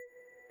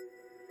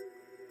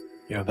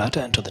You're about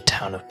to enter the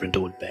town of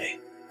Brindlewood Bay.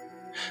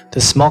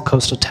 This small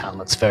coastal town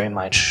looks very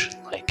much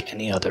like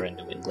any other in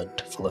New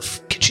England, full of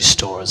kitschy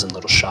stores and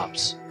little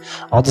shops,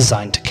 all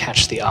designed to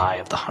catch the eye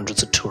of the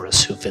hundreds of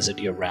tourists who visit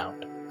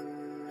year-round.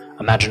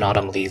 Imagine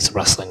autumn leaves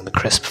rustling in the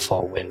crisp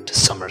fall wind,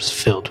 summers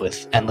filled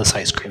with endless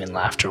ice cream and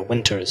laughter,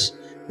 winters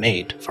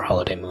made for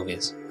holiday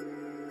movies.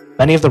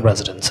 Many of the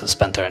residents have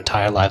spent their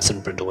entire lives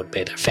in Brindlewood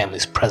Bay, their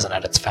families present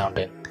at its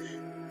founding.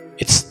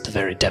 It's the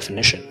very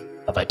definition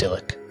of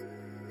idyllic.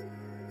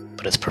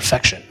 But its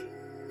perfection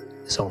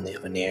is only a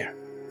veneer.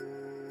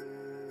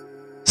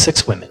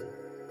 6 women,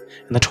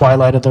 in the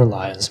twilight of their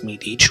lives,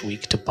 meet each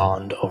week to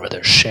bond over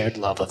their shared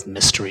love of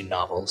mystery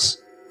novels.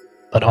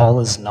 But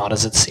all is not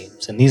as it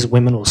seems, and these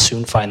women will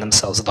soon find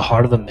themselves at the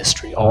heart of a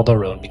mystery all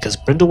their own, because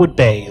Brindlewood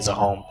Bay is a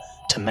home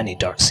to many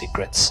dark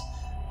secrets.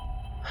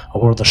 A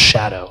world of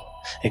shadow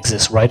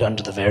exists right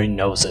under the very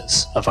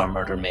noses of our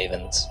murder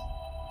mavens.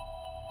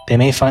 They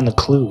may find the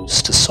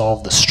clues to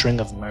solve the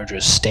string of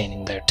murders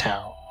staining their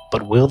town,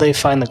 but will they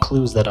find the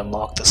clues that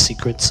unlock the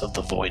secrets of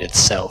the void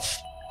itself?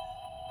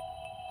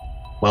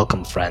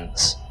 Welcome,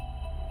 friends,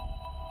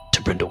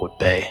 to Brindlewood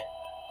Bay.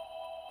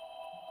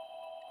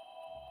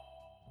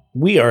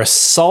 We are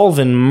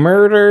solving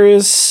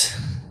murders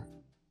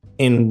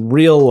in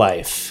real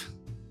life.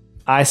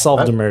 I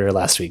solved a murder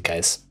last week,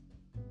 guys.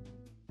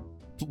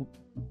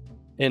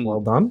 And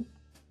Well done.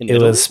 in It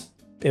Italy? was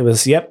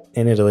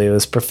in Italy. It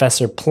was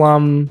Professor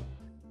Plum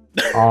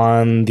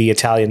on the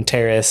Italian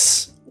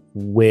terrace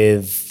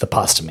with the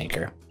pasta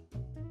maker.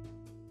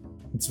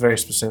 It's very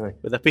specific.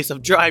 with a piece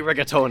of dry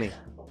rigatoni.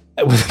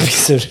 With a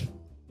piece of...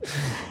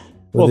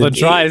 Well, with the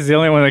a- dry is the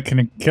only one that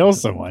can kill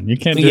someone. You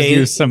can't just Yeah,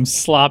 use some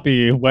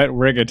sloppy, wet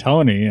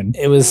rigatoni. And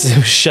It was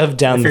shoved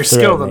down If the you're throat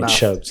skilled and enough.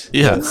 choked.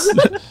 Yes.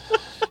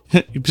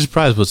 You'd be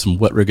surprised what some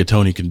wet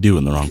rigatoni can do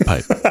in the wrong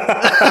pipe.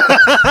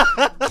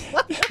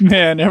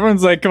 man,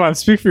 everyone's like, "Come on,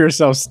 speak for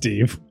yourself,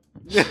 Steve."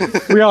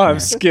 We all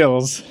have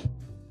skills.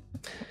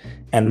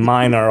 And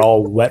mine are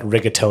all wet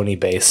rigatoni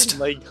based.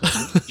 Like,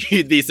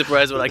 you'd be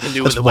surprised what I can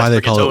do That's with a why wet they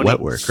call rigatoni. it wet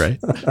work, right?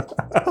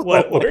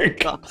 Wet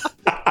work.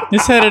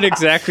 This headed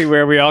exactly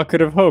where we all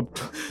could have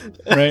hoped,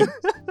 right?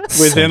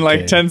 Within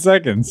like good. 10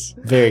 seconds.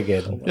 Very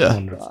good. Yeah.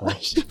 Wonderful.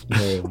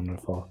 Very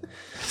wonderful.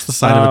 It's the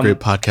sign of a great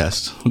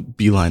podcast.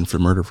 Beeline for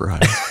murder for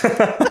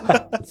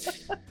hire.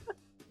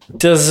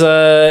 Does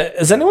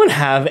anyone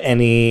have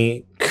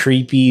any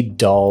creepy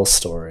doll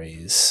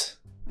stories?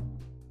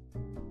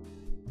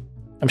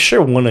 I'm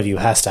sure one of you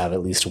has to have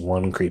at least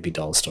one creepy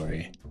doll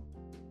story.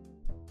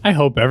 I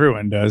hope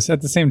everyone does. At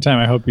the same time,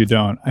 I hope you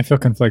don't. I feel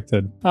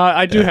conflicted.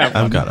 I do have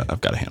one.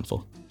 I've got a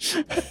handful.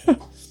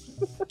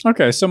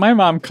 Okay, so my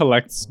mom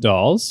collects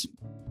dolls,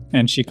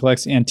 and she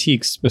collects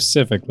antiques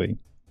specifically.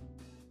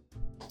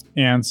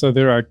 And so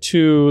there are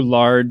 2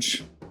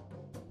 large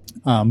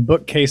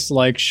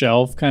bookcase-like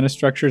shelf kind of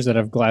structures that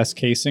have glass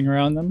casing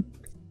around them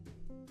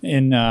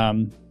in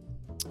on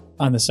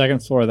the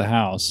 2nd floor of the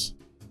house.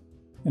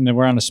 And then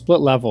we're on a split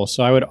level,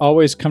 so I would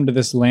always come to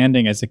this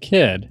landing as a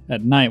kid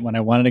at night when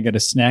I wanted to get a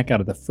snack out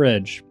of the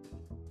fridge.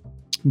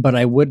 But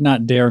I would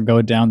not dare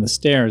go down the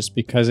stairs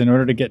because in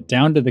order to get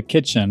down to the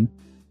kitchen,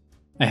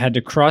 I had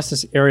to cross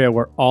this area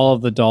where all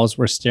of the dolls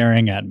were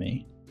staring at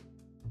me.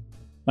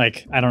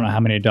 Like, I don't know how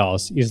many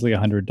dolls, easily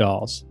 100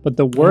 dolls. But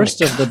the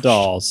worst of the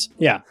dolls,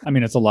 yeah, I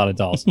mean, it's a lot of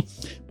dolls.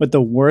 But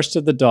the worst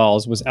of the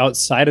dolls was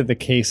outside of the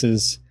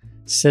cases,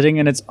 sitting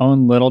in its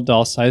own little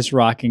doll-sized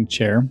rocking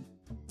chair.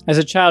 As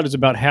a child, it was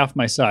about half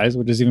my size,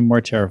 which is even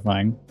more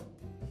terrifying.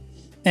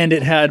 And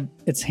it had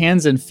its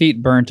hands and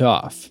feet burnt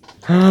off.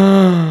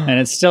 And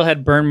it still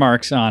had burn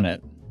marks on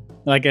it.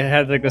 Like it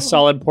had like the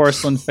solid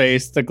porcelain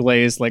face, the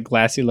glazed, like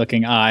glassy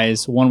looking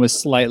eyes. One was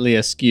slightly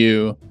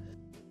askew.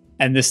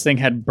 And this thing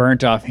had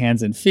burnt off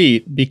hands and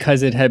feet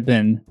because it had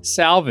been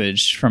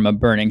salvaged from a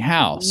burning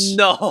house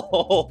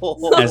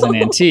No. as an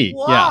antique.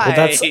 Yeah. Well,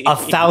 that's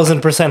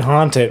 1,000%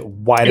 haunted.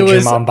 Why It did your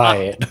was, mom buy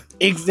it?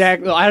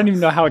 Exactly. I don't even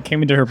know how it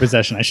came into her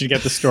possession. I should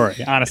get the story,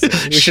 honestly.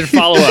 We should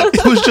follow up.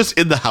 It was just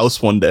in the house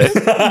one day.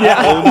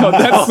 Yeah, no,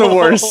 that's the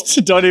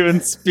worst. Don't even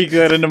speak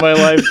that into my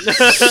life.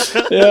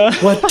 Yeah.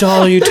 What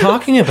doll are you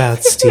talking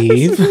about,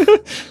 Steve?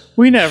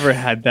 We never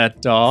had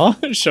that doll.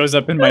 It shows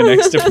up in my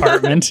next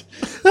apartment.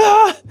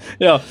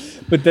 Yeah,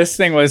 but this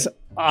thing was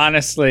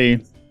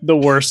honestly the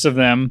worst of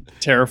them,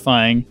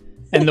 terrifying.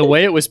 And the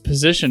way it was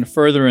positioned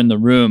further in the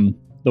room,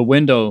 the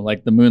window,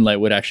 like the moonlight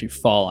would actually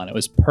fall on. It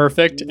was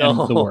perfect and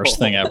the worst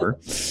thing ever.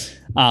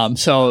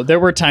 So there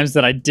were times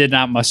that I did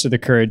not muster the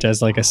courage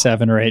as like a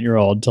 7 or 8 year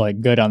old to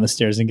like go down the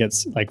stairs and get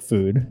like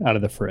food out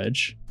of the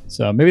fridge.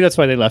 So maybe that's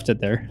why they left it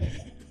there.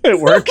 It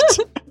worked.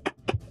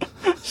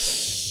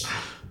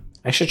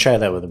 I should try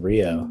that with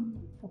Rio.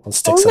 I'll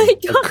stick Oh my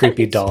a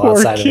creepy doll Poor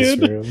outside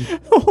kid. of his room.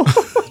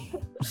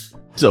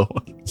 So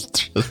it's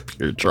just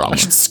pure trauma. I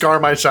should scar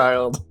my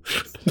child.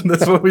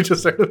 That's what we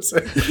just heard him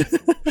say.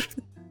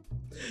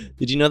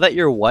 Did you know that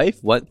your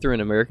wife went through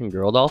an American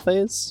Girl doll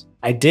phase?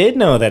 I did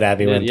know that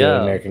Abby went through Yeah.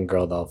 an American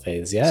Girl doll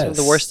phase. Yes. Some of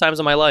the worst times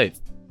of my life.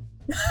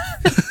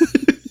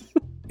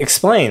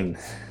 Explain.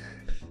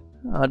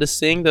 Just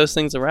seeing those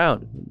things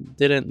around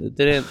did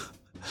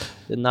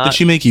not. Did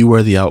she make you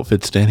wear the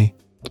outfits, Danny?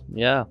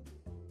 Yeah,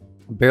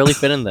 barely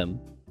fit in them.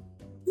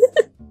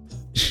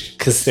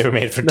 Because they were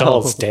made for No.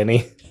 dolls,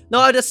 Danny.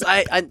 No,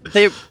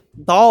 they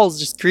dolls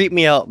just creep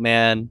me out,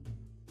 man.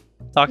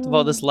 Talked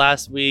about this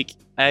last week.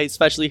 I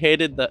especially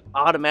hated the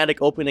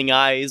automatic opening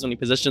eyes when you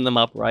position them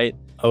up right.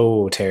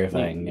 Oh,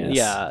 terrifying, yes.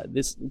 Yeah,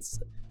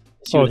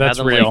 she Oh, would have that's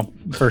them, real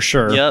for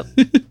sure.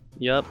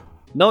 Yep.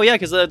 No, yeah,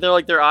 because they're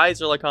like their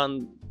eyes are like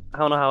on. I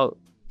don't know how.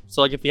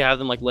 So like if you have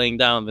them like laying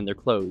down, then they're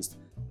closed.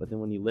 But then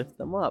when you lift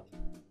them up,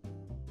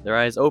 their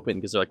eyes open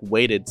because they're like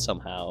weighted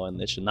somehow, and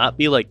they should not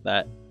be like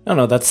that.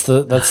 No, that's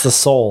the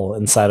soul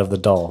inside of the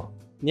doll.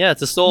 Yeah,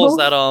 it's the souls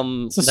that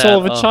It's the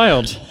soul of a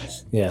child.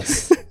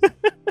 Yes.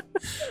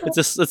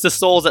 It's the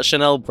souls that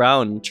Chanel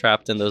Brown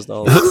trapped in those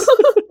dolls.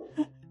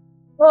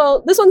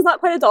 Well, this one's not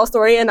quite a doll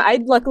story, and I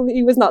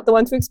luckily was not the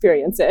one to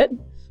experience it.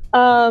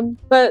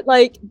 But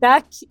like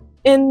back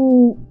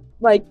in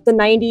like the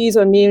 90s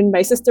when me and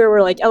my sister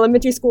were like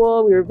elementary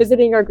school, we were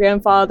visiting our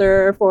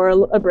grandfather for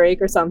a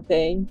break or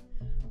something.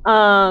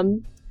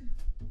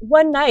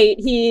 One night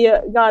he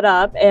got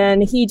up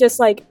and he just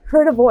like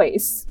heard a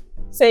voice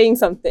saying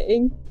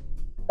something.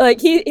 Like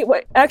he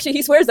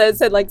swears that it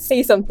said like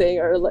say something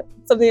or like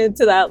something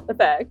to that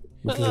effect.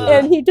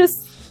 And he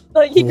just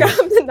like he grabbed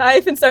the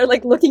knife and started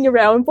like looking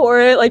around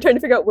for it, like trying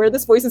to figure out where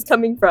this voice is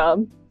coming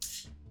from.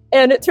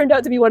 And it turned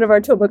out to be one of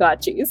our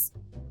Tamagotchis.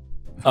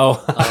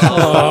 Oh.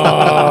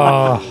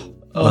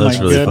 Oh that's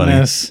my really funny.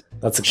 goodness.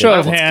 That's a good Show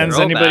of one. hands,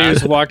 Throwback. anybody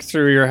who's walked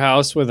through your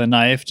house with a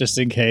knife just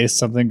in case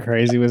something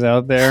crazy was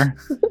out there?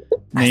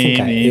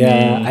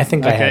 I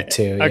think I had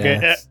too. Yeah.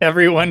 Okay,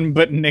 everyone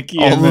but Nikki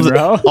All and of,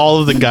 Monroe. all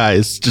of the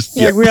guys just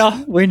Yeah,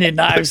 we need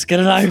knives. Get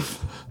a knife.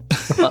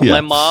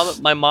 Yeah.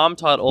 My mom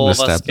taught all I'm of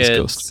gonna us stab this kids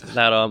ghost.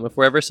 that if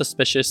we're ever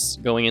suspicious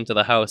going into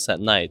the house at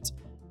night,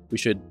 we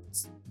should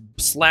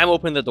slam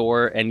open the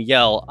door and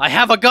yell, "I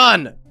have a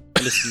gun!"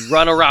 and just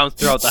run around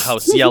throughout the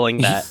house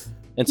yelling that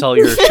until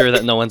you're sure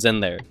that no one's in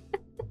there.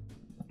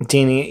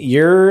 Deanie,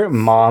 your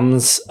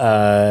mom's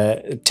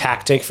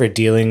tactic for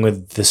dealing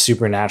with the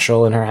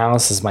supernatural in her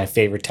house is my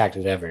favorite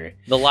tactic ever.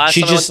 The last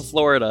She time I went just- to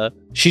Florida,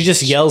 She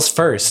just yells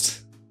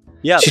first.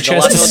 yeah, She the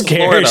tries last to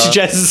time I went scare. Florida, She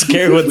tries to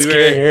scare what's we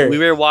scaring her. we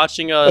were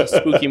watching a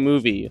spooky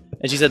movie,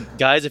 and she said,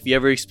 "Guys, if you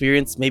ever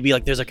experience maybe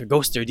like there's like a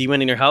ghost or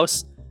demon in your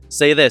house,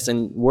 say this."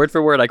 And word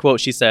for word, I quote,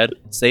 she said,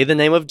 "Say the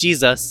name of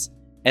Jesus,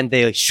 and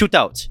they shoot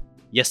out."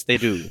 Yes, they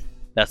do.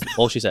 That's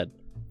all she said.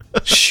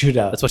 Shoot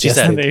out. That's what she Yes,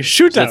 said. they- They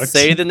shoot She said, out.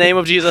 "Say the name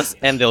of Jesus,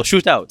 and they'll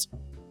shoot out."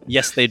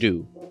 Yes, they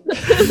do.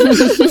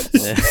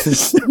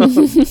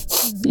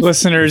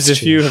 Listeners,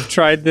 if you have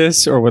tried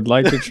this or would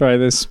like to try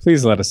this,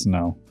 please let us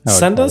know. how it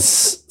Send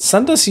goes.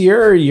 us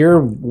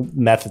your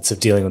methods of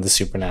dealing with the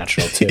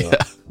supernatural too.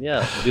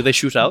 Yeah. Do they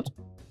shoot out?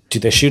 Do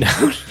they shoot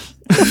out?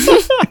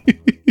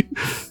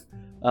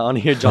 I want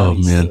to hear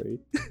Johnny's man. story.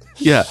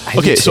 Yeah. I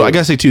Okay. do So too. I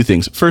gotta say two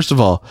things. First of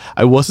all,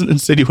 I wasn't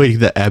insinuating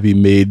that Abby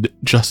made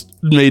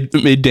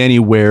Danny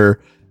wear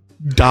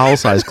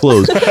doll-sized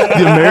clothes. The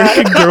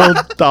American Girl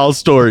doll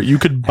store, you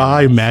could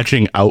buy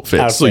matching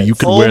outfits, so you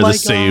could Oh wear my the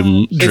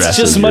same dress. It's just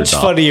as your much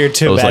doll. funnier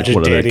to That was, like, imagine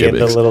one of their Danny in the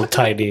gimmicks. little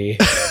tiny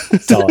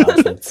doll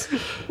outfits.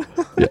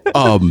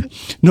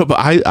 No, but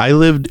I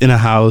lived in a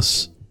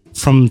house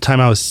from the time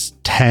I was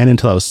 10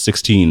 until I was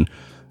 16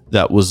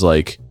 that was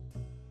like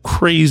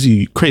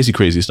crazy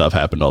stuff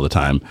happened all the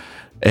time.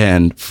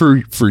 And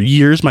for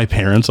years, my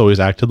parents always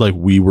acted like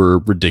we were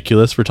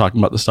ridiculous for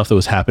talking about the stuff that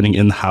was happening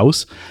in the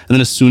house. And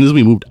then as soon as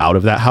we moved out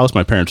of that house,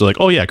 my parents were like,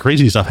 "Oh yeah,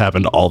 crazy stuff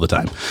happened all the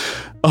time."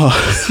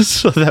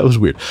 So that was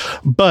weird.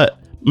 But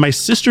my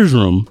sister's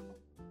room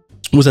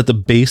was at the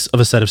base of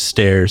a set of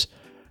stairs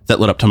that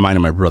led up to mine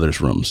and my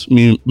brother's rooms.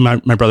 My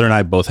brother and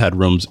I both had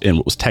rooms in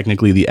what was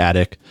technically the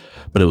attic,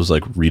 but it was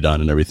like redone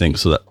and everything,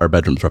 so that our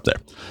bedrooms were up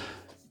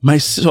there.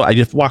 So I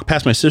just walked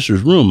past my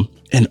sister's room,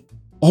 and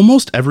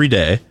almost every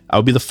day I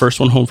would be the first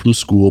one home from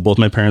school. Both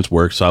my parents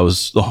worked, so I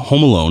was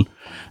home alone,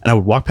 and I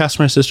would walk past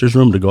my sister's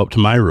room to go up to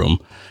my room,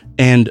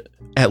 and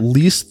at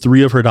least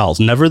 3 of her dolls,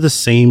 never the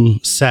same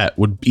set,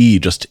 would be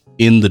just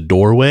in the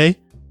doorway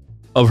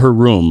of her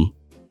room,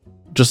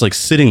 just like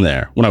sitting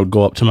there when I would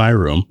go up to my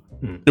room.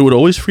 It would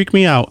always freak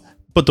me out,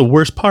 but the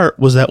worst part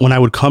was that when I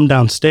would come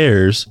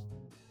downstairs,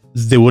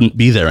 they wouldn't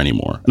be there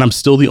anymore, and I'm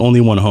still the only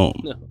one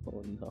home.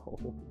 Oh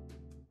no.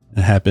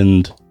 It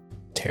happened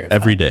Terrifying.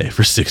 every day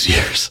for 6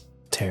 years.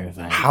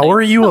 Terrifying. How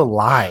are you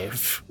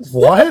alive?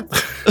 What?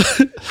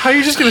 How are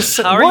you just gonna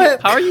say How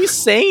what? are you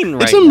sane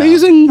right It's now?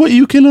 amazing what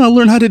you can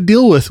learn how to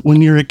deal with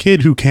when you're a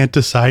kid who can't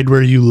decide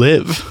where you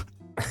live.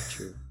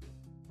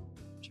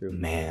 True.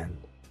 Man.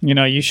 You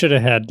know, you should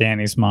have had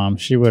Danny's mom.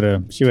 She would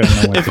have known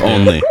what If to do.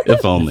 only.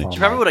 If only. She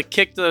probably would have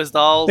kicked those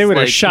dolls. They would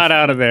have like, shot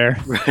out of there.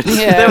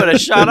 They would have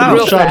shot out.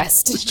 Real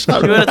fast. She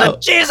would have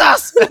said,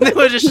 "Jesus!" And they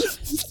would have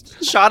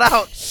just shot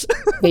out.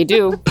 They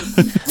do.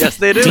 Yes,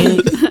 they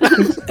do.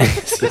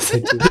 Yes, I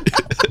do.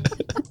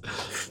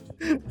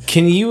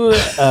 Can you,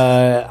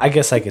 I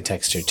guess I could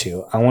text her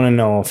too. I want to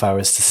know if I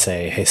was to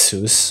say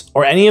Jesus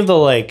or any of the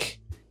like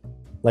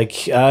Like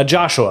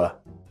Joshua.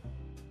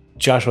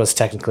 Joshua's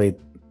technically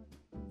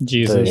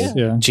Jesus.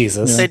 Yeah.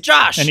 Jesus. Say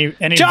Josh.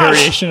 Any Josh!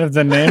 variation of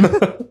the name?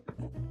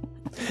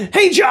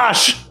 Hey,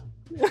 Josh!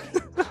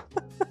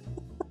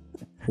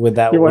 Would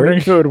that You're work? wondering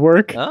if it would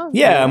work? Huh?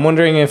 Yeah, I'm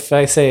wondering if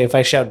I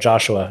shout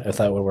Joshua, if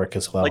that would work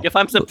as well. Like if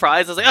I'm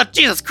surprised, I was like, "Oh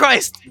Jesus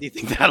Christ!" Do you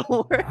think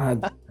that'll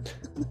work?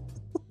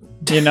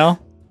 You know,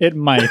 it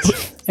might.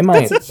 It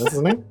might.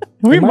 Doesn't it?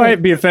 We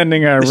might be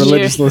offending our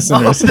religious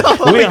listeners. We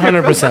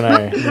 100%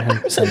 are.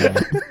 100%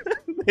 are.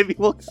 Maybe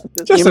we'll.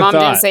 Just Your a mom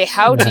thought. didn't say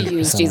how to 100%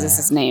 use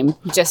Jesus' name.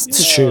 Just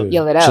It's true.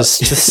 yell it out. Just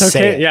say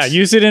Okay, it. yeah,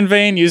 use it in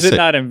vain, use it Say-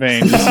 not in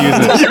vain. Just use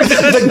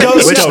it. The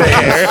ghost don't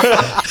care.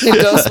 The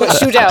ghosts will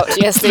shoot out.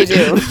 Yes, they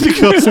do.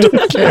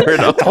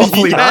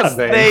 Hopefully not Yes, in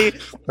vain. they.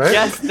 Right?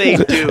 Yes, they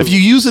do. If you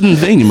use it in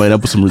vain, you might end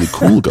up with some really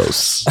cool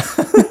ghosts.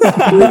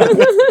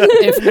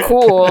 If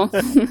cool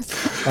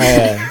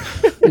Yeah,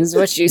 is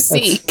what you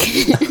seek.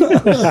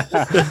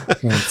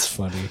 that's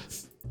funny.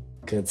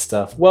 Good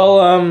stuff.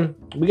 Well,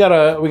 we got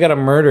a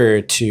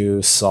murder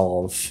to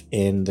solve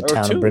in the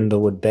town two. of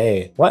Brindlewood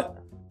Bay. What?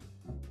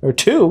 Or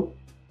two?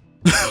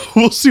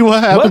 We'll see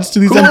what happens What? to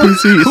these Who-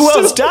 NPCs. Who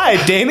else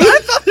died, Danny? I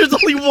thought there's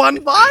only one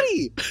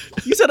body.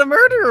 You said a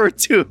murder or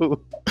two.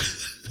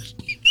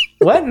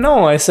 What?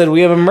 No, I said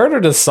we have a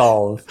murder to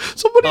solve.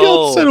 Somebody Oh.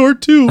 else said or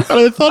two, and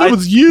I thought it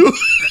was you.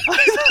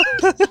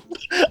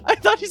 I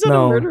thought you said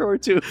No. a murder or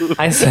two.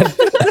 I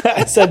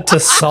said to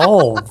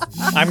solve.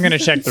 I'm going to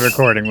check the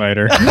recording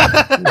later.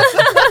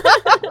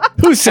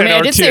 Who I said mean,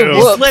 I did say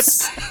R2?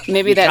 whoops.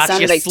 Maybe that Got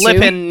sounded you like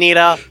slipping, two.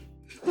 Nita.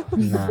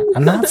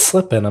 I'm not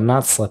slipping.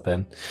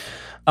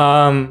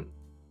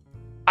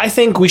 I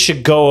think we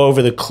should go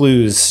over the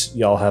clues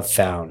y'all have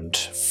found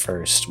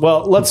first.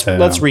 Well, let's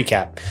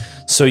recap.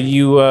 So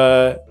you're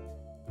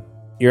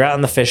out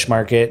in the fish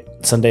market,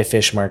 Sunday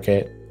fish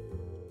market,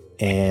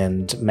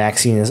 and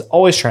Maxine is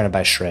always trying to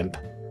buy shrimp.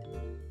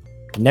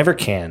 Never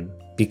can,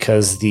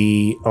 because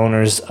the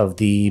owners of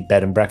the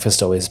bed and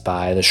breakfast always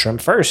buy the shrimp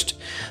first.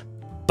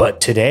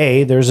 But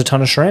today there's a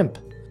ton of shrimp.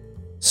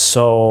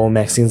 So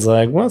Maxine's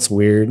like, well, that's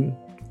weird.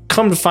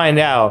 Come to find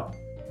out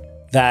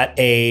that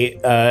a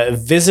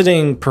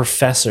visiting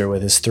professor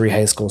with his 3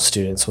 high school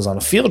students was on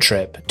a field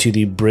trip to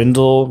the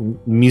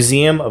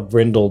Museum of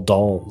Brindle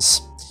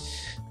Dolls.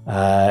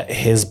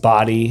 His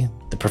body,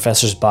 the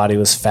professor's body,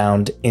 was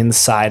found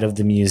inside of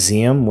the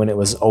museum when it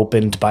was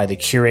opened by the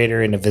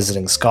curator and a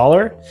visiting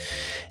scholar.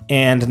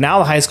 And now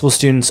the high school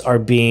students are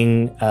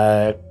being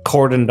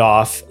cordoned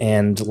off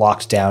and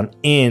locked down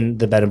in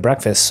the bed and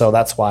breakfast. So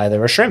that's why there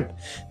were shrimp,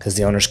 because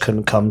the owners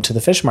couldn't come to the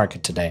fish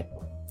market today.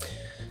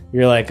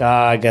 You're like,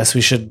 I guess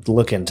we should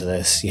look into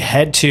this. You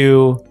head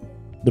to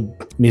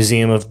the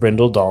Museum of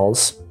Brindle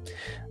Dolls.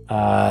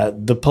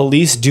 The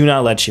police do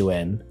not let you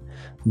in,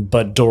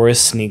 but Doris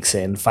sneaks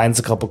in, finds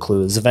a couple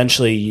clues.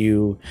 Eventually,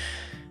 you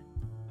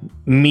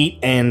meet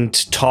and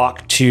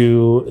talk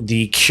to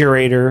the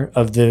curator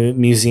of the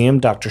museum,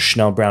 Dr.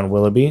 Chanel Brown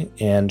Willoughby,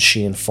 and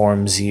she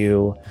informs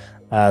you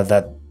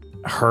that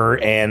her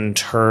and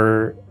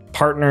her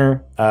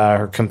partner,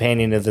 her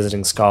companion, the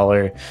visiting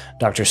scholar,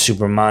 Dr.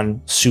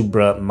 Subramanian,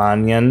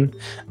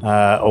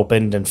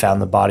 opened and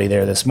found the body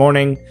there this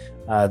morning.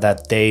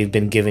 That they've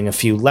been giving a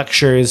few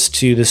lectures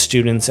to the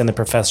students and the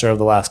professor over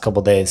the last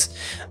couple days,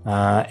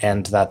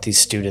 and that these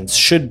students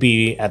should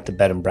be at the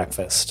bed and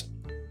breakfast.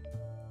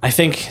 I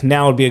think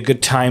now would be a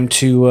good time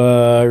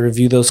to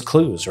review those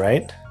clues,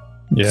 right?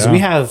 Because we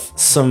have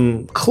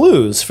some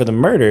clues for the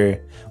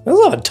murder. We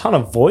also have a ton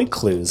of void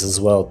clues as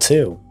well,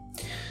 too.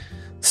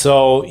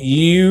 So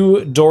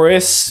you,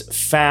 Doris,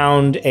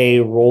 found a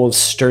roll of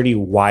sturdy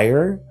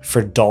wire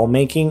for doll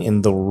making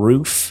in the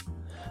roof,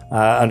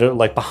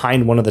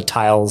 behind one of the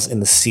tiles in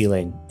the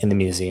ceiling in the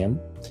museum.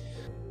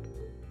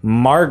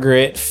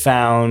 Margaret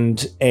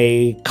found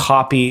a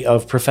copy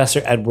of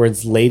Professor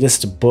Edwards'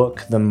 latest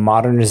book, The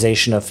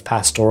Modernization of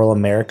Pastoral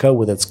America,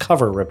 with its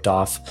cover ripped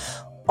off,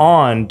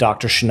 on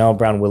Dr. Chanel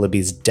Brown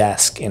Willoughby's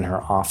desk in her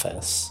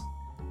office.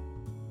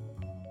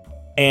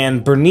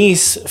 And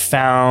Bernice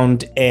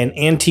found an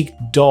antique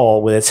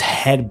doll with its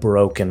head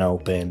broken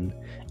open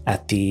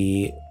at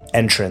the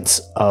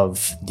entrance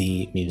of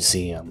the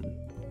museum.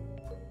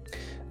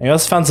 And I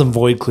also found some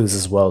void clues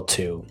as well,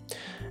 too.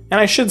 And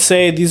I should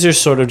say these are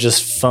sort of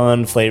just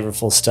fun,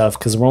 flavorful stuff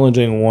because we're only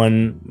doing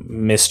one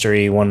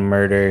mystery, one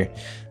murder.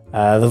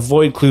 The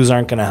void clues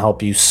aren't going to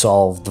help you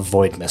solve the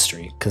void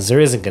mystery because there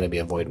isn't going to be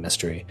a void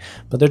mystery.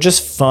 But they're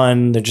just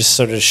fun. They just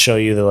sort of show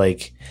you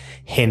the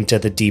hint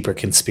at the deeper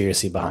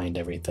conspiracy behind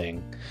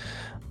everything.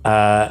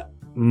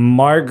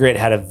 Margaret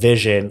had a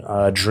vision,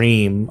 a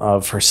dream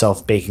of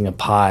herself baking a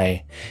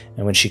pie.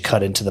 And when she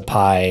cut into the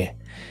pie,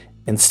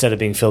 instead of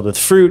being filled with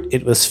fruit,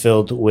 it was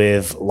filled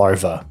with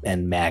larvae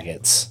and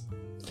maggots.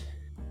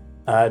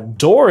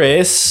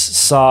 Doris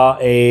saw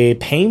a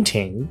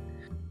painting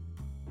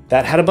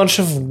that had a bunch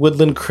of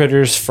woodland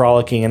critters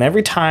frolicking, and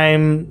every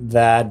time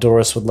that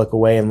Doris would look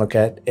away and look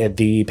at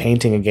the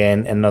painting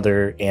again,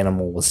 another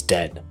animal was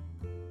dead.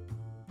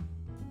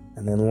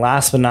 And then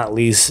last but not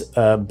least,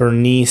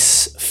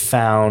 Bernice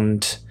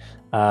found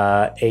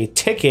a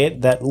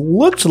ticket that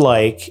looked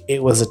like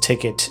it was a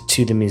ticket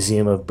to the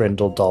Museum of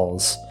Brindle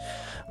Dolls,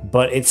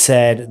 but it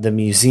said the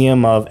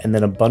Museum of, and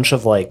then a bunch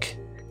of like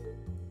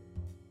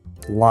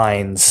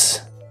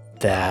lines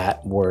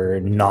that were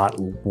not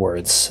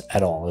words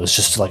at all. It was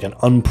just like an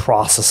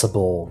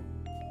unprocessable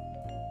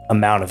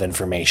amount of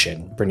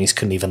information. Bernice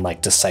couldn't even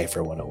like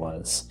decipher what it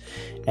was.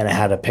 And it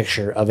had a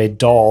picture of a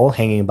doll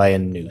hanging by a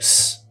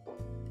noose.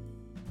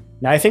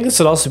 Now I think this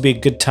would also be a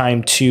good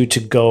time to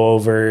go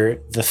over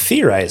the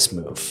theorize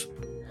move.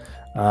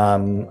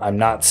 I'm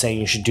not saying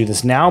you should do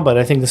this now, but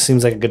I think this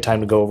seems like a good time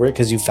to go over it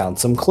because you found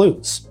some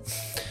clues.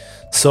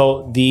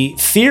 So the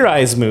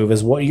theorize move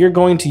is what you're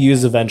going to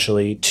use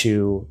eventually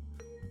to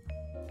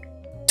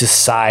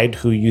decide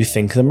who you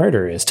think the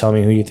murderer is. Tell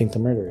me who you think the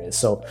murderer is.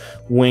 So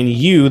when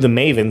you, the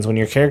Mavens, when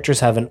your characters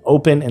have an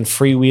open and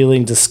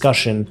freewheeling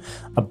discussion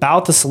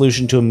about the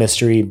solution to a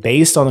mystery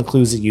based on the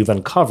clues that you've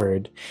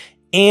uncovered,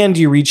 and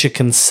you reach a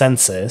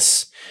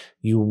consensus,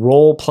 you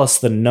roll plus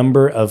the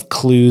number of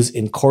clues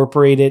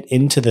incorporated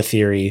into the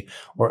theory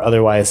or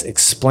otherwise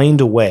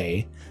explained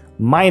away,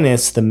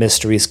 minus the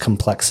mystery's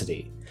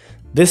complexity.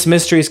 This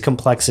mystery's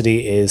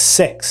complexity is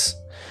 6.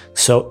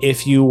 So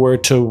if you were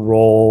to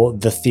roll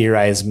the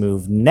theorize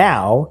move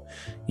now,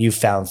 you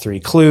found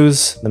 3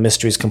 clues. The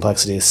mystery's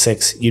complexity is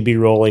 6. You'd be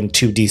rolling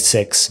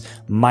 2d6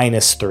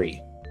 minus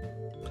 3.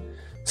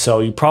 So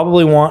you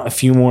probably want a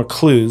few more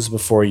clues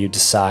before you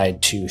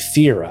decide to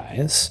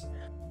theorize.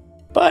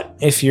 But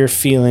if you're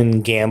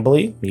feeling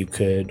gambly, you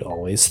could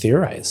always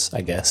theorize,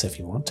 I guess, if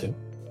you want to.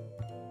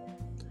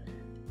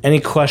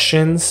 Any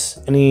questions?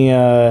 Any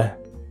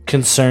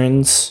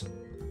concerns?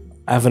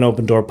 I have an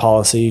open door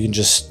policy. You can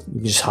just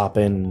hop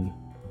in and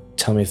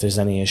tell me if there's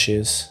any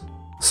issues.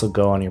 This will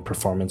go on your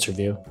performance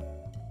review.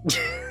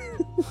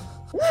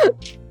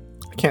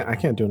 I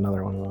can't do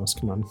another one of those.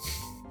 Come on.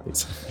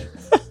 Please.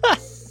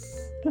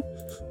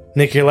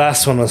 Nick, your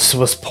last one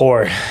was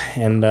poor,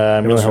 and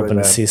I'm really hoping to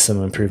bad. see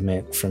some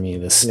improvement from you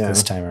this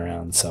time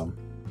around. So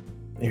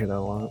I hear that a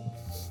lot.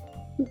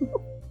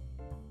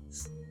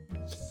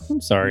 I'm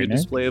sorry, Your Nick.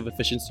 display of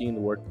efficiency in the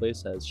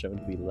workplace has shown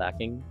to be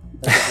lacking.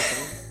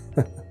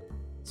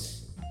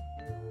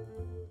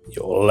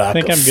 your lack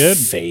Think of I'm good.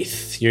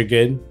 faith. You're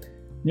good.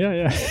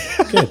 Yeah.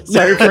 Good.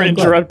 Sorry for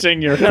interrupting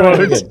your No,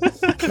 you're quote.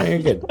 good. No, you're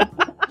good.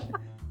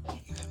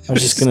 I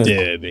was just gonna.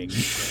 Disturbing.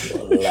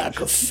 Your lack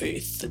of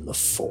faith in the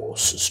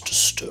Force is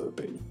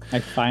disturbing. I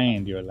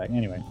find you're like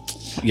anyway.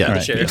 Yeah. All Did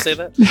right. Sheriff say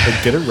that?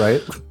 Like, get it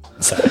right.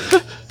 Sorry.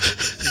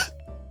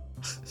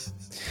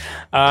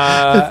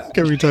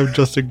 Every time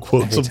Justin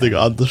quotes something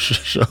on the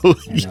show,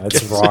 he No, it's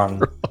gets it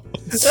wrong.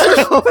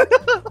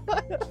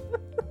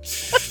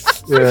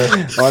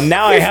 Yeah. Well,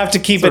 now I have to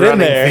keep It's a it in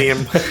running there.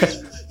 theme.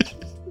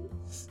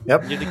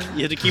 Yep. You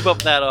have to keep up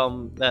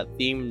that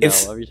theme now.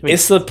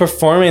 It's the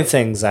performance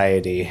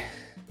anxiety.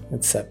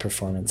 It's that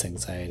performance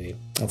anxiety.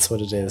 That's what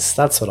it is.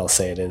 That's what I'll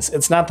say it is.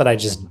 It's not that I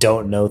just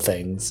don't know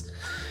things.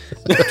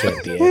 That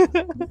can't be it.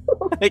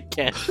 I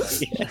can't.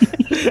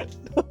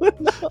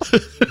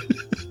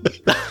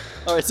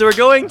 All right, so we're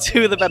going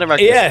to the bed and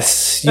breakfast.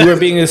 Yes, you are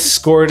being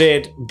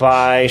escorted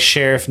by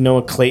Sheriff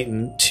Noah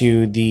Clayton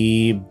to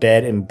the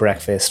bed and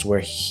breakfast where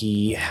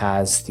he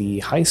has the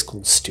high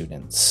school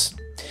students.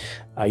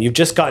 You've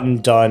just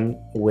gotten done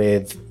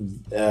with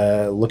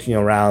looking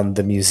around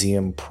the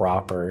museum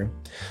proper.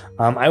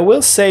 I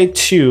will say,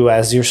 too,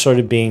 as you're sort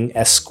of being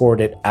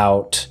escorted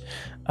out,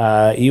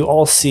 you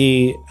all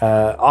see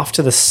off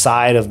to the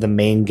side of the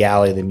main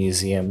galley of the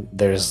museum,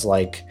 there's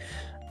like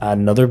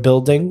another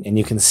building, and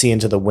you can see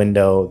into the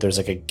window, there's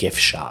like a gift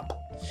shop.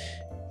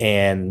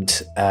 And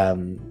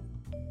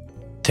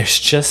there's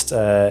just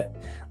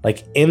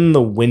like in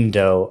the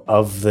window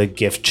of the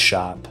gift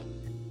shop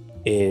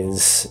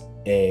is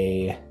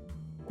a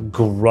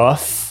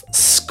gruff,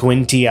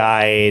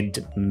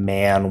 squinty-eyed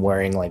man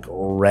wearing like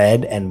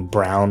red and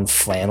brown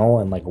flannel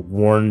and like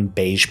worn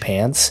beige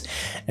pants,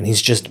 and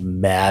he's just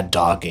mad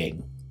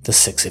dogging the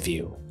 6 of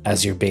you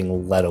as you're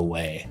being led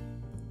away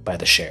by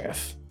the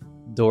sheriff.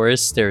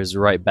 Doris stares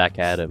right back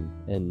at him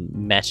and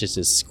matches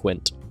his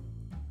squint.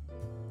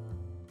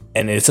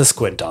 And it's a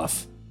squint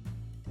off.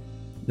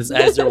 Just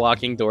as they're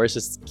walking, Doris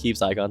just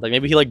keeps eye contact.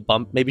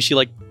 Maybe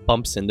she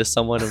bumps into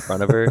someone in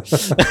front of her.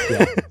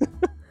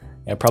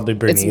 Yeah, probably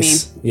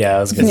Bernice. me. Yeah,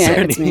 I was gonna Yeah,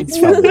 say it's me. it's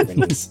probably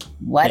Bernice.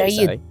 What Yeah, are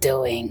sorry. you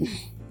doing?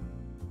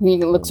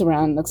 He looks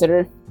around, looks at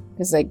her.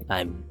 Because, like,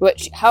 I'm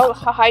how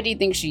high do you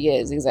think she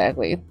is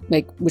exactly?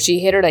 Like, would she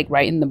hit her, like,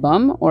 right in the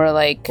bum? Or,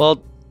 like,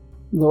 well.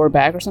 lower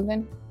back or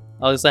something?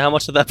 I was gonna say, how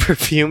much of that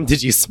perfume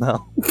did you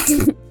smell?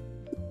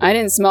 I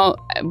didn't smell...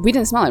 We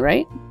didn't smell it,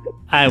 right?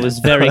 I was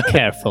very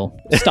careful.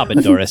 Stop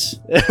it, Doris.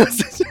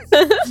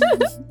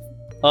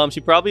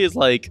 She probably is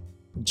like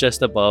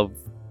just above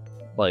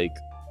like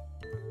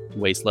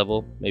waist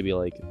level, maybe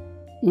like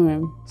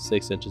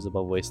 6 inches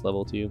above waist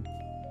level to you.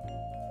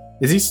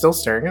 Is he still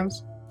staring at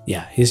us?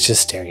 Yeah, he's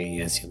just staring at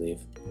you as you leave.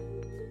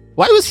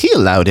 Why was he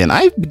allowed in?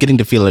 I'm beginning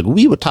to feel like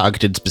we were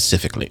targeted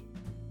specifically.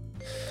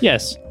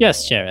 Yes,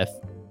 Sheriff.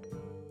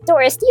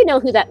 Doris, do you know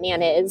who that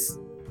man is?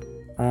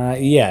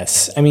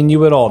 Yes. I mean, you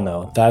would all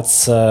know.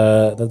 That's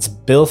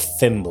Bill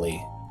Thimbley,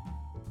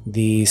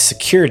 the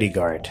security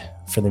guard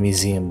for the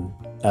Museum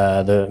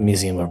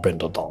of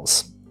Brindle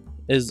Dolls.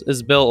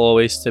 Is Bill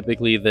always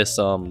typically this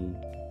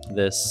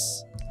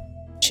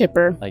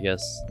Chipper. I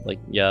guess like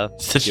yeah.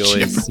 Such he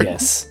always- chipper.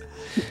 Yes.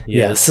 he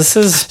Yes, is. this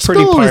is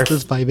pretty Still par,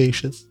 is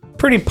vivacious.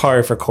 pretty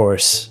par for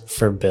course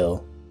for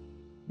Bill.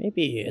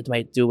 Maybe it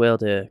might do well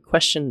to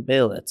question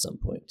Bill at some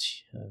point,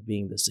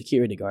 being the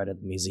security guard at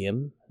the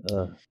museum.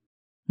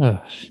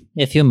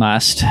 If you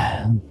must.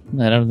 I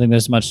don't think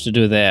there's much to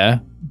do there.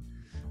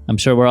 I'm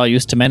sure we're all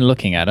used to men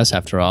looking at us,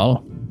 after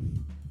all.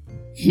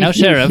 Now,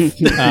 Sheriff,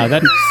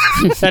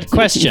 that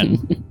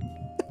question.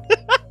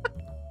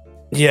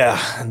 Yeah,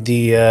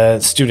 the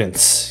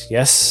students,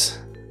 yes?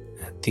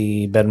 At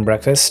the bed and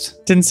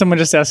breakfast. Didn't someone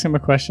just ask him a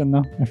question,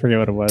 though? I forget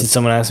what it Did was.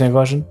 someone ask me a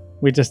question?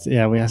 We asked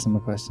him a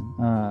question.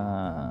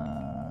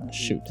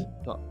 Shoot.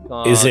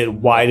 Is it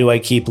why do I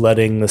keep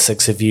letting the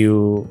six of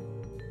you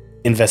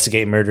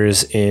investigate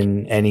murders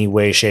in any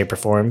way, shape, or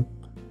form?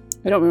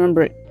 I don't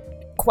remember it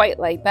quite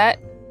like that.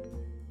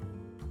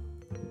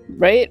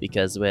 Right?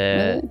 Because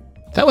we're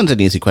That one's an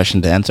easy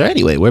question to answer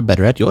anyway. We're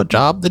better at your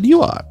job than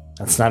you are.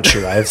 That's not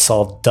true. I have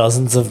solved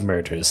dozens of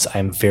murders.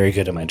 I'm very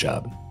good at my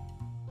job.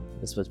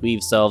 that's what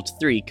we've solved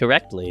 3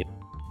 correctly.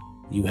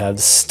 You have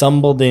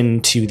stumbled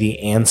into the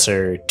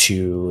answer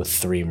to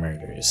 3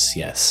 murders,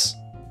 yes.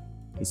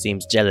 He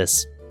seems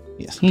jealous.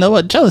 Yes.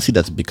 No, jealousy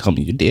doesn't become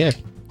you, dear.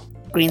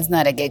 Green's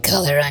not a good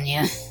color on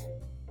you.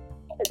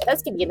 It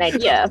does give you an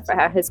idea for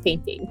how his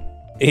painting.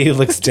 He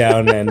looks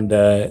down and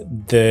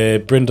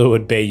the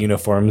Brindlewood Bay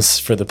uniforms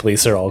for the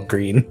police are all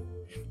green.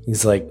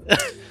 He's like,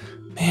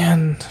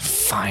 man,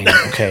 fine,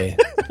 okay.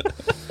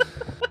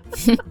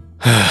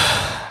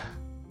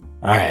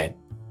 All right.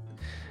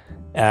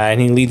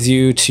 And he leads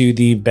you to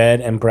the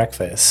bed and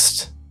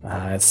breakfast.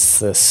 It's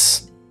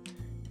this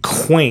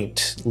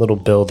quaint little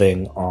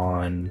building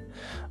on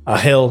a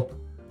hill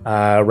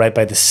right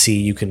by the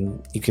sea. You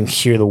can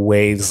hear the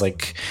waves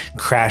like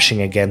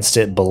crashing against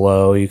it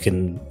below.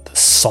 The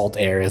salt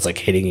air is like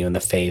hitting you in the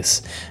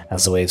face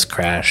as the waves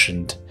crash.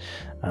 And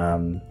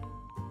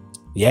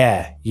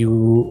you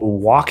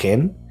walk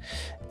in,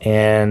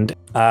 and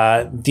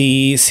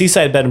the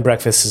seaside bed and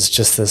breakfast is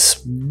just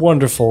this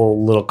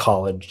wonderful little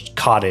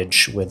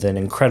cottage with an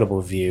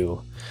incredible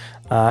view.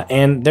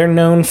 And they're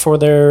known for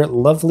their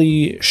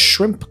lovely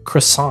shrimp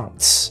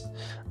croissants.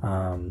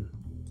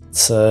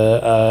 It's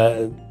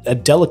a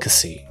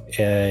delicacy.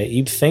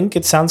 You'd think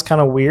it sounds kind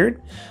of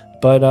weird,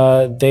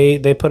 but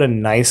they put a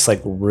nice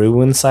like roux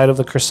inside of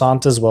the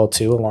croissant as well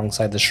too,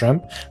 alongside the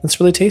shrimp. It's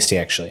really tasty,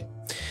 actually.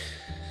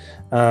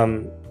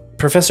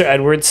 Professor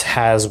Edwards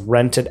has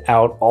rented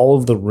out all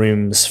of the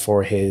rooms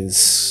for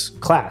his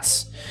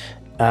class.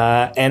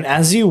 And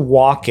as you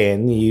walk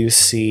in, you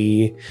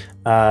see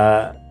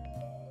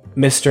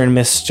Mr. and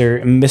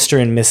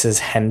Mrs.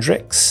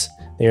 Hendricks.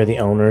 They are the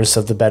owners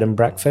of the bed and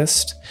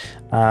breakfast.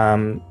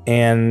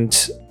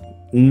 And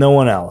no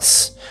one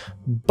else.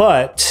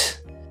 But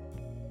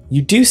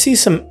you do see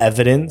some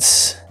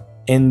evidence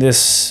in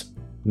this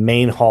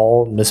main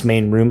hall, this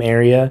main room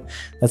area,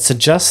 that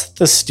suggests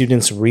the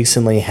students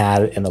recently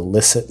had an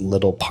illicit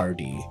little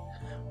party.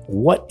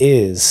 What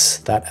is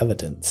that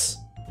evidence?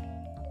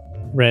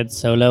 Red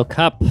Solo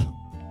Cup.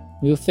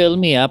 You fill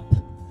me up.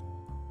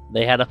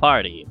 They had a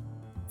party.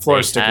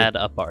 Floor They had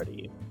a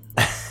party.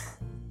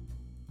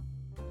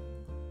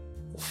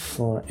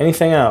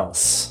 Anything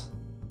else?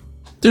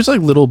 There's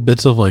like little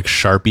bits of like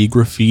Sharpie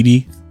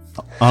graffiti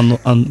on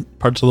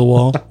parts of the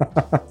wall.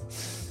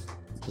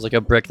 There's like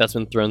a brick that's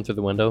been thrown through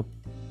the window.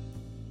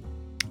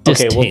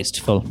 Okay, well-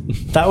 Distasteful.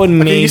 That would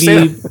you say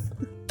maybe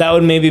that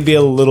would maybe be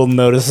a little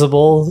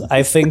noticeable,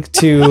 I think,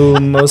 to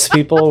most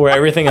people. Where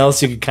everything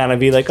else you could kind of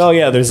be like, oh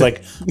yeah, there's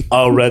like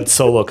a red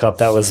Solo Cup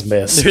that was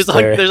missed. There's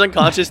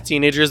unconscious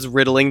teenagers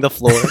riddling the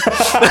floor.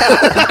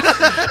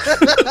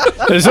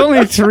 There's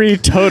only 3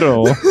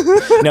 total.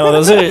 No,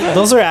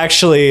 those are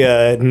actually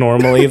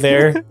normally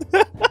there.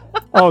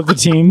 Oh, the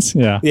teens?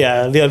 Yeah.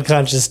 Yeah, the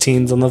unconscious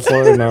teens on the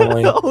floor are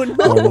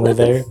normally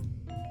there.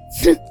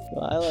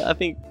 I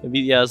think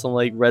maybe some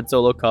like red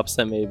Solo cups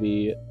that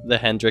maybe the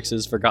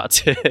Hendrixes forgot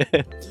to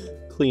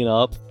clean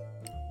up.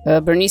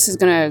 Bernice is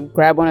gonna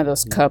grab one of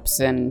those cups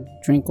and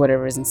drink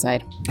whatever is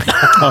inside.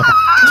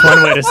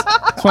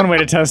 It's one way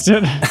to test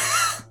it.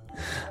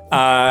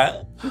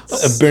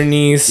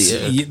 Bernice,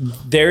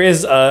 there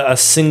is a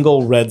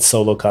single red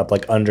Solo Cup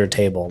like under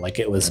table, like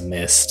it was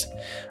missed,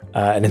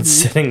 and it's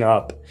sitting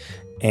up,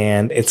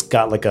 and it's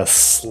got like a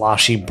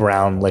sloshy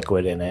brown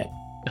liquid in it.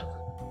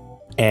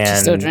 And She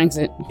still drinks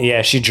it.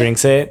 Yeah, she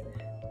drinks it,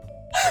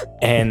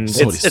 and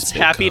It's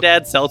Happy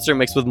Dad seltzer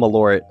mixed with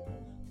Malort.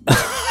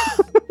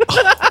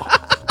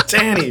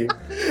 Danny.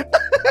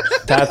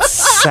 that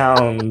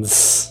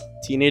sounds.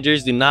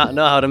 Teenagers do not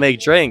know how to make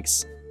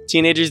drinks.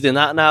 Teenagers do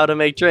not know how to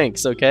make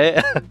drinks,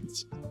 okay?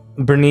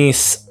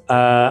 Bernice,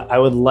 I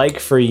would like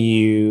for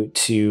you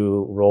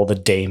to roll the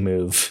day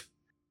move.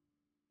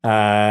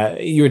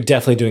 You're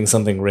definitely doing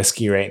something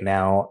risky right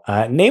now.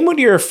 Name what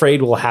you're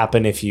afraid will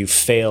happen if you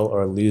fail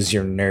or lose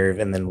your nerve,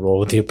 and then roll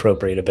with the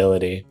appropriate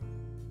ability.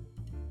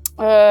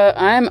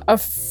 I'm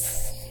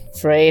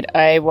afraid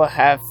I will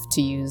have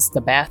to use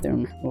the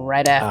bathroom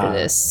right after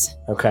this.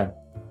 Okay.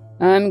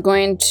 I'm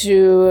going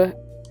to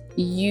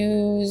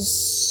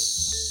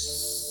use.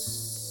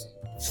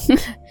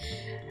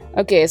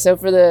 Okay, so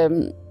for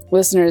the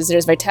listeners,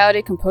 there's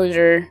vitality,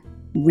 composure,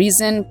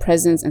 reason,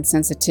 presence, and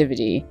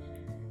sensitivity.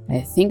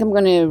 I think I'm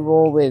going to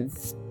roll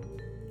with.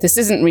 This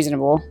isn't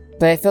reasonable,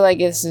 but I feel like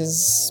this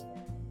is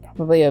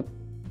probably a.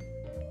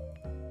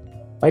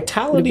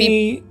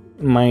 Vitality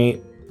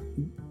might.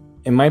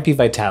 It might be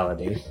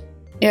vitality.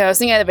 Yeah, I was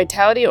thinking either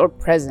vitality or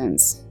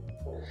presence.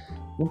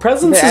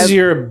 Presence But is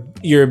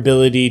your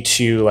ability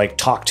to like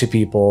talk to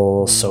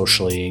people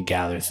socially,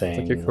 gather things.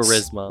 Like your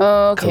charisma.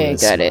 Okay,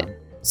 got it.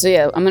 So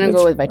yeah, I'm gonna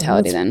go with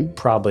vitality It's then.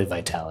 Probably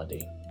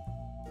vitality.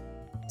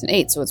 It's an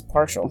 8, so it's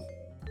partial.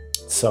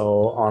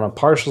 So on a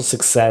partial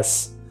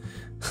success,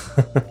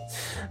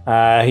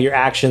 your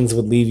actions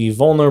would leave you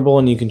vulnerable,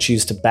 and you can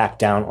choose to back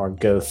down or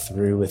go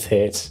through with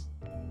it.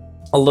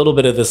 A little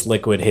bit of this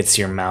liquid hits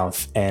your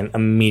mouth, and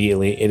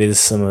immediately it is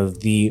some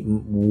of the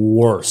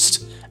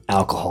worst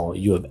alcohol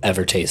you have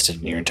ever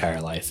tasted in your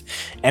entire life.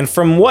 And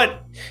from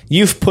what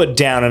you've put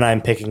down and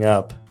I'm picking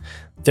up,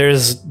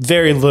 there's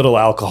very little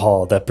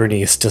alcohol that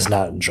Bernice does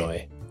not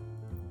enjoy.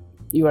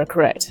 You are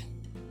correct.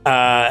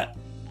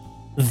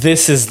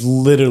 This is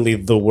literally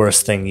the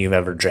worst thing you've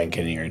ever drank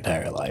in your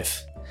entire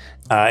life.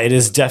 It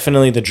is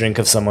definitely the drink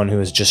of someone who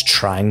is just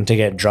trying to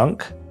get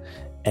drunk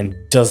and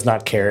does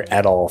not care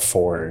at all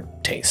for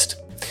taste.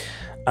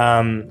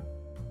 I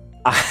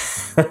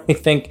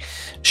think,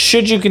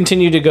 should you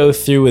continue to go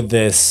through with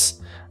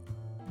this,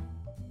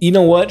 you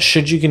know what?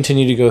 Should you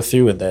continue to go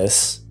through with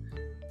this,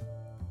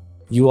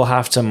 you will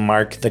have to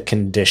mark the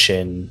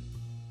condition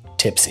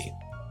tipsy.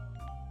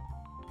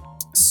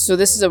 So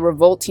this is a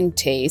revolting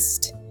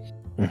taste.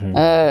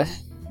 Mm-hmm.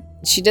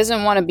 She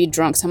doesn't want to be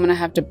drunk, so I'm gonna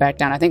have to back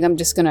down. I think I'm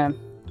just gonna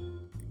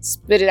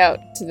spit it out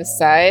to the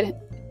side,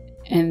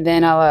 and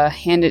then I'll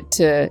hand it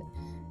to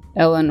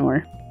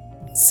Eleanor.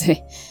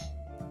 Say,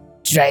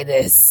 try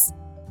this.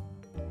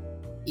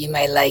 You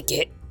might like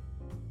it.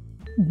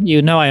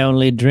 You know I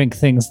only drink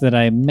things that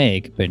I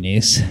make,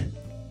 Bernice.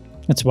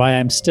 That's why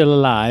I'm still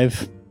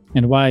alive,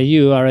 and why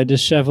you are a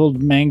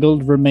disheveled,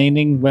 mangled,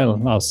 remaining...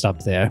 Well, I'll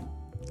stop there.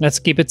 Let's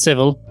keep it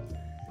civil.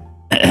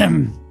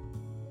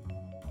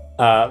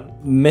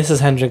 Mrs.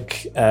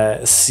 Hendrick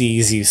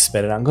sees you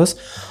spit it out and goes,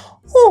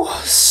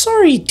 "Oh,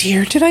 sorry,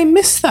 dear. Did I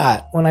miss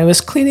that when I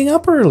was cleaning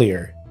up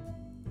earlier?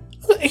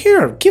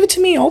 Here, give it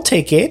to me. I'll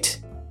take it."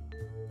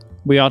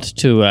 We ought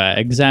to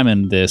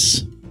examine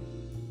this.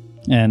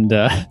 And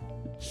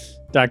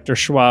Dr.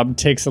 Schwab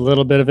takes a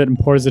little bit of it and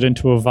pours it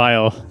into a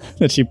vial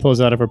that she pulls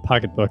out of her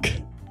pocketbook.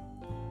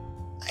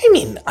 I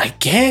mean, I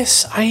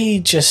guess I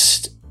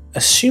just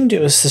assumed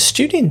it was the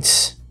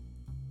students.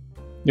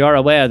 You are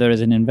aware there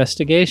is an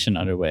investigation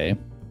underway.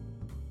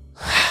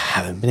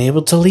 Haven't been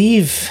able to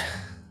leave.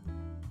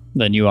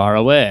 Then you are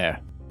aware.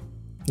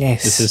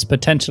 Yes. This is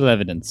potential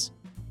evidence.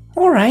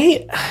 All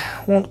right.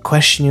 Won't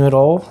question you at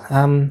all.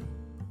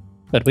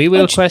 But we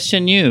will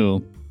question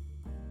you.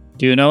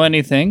 Do you know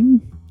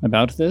anything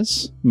about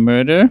this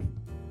murder?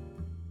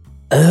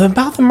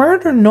 About the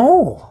murder?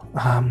 No.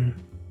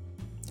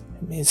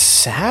 It's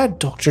sad.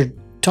 Dr.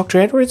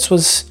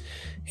 Edwards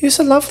he was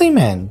a lovely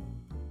man.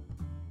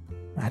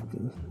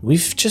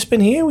 We've just been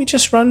here. We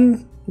just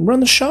run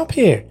the shop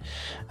here.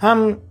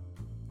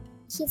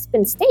 He's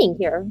been staying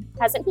here,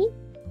 hasn't he?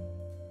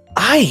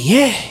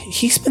 Yeah.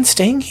 He's been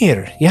staying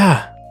here.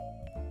 Yeah.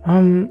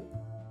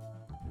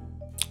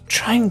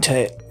 Trying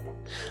to...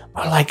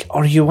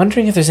 are you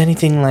wondering if there's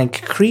anything,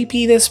 like,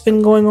 creepy that's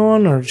been going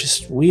on, or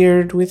just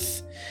weird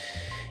with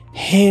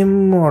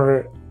him,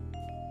 or...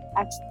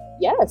 Actually,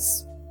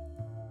 yes.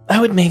 That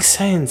would make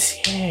sense,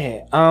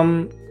 yeah.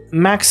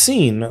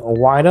 Maxine,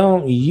 why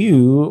don't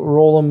you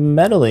roll a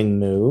meddling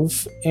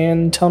move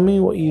and tell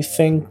me what you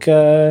think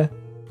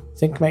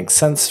makes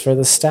sense for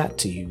the stat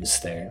to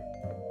use there.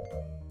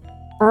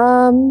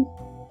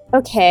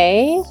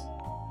 Okay.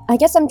 I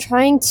guess I'm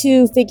trying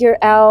to figure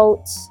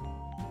out...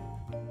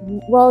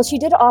 Well, she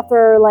did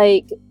offer,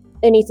 like,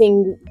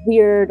 anything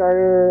weird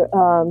or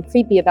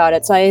creepy about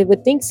it, so I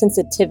would think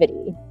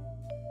sensitivity.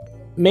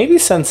 Maybe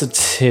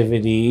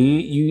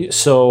sensitivity.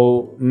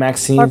 So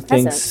Maxine Or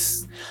thinks...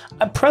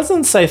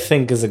 Presence, I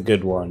think, is a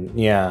good one,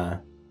 yeah.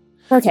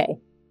 Okay.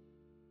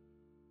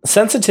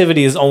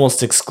 Sensitivity is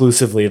almost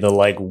exclusively the,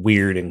 like,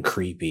 weird and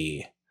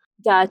creepy.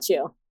 Got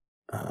you.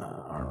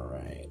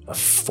 Alright, a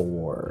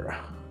 4.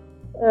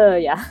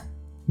 Yeah.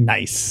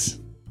 Nice.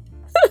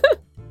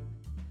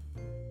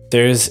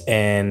 There's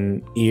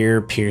an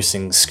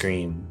ear-piercing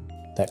scream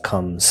that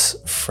comes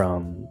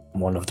from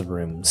one of the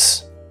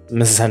rooms.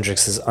 Mrs.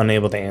 Hendricks is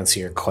unable to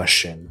answer your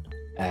question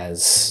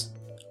as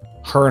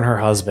her and her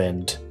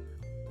husband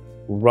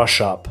rush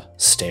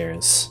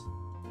upstairs.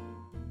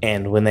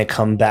 And when they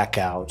come back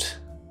out,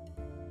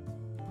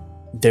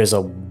 there's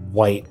a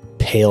white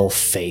pale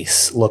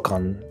face look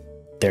on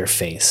their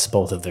face,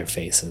 both of their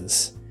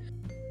faces.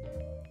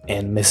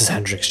 And Mrs.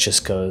 Hendricks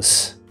just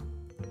goes,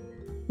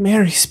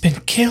 Mary's been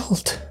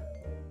killed.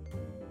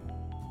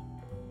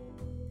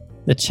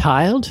 The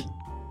child?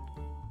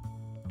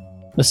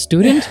 The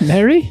student,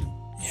 Mary?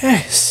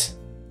 Yes.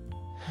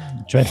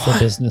 Dreadful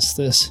business,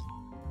 this.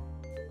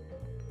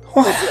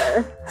 What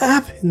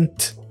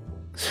happened?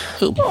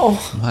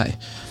 Oh my.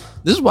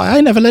 This is why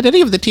I never let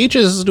any of the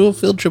teachers do a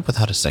field trip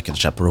without a second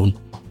chaperone.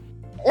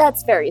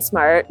 That's very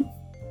smart.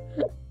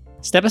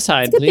 Step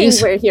aside, Good please.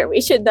 thing we're here.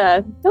 We should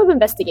go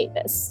investigate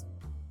this.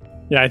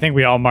 Yeah, I think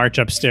we all march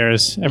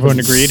upstairs. Everyone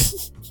agreed?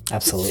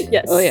 Absolutely.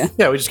 Yes. Oh, yeah.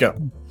 Yeah, we just go.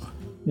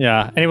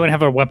 Yeah. Anyone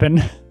have a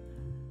weapon?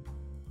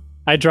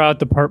 I draw out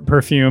the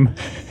perfume.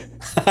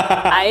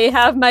 I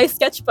have my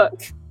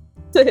sketchbook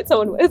to hit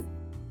someone with.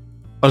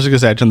 I was just gonna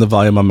say I turned the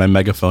volume on my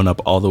megaphone up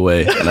all the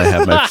way, and I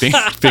have my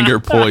finger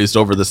poised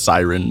over the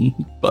siren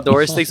button.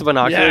 Doris takes the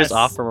binoculars Yes.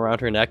 off from around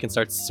her neck and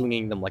starts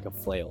swinging them like a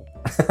flail,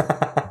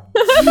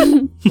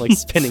 like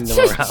spinning them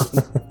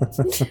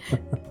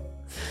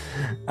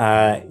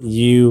around.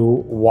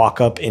 You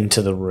walk up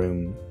into the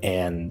room,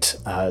 and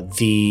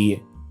the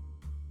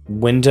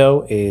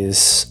window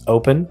is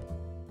open,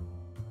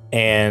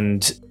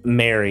 and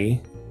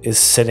Mary is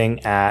sitting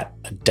at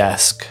a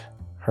desk,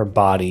 her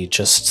body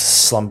just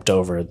slumped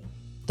over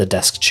the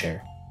desk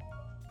chair.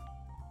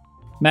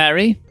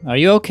 Mary, are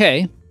you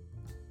okay?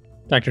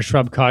 Dr.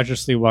 Shrub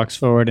cautiously walks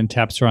forward and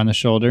taps her on the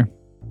shoulder.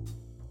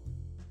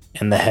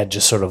 And the head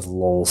just sort of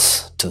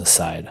lolls to the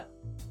side.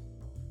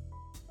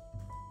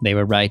 They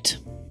were right.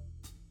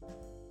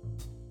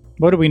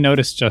 What do we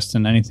notice,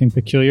 Justin? Anything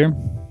peculiar?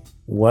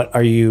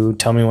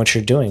 Tell me what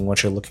you're doing,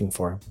 what you're looking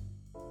for.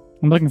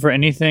 I'm looking for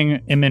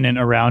anything imminent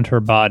around her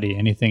body,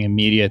 anything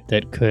immediate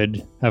that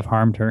could have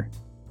harmed her.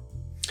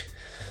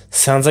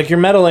 Sounds like you're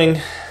meddling.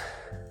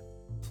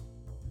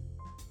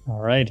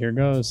 All right, here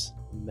goes.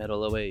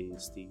 Metal away,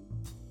 Steve.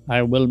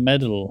 I will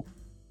meddle.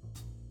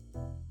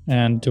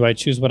 And do I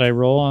choose what I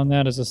roll on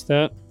that as a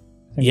stat?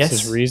 I think Yes.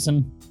 This is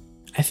reason.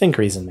 I think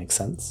reason makes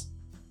sense.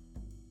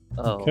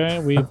 Oh. Okay,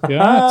 we've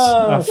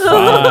got a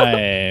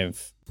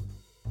 5.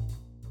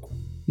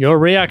 Your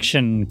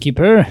reaction,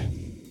 keeper.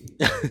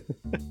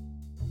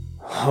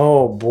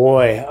 Oh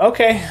boy.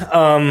 Okay.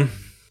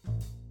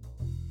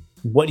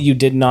 What you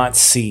did not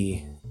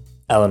see,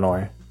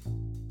 Eleanor,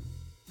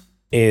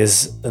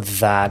 is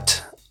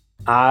that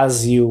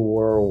as you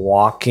were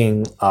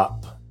walking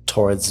up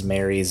towards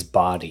Mary's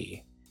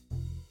body,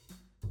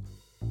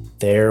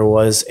 there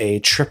was a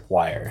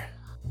tripwire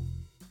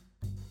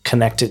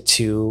connected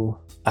to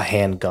a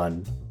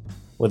handgun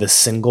with a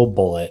single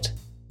bullet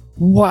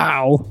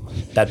Wow.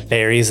 that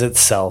buries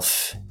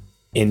itself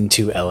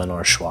into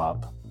Eleanor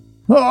Schwab.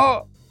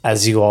 Oh.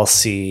 As you all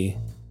see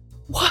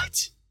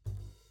What?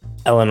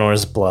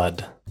 Eleanor's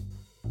blood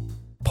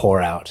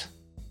pour out.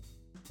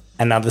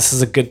 And now this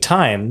is a good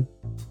time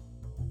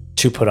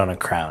to put on a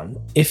crown,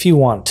 if you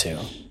want to.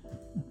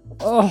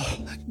 Oh.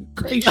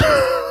 Gracious.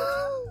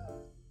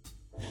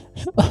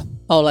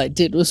 All I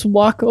did was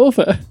walk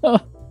over.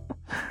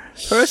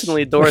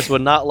 Personally, Doris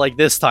would not like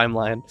this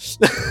timeline.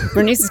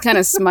 Bernice is kind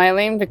of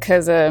smiling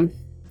because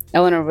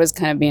Eleanor was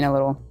kind of being a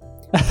little.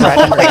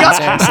 Bernice!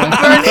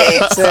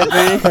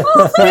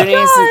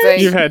 Bernice is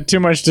like, You've had too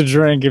much to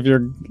drink if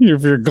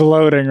you're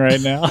gloating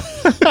right now.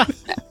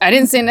 I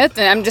didn't say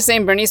nothing. I'm just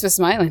saying Bernice was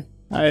smiling.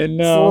 I A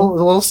know.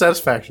 little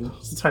satisfaction.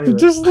 Just a tiny bit.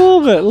 Just a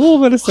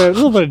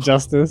little bit of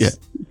justice. Yeah.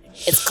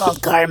 It's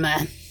called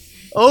karma.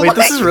 Oh, Wait,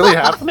 this is really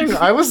happening?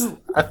 I wasn't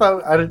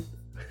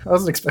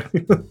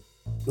expecting this.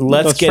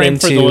 Let's get frame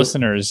into for the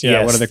listeners. Yeah,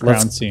 Yes, what are the crown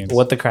let's- scenes?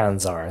 What the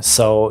crowns are.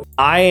 So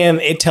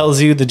it tells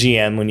you, the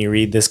GM, when you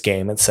read this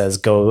game, it says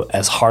go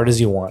as hard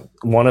as you want.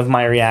 One of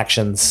my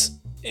reactions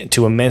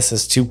to a miss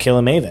is to kill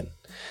a Maven.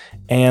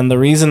 And the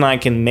reason I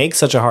can make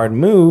such a hard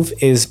move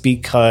is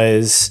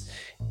because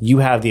you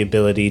have the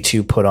ability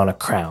to put on a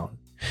crown.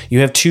 You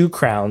have 2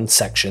 crown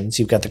sections.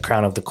 You've got the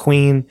crown of the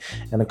queen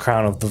and the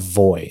crown of the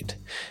void.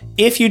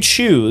 If you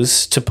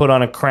choose to put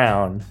on a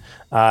crown,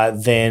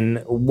 then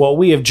what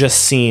we have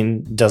just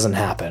seen doesn't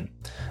happen.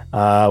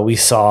 We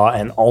saw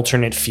an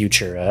alternate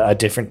future, a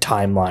different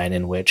timeline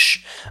in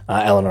which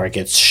Eleanor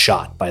gets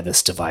shot by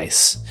this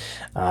device.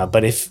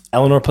 But if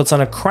Eleanor puts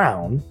on a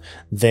crown,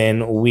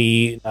 then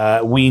we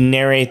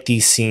narrate the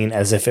scene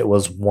as if it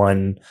was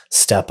one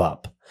step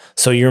up.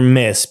 So your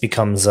miss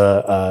becomes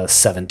a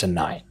 7 to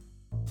 9.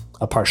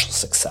 A partial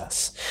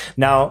success.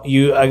 Now,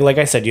 you like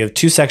I said, you have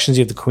 2 sections.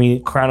 You have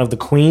the crown of the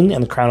queen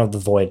and the crown of the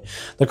void.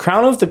 The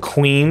crown of the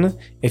queen,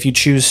 if you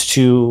choose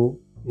to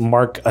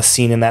mark a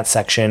scene in that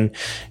section,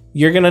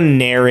 you're going to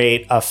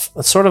narrate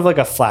sort of like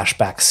a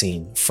flashback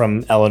scene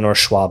from Eleanor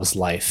Schwab's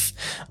life.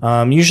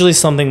 Usually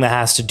something that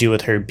has to do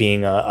with her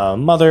being a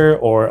mother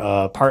or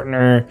a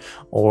partner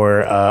or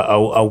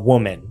a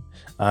woman.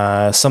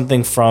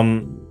 Something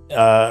from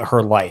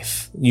her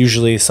life,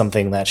 usually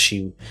something that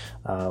she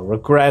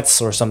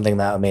regrets or something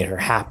that made her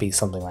happy,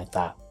 something like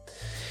that.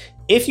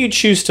 If you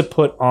choose to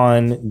put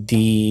on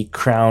the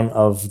crown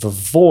of the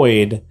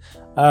void,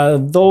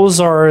 Those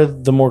are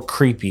the more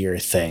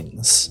creepier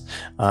things.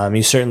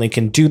 You certainly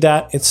can do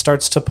that. It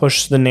starts to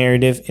push the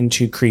narrative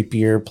into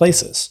creepier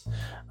places.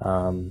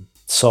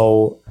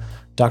 So,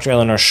 Dr.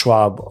 Eleanor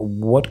Schwab,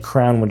 what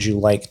crown would you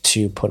like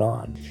to put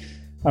on?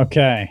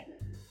 Okay.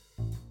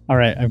 All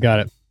right, I've got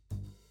it.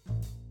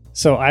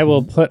 So I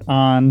will put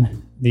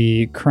on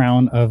the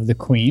crown of the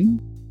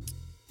queen,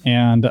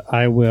 and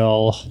I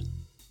will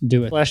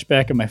do a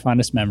flashback of my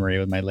fondest memory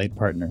with my late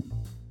partner.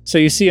 So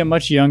you see a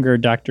much younger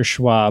Dr.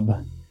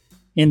 Schwab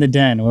in the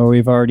den where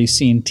we've already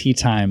seen tea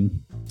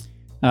time,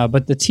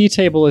 but the tea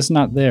table is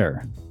not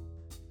there,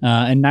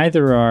 and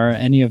neither are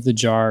any of the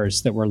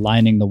jars that were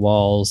lining the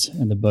walls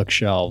and the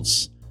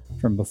bookshelves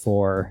from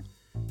before.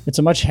 It's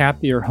a much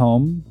happier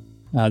home.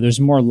 There's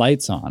more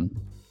lights on,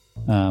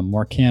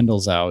 more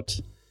candles out,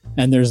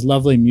 and there's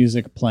lovely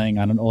music playing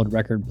on an old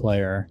record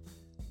player.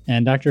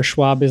 And Dr.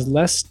 Schwab is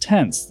less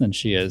tense than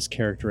she is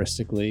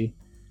characteristically,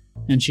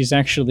 and she's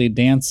actually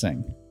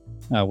dancing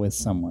with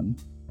someone.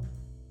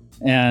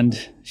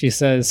 And she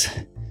says,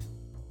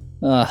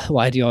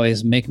 "Why do you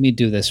always make me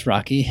do this,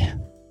 Rocky?"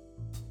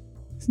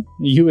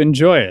 You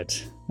enjoy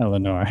it,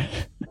 Eleanor.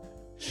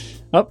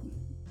 Oh,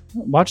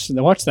 watch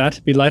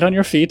that. Be light on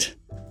your feet.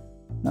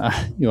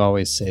 You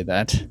always say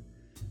that.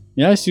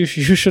 Yes, you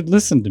should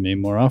listen to me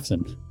more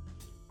often.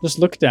 Just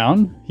look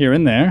down, here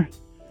and there,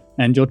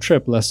 and you'll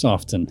trip less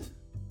often.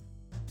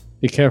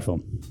 Be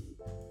careful.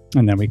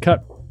 And then we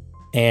cut.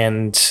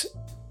 And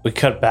we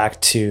cut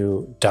back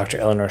to Dr.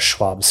 Eleanor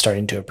Schwab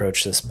starting to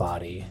approach this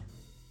body.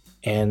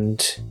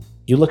 And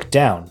you look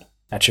down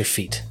at your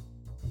feet,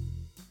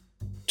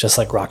 just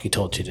like Rocky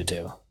told you to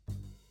do.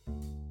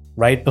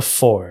 Right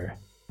before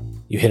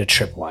you hit a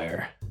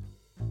tripwire,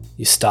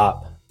 you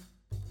stop,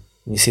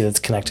 and you see that it's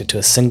connected to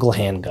a single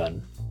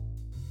handgun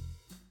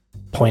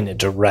pointed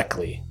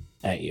directly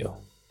at you.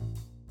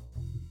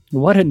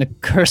 What in the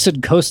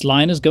cursed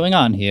coastline is going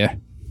on here?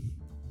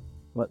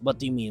 What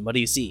do you mean? What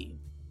do you see?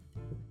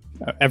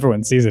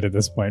 Everyone sees it at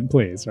this point,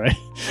 please, right?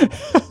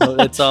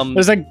 It's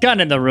There's a gun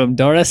in the room,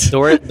 Doris.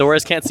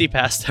 Doris can't see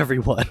past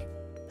everyone.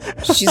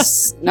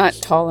 She's not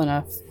tall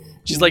enough.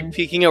 She's like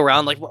peeking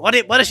around, like, what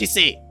does she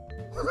see?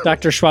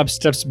 Dr. Schwab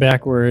steps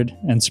backward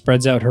and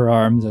spreads out her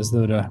arms as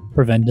though to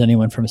prevent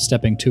anyone from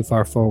stepping too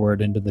far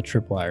forward into the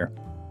tripwire.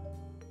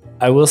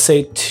 I will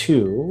say,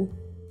 too,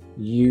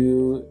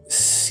 you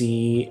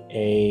see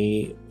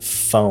a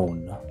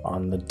phone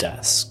on the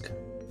desk.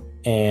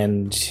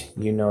 And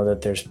you know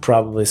that there's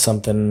probably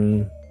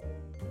something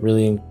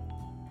really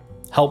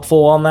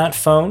helpful on that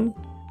phone.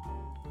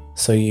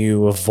 So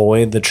you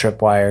avoid the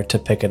tripwire to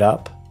pick it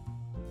up.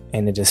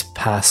 And it is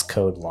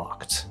passcode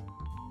locked.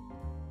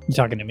 You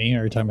talking to me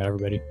or are you talking about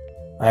everybody?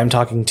 I am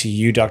talking to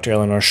you, Dr.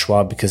 Eleanor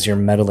Schwab, because your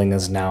meddling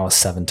is now a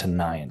 7 to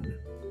 9.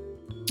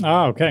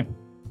 Oh, okay.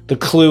 The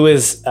clue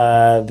is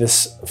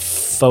this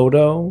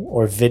photo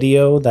or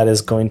video that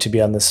is going to be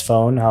on this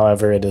phone.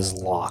 However, it is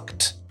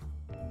locked.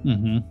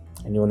 Mm-hmm.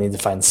 And you will need to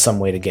find some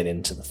way to get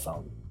into the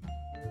phone.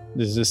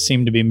 Does this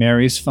seem to be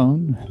Mary's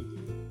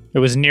phone? It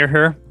was near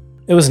her?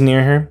 It was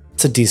near her.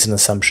 It's a decent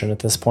assumption at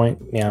this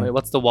point. Yeah. Wait,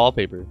 what's the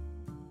wallpaper?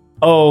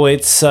 Oh,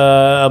 it's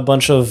a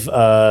bunch of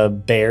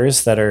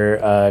bears that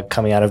are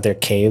coming out of their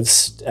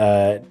caves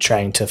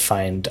trying to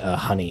find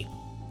honey.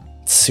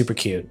 It's super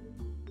cute.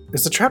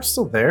 Is the trap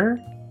still there?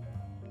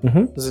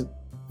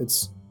 Mm-hmm.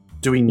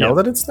 Do we know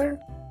that it's there?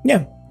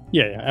 Yeah.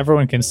 Yeah.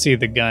 Everyone can see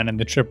the gun and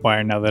the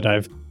tripwire now that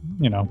I've,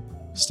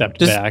 stepped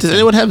back. Does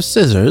anyone have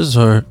scissors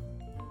or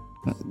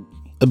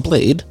a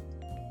blade?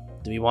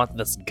 Do we want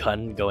this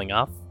gun going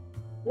off?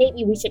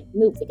 Maybe we should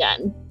move the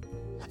gun.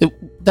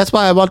 That's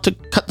why I want to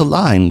cut the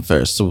line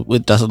first, so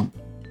it doesn't.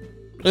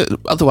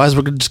 Otherwise,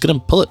 we're just going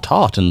to pull it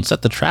taut and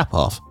set the trap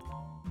off.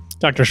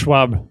 Dr.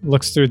 Schwab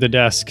looks through the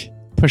desk,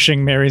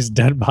 pushing Mary's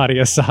dead body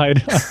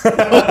aside.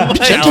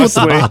 Gentle with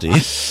the body.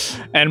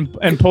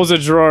 and pulls a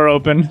drawer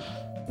open.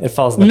 It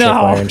falls in the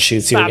tripwire and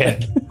shoots you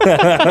again.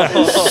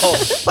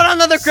 Put on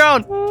another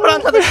crown! Put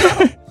on another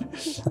crown!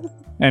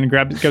 And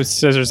grabs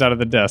scissors out of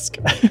the desk.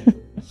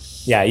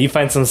 Yeah, you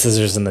find some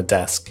scissors in the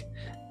desk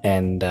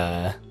and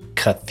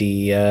cut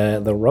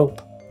the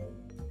rope.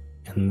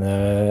 And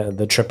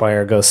the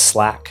tripwire goes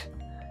slack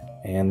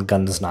and the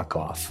gun does not go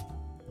off.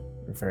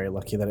 We're very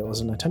lucky that it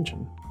wasn't a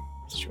tension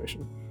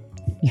situation.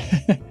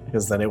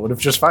 Because then it would have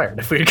just fired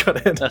if we had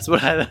cut in. That's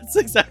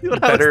exactly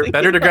what I was thinking.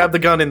 Better to grab the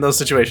gun in those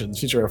situations.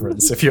 Future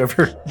reference. If you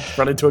ever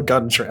run into a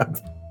gun trap.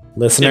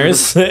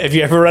 Listeners, if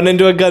you ever run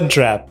into a gun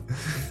trap,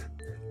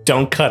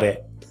 don't cut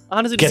it.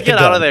 Honestly, just get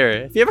out of there.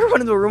 If you ever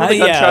run into a room with a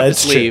gun trap,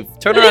 just true. leave.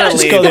 Turn around and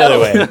Just leave. go the other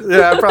way.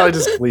 Yeah, I'd probably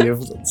just leave.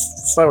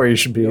 It's not where you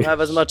should be. You don't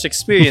have as much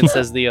experience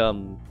as the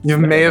You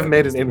may have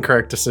made an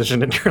incorrect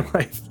decision in your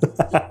life.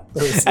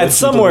 And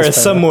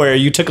somewhere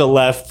you took a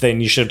left, then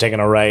you should have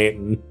taken a right.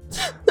 And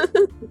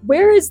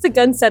Where is the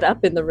gun set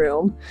up in the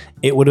room?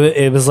 it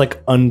was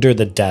like under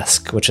the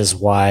desk, which is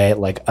why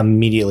like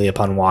immediately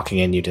upon walking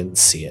in you didn't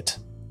see it.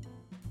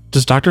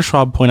 Does Dr.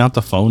 Schwab point out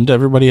the phone to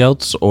everybody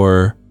else,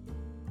 or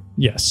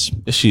Yes.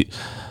 is she?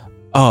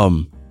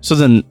 So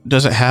then,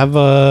 does it have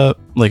a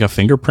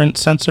fingerprint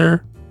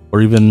sensor,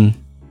 or even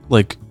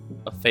like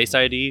A Face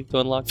ID to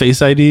unlock.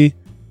 Face ID?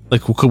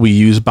 Like, could we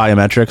use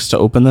biometrics to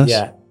open this?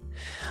 Yeah.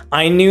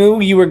 I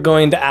knew you were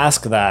going to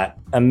ask that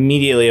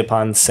immediately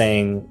upon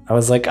saying, I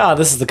was like,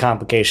 this is the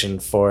complication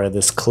for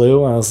this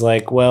clue. I was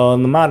like, well,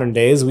 in the modern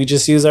days, we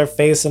just use our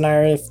face and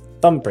our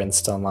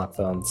thumbprints to unlock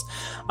phones.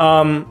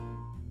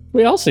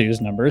 We also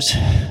use numbers.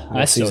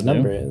 I see still his do.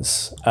 number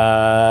is.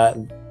 I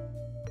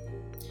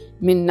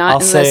mean, not I'll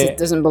unless say- it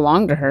doesn't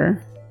belong to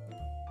her.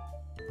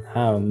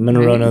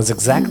 Monroe knows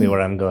exactly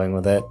where I'm going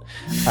with it.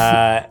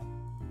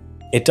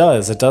 It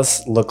does. It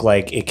does look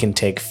like it can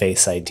take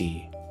Face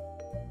ID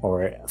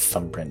or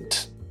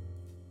thumbprint.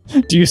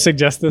 Do you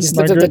suggest this, Just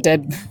look at the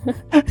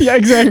Margaret? dead. Yeah,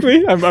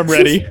 exactly. I'm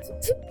ready.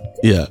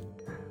 Yeah.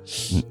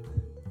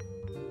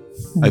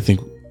 I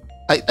think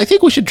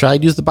we should try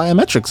and use the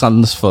biometrics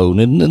on this phone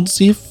and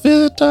see if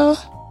it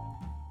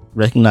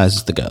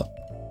recognizes the girl.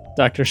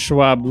 Dr.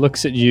 Schwab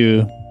looks at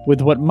you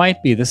with what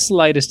might be the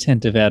slightest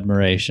hint of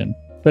admiration,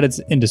 but it's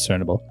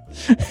indiscernible.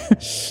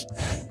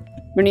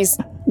 Bernice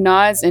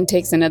nods and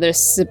takes another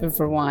sip of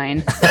her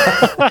wine.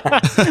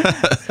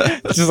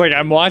 It's just like,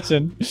 I'm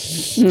watching.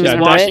 Yeah,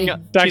 Washing right?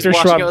 out, Dr. she's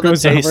washing Schwab out the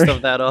goes taste over.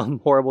 of that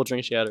horrible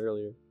drink she had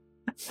earlier.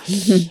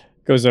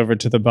 Goes over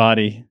to the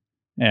body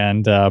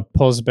and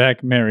pulls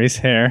back Mary's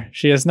hair.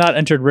 She has not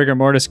entered rigor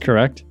mortis,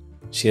 correct?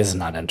 She has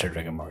not entered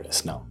rigor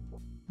mortis, no.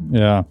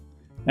 Yeah.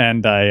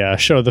 And I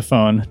show the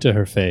phone to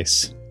her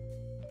face.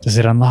 Does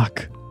it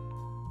unlock?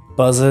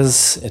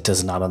 Buzzes, it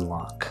does not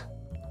unlock.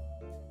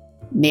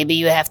 Maybe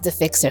you have to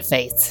fix her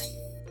face.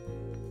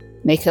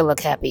 Make her look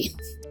happy.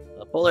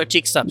 Pull her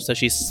cheeks up so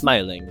she's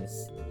smiling.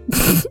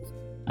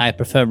 I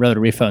prefer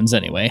rotary phones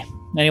anyway.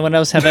 Anyone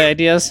else have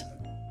ideas?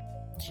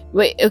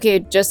 Wait, okay,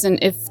 Justin,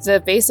 if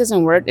the face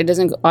doesn't work, it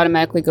doesn't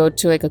automatically go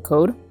to like a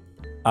code?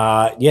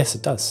 Yes,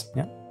 it does.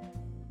 Yeah.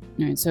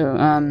 Alright,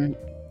 so,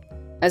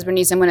 as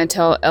Bernice, I'm going to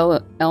tell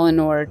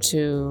Eleanor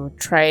to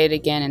try it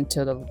again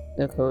until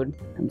the code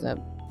comes up.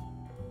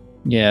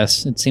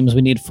 Yes, it seems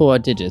we need 4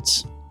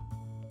 digits.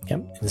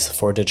 Yep, it's a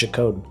 4-digit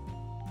code.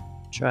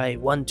 Try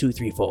 1, 2,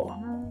 3, 4.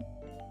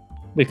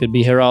 We could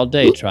be here all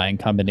day trying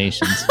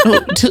combinations. No,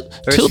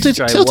 tilt it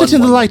try in 1, the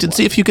 1, light and 1.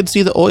 see if you can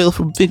see the oil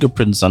from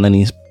fingerprints on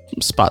any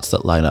spots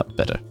that line up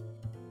better.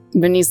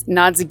 Bernice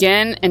nods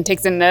again and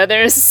takes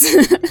another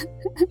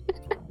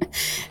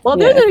While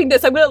they're doing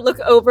this, I'm going to look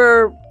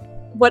over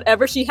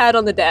whatever she had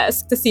on the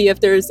desk to see if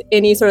there's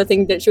any sort of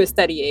thing that she was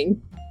studying.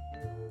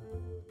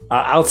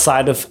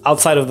 Outside of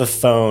the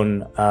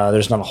phone,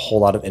 there's not a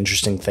whole lot of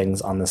interesting things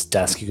on this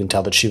desk. You can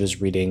tell that she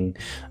was reading.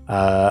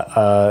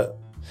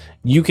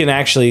 You can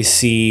actually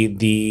see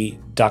the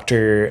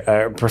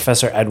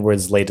Professor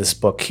Edwards' latest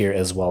book here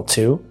as well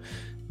too.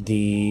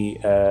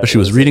 But she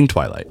was reading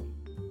Twilight.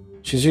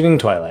 She's reading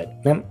Twilight.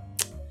 Yep.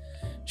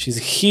 She's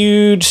a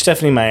huge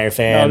Stephanie Meyer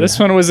fan. Oh, this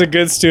one was a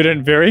good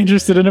student, very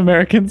interested in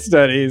American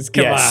studies.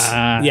 Come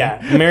on. Yeah,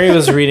 Mary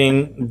was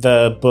reading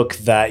the book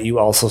that you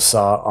also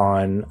saw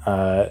on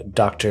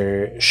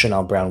Dr.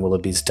 Chanel Brown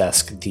Willoughby's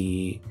desk,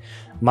 The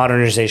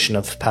Modernization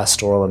of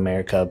Pastoral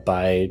America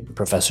by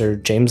Professor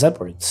James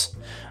Edwards.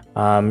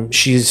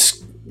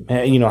 She's,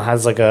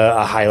 has like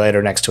a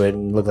highlighter next to it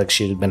and looked like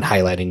she had been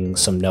highlighting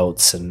some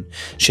notes, and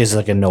she has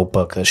like a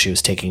notebook that she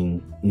was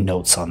taking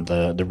notes on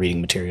the reading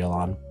material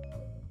on.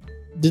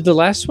 Did the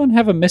last one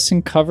have a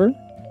missing cover?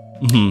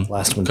 Mm-hmm.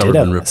 Last one Cover did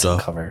have been a ripped missing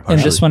off. cover.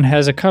 And this one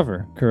has a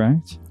cover,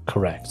 correct?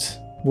 Correct.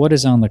 What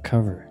is on the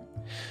cover?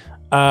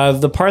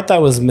 The part that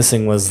was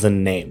missing was the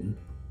name.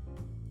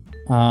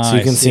 So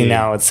you can see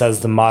now it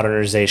says the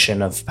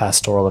modernization of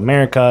pastoral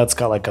America. It's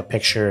got like a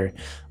picture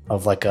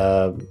of like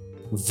a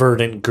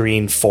verdant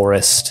green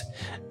forest.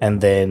 And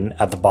then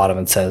at the bottom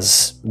it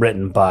says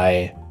written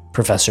by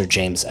Professor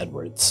James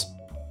Edwards.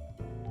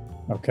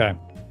 Okay.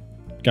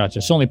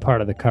 Gotcha. So only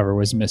part of the cover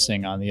was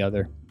missing on the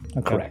other.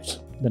 Okay. Correct.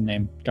 The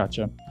name.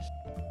 Gotcha.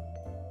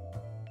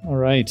 All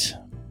right.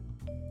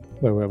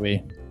 Where were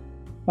we?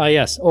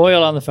 Yes.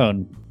 Oil on the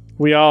phone.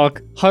 We all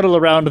huddle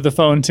around the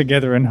phone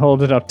together and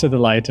hold it up to the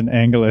light and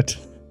angle it.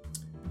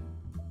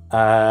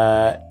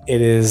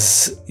 It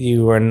is,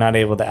 you are not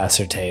able to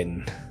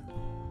ascertain.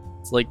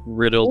 It's like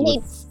riddled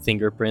with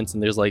fingerprints,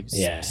 and there's like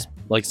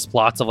like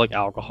splots of like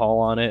alcohol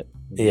on it.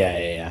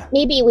 Yeah.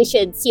 Maybe we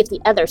should see if the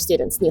other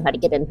students knew how to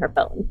get in her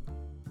phone.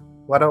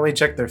 Why don't we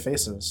check their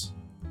faces?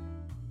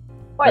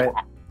 Or Right.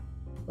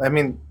 I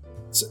mean,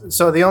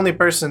 so the only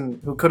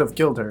person who could have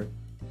killed her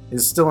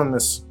is still in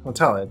this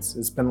hotel.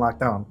 It's been locked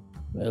down.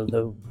 Well,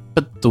 no.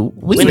 But the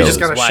We window just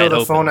gotta wide show the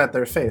open. phone at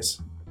their face.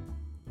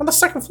 On the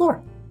second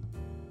floor.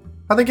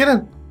 How'd they get in?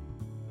 How'd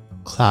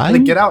they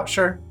climb. get out?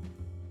 Sure.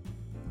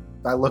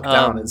 I look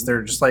down. Is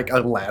there just like a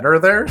ladder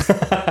there?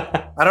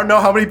 I don't know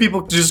how many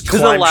people just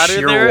There's a climb ladder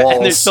sheer there, walls.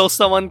 and there's still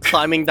someone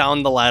climbing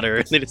down the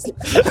ladder. They just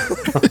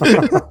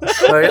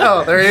Like,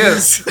 oh, there he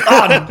is.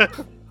 Oh,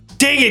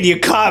 dang it, you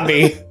caught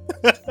me.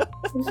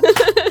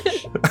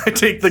 I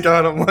take the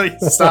gun. I'm like,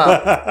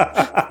 stop.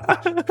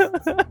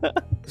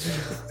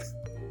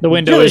 The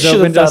window Really is should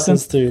open, have thought Justin.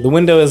 this through. The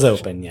window is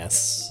open,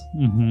 yes.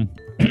 Mm-hmm.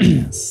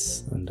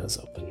 Yes, window's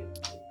open.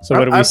 So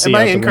what do we see Am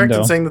out I the incorrect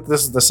window? in saying that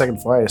this is the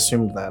second floor? I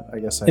assumed that. I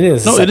guess It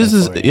is. No, it is.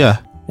 Second floor. Yeah.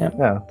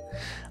 Yeah.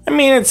 I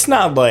mean, it's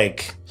not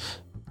like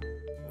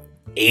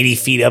 80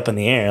 feet up in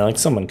the air. Like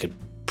someone could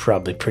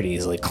probably pretty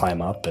easily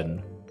climb up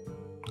and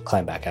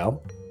climb back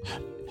out.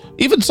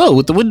 Even so,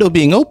 with the window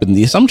being open,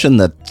 the assumption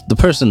that the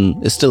person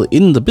is still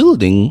in the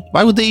building,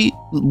 why would they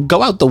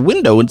go out the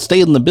window and stay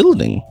in the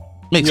building?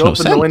 Makes You no opened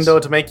sense. the window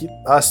to make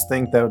us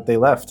think that they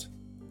left.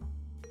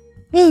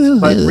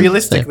 But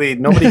realistically,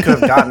 nobody could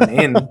have gotten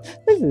in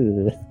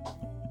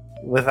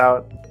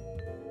without.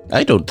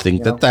 I don't think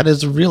You know? that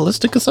is a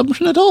realistic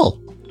assumption at all.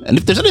 And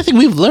if there's anything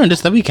we've learned,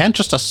 it's that we can't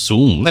just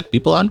assume that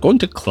people aren't going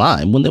to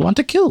climb when they want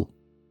to kill.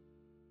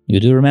 You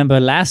do remember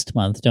last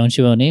month, don't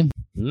you, Oni?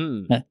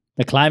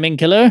 The climbing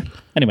killer?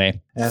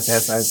 Anyway,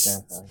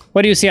 Yes.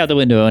 what do you see out the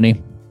window,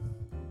 Oni?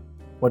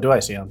 What do I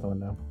see out the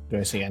window? Do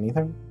I see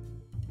anything?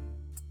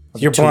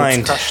 You're Two lips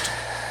blind. crushed.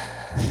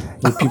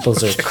 Your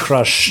pupils are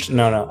crushed.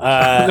 No.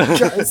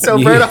 It's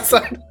so bright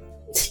outside.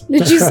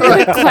 Did you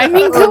say the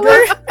climbing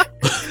killer?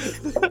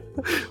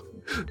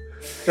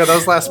 Yeah, that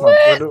was last month.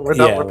 We're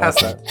done. Yeah, We're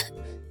past last that.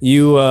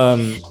 You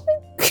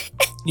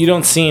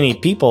don't see any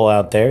people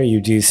out there.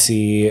 You do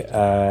see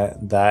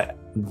that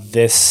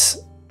this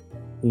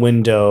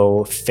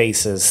window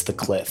faces the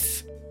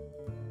cliff.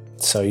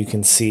 So you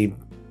can see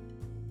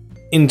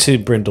into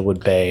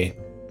Brindlewood Bay.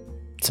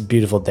 It's a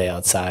beautiful day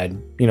outside.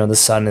 You know, the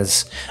sun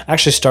is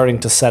actually starting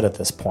to set at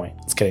this point.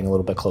 It's getting a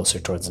little bit closer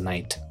towards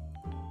night.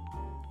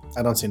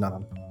 I don't see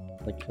nothing.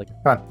 Like, Come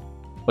on.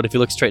 what if you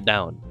look straight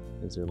down?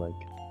 Is there like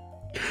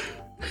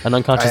an I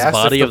unconscious asked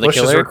body if of the the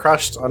bushes were killer?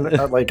 crushed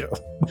like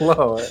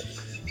below.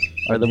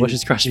 Are the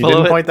bushes crushed You below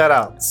didn't it? point that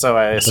out, so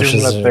I assume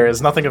bushes that are- there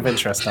is nothing of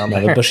interest down No,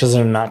 the there. bushes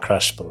are not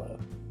crushed below.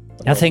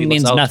 Nothing he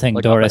means looks out, nothing,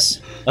 like,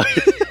 Doris.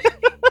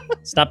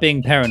 Stop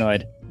being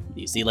paranoid. Do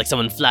you see like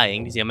someone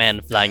flying? Do you see a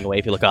man flying away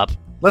if you look up?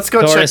 Let's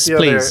go Doris, check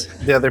please.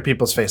 the other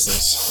people's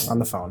faces on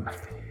the phone.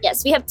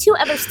 Yes, we have 2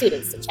 other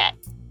students to check.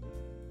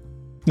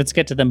 Let's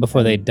get to them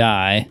before they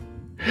die.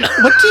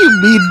 What do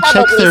you mean check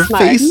Probably their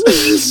smart.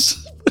 faces?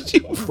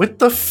 With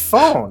the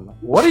phone.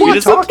 What are you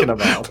talking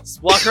about?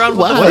 Just walk around with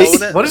Why? the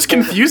phone. What is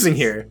confusing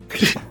here?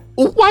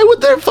 Why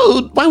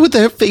would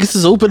their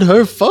faces open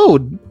her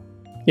phone?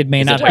 It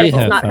may Is not it be It's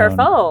her not phone. her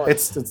phone.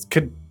 It's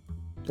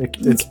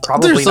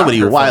probably There's so not many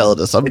her phone. wild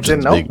It assumptions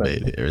didn't being open.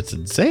 made here. It's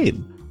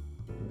insane.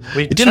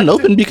 We It didn't checked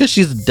open because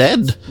she's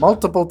dead.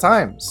 multiple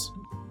times.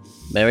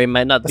 Mary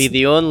might not be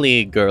the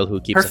only girl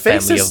who keeps Her a family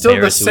face is of still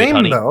the bears who eat same,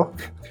 honey. though.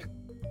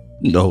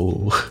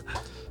 No.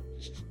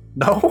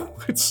 No,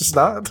 it's just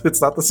not.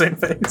 It's not the same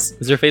face.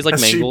 Is her face like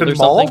Has she mangled been or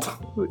something?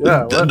 mauled?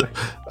 Yeah. What?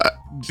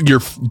 Your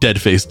dead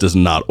face does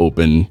not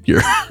open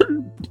your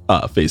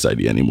Face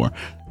ID anymore.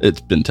 It's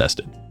been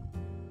tested.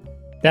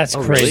 That's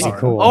Oh, crazy really?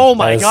 cool. Oh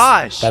my That is-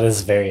 gosh! That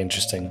is very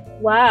interesting.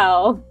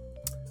 Wow.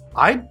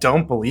 I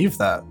don't believe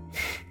that.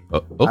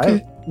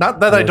 Okay. Not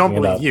that I'm I don't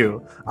looking it believe up.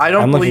 you. I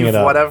don't I'm looking believe it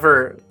up.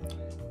 whatever.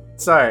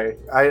 Sorry.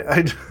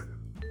 I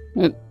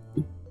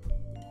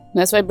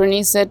That's why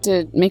Bernice said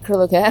to make her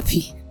look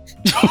happy.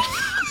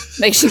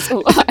 Like she's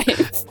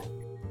alive.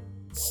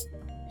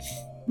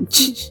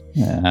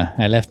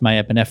 I left my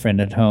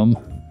epinephrine at home.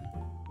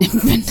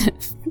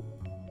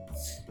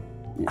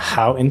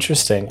 How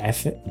interesting. I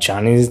think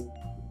Johnny's.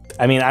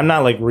 I mean, I'm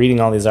not like reading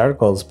all these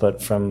articles,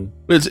 but from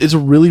It's a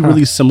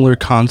really similar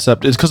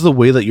concept. It's because of the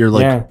way that you're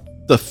like yeah,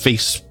 the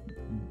face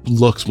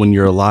looks when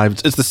you're alive.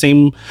 It's the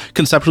same,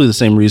 conceptually the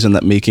same reason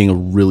that making a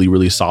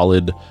really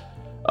solid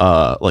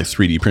like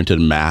 3D printed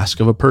mask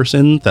of a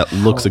person that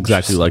looks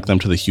exactly like them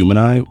to the human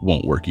eye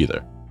won't work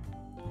either.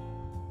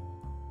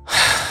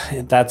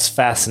 that's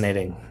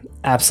fascinating.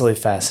 Absolutely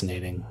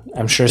fascinating.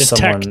 I'm sure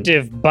someone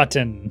Detective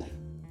Button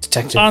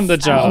detective on the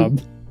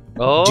job.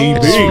 Oh,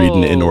 DB. Just read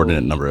an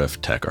inordinate number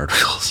of tech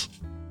articles.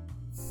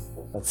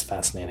 That's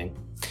fascinating.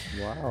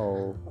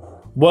 Wow.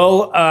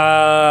 Well,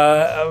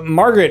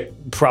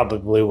 Margaret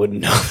probably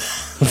wouldn't know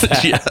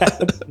that, Yeah.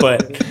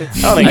 but I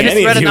don't think I just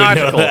any read of an you would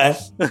know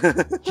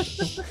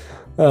article.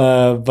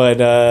 that.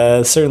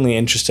 But certainly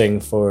interesting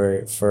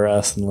for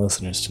us and the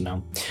listeners to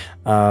know.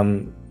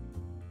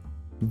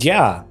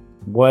 Yeah.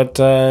 What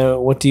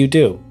do you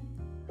do?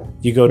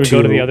 You go We to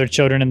go to the other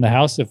children in the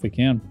house if we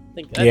can. I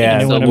think Yeah.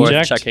 it's still Anyone worth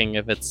object? checking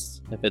if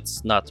it's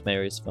not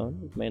Mary's phone.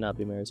 It may not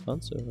be Mary's phone,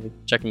 so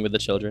checking with the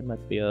children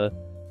might be a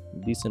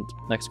decent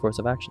next course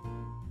of action.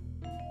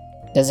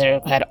 Does it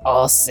require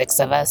all 6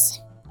 of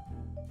us?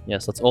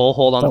 Yes, let's all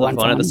hold on For to the one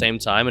phone at the phone? same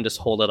time and just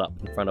hold it up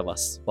in front of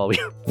us while we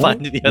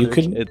find the you other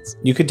could- kids.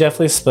 You could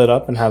definitely split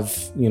up and have,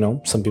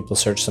 some people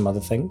search some other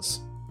things.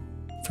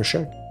 For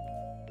sure.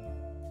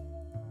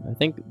 I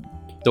think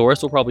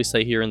Doris will probably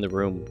stay here in the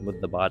room with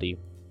the body.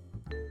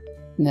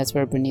 And that's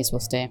where Bernice will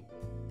stay.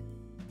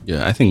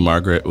 Yeah, I think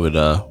Margaret would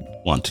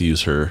want to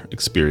use her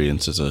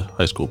experience as a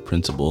high school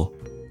principal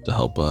to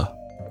help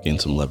gain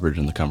some leverage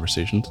in the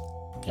conversations.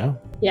 Yeah.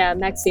 Yeah,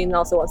 Maxine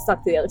also wants to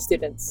talk to the other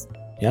students.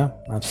 Yeah,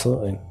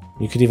 absolutely.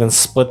 You could even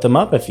split them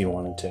up if you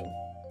wanted to.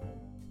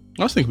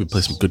 I was thinking we'd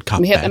play some good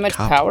cop, We have bad that much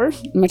cop. power,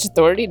 much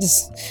authority.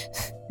 Just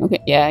okay.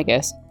 Yeah, I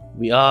guess.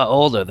 We are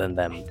older than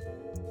them.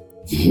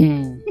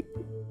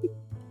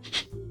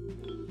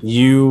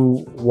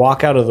 You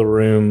walk out of the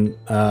room,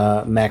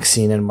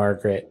 Maxine and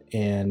Margaret,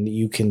 and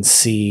you can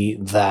see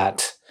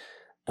that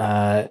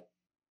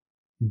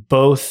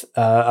both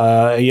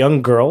a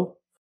young girl.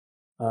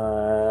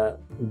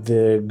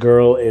 The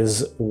girl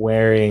is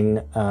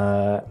wearing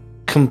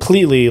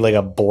completely like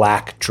a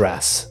black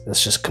dress.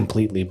 It's just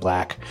completely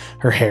black.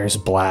 Her hair's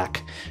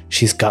black.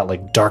 She's got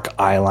like dark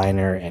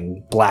eyeliner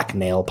and black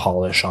nail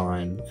polish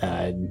on,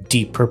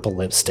 deep purple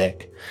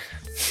lipstick.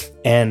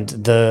 And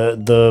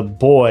the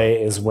boy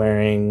is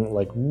wearing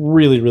like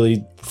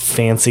really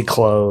fancy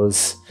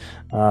clothes.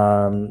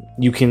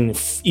 You can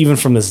even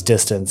from this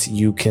distance,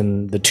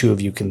 the two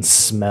of you can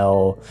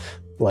smell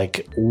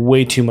like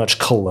way too much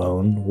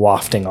cologne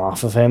wafting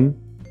off of him.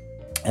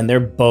 And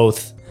they're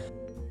both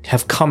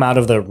have come out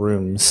of their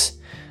rooms.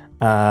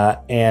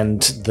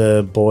 And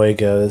the boy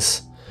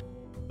goes,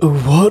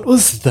 "What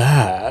was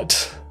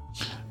that?"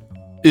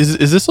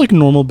 Is this like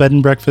normal bed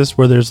and breakfast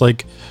where there's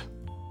like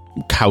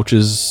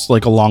couches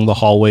like along the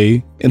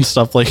hallway and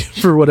stuff, like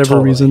for whatever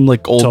Totally. reason,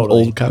 like old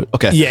Totally. couch?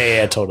 Okay.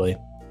 Yeah, totally.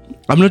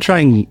 I'm gonna try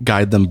and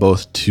guide them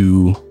both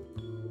to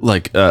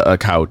like a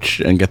couch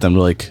and get them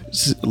to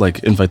like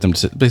invite them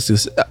to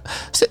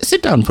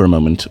sit down for a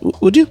moment.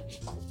 Would you?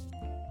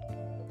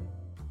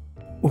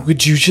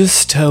 Would you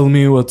just tell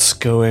me what's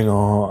going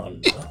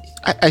on?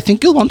 I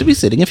think you'll want to be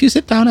sitting. If you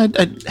sit down,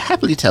 I'd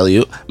happily tell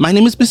you. My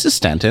name is Mrs.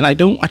 Stanton. I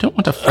don't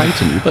want to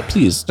frighten you, but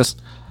please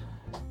just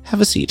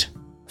have a seat.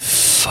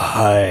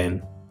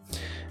 Fine.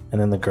 And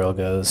then the girl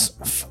goes,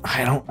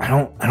 I don't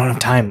have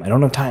time. I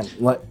don't have time.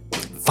 What?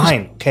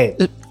 Fine. Okay.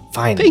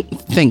 Fine.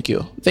 Thank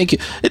you.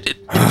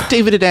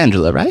 David and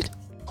Angela, right?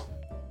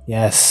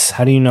 Yes.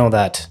 How do you know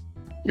that?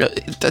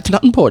 That's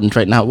not important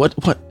right now. What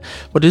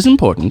is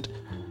important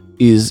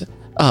is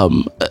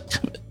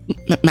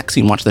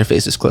Maxine, watch their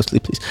faces closely,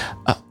 please.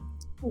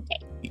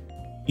 Okay.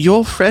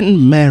 Your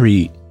friend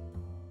Mary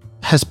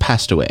has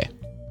passed away.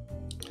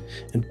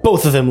 And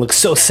both of them look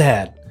so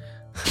sad.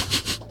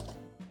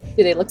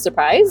 Do they look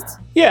surprised?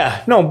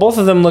 Yeah. No, both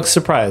of them look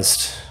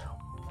surprised.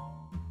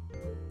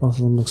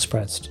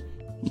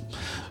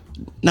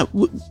 Now,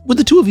 would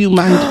the two of you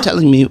mind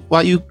telling me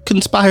why you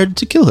conspired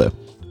to kill her?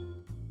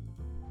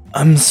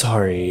 I'm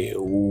sorry.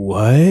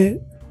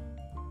 What?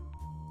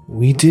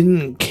 We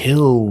didn't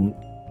kill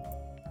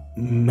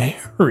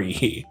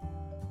Mary.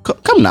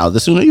 Come now,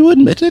 the sooner you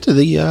admit it,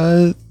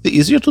 the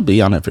easier it'll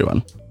be on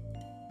everyone.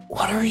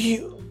 What are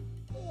you?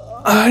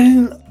 I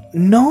didn't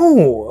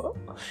know.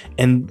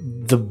 And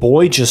the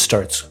boy just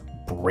starts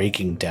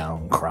breaking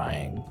down,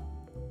 crying.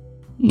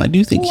 I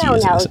do think he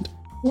is innocent.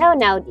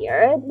 No,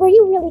 dear. Were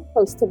you really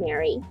close to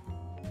Mary?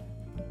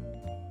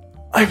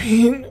 I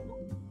mean,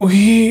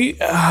 we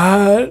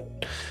had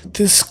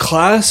this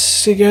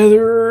class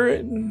together,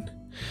 and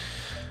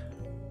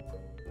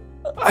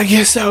I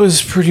guess that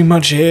was pretty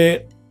much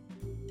it.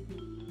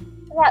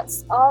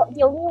 That's all.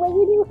 The only way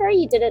you knew her?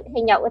 You didn't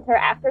hang out with her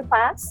after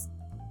class?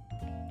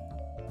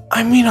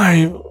 I mean,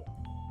 I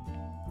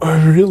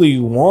really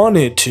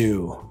wanted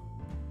to.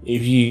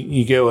 If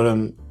you get what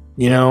I'm,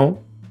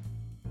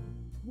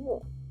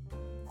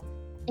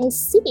 I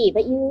see,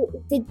 but you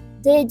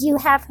did you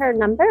have her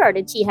number or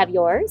did she have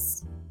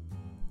yours?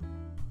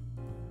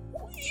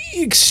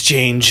 We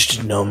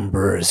exchanged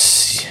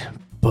numbers,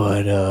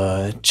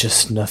 but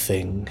just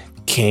nothing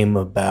came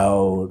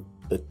about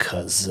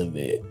because of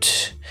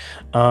it.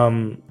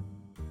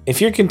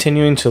 If you're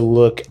continuing to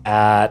look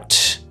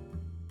at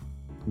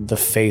the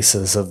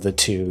faces of the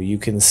two, you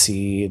can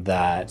see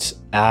that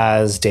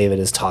as David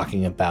is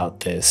talking about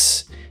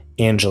this,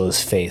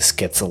 Angela's face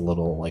gets a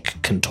little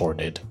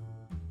contorted.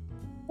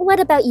 What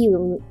about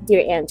you,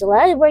 dear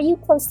Angela? Were you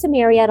close to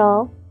Mary at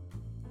all?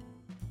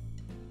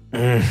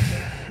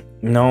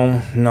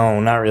 No,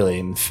 not really.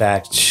 In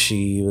fact,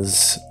 she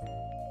was,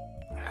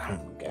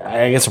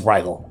 I guess, a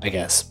rival,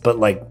 but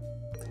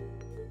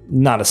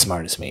not as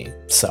smart as me,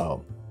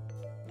 so.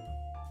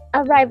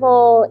 A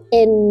rival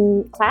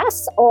in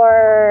class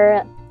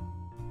or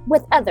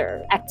with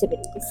other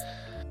activities?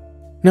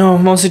 No,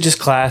 mostly just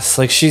class.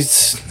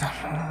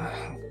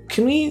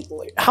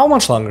 How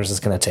much longer is this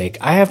going to take?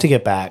 I have to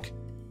get back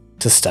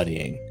to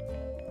studying.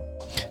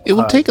 It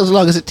will take as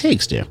long as it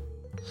takes, dear.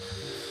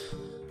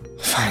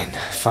 Fine.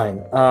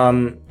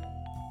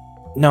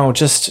 No,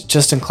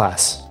 just in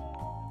class.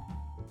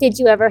 Did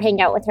you ever hang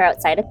out with her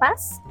outside of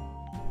class?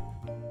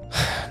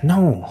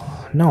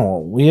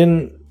 No, we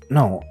didn't.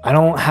 No, I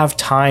don't have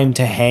time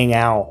to hang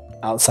out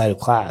outside of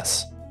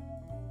class.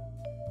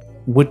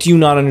 What do you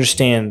not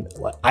understand?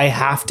 I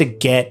have to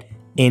get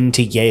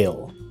into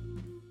Yale.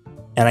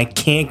 And I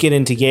can't get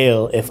into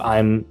Yale if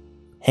I'm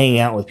hanging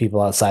out with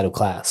people outside of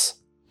class.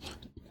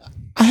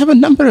 I have a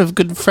number of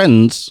good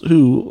friends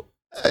who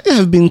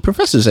have been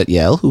professors at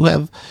Yale who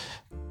have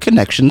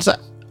connections.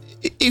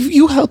 If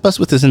you help us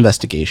with this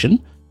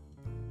investigation,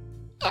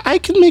 I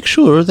can make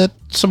sure that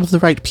some of the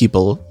right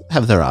people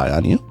have their eye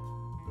on you.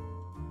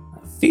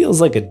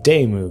 Feels like a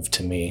day move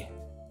to me.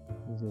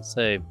 I was gonna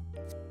say,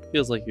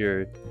 feels like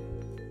you're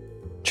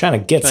Trying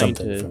to get Trying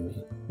something to- from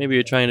me. maybe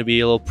you're trying to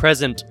be a little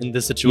present in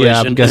this situation.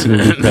 Yeah, I'm guessing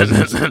it'll be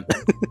present.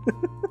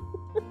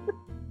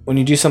 When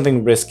you do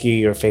something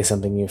risky or face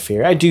something you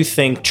fear, I do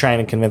think trying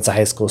to convince a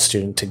high school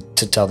student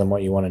to tell them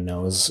what you want to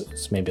know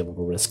is maybe a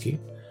little risky.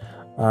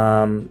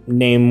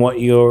 Name what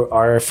you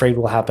are afraid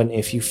will happen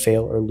if you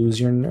fail or lose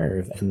your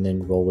nerve, and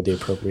then roll with the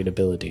appropriate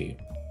ability.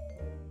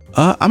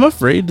 I'm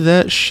afraid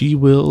that she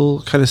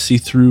will kind of see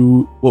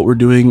through what we're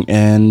doing,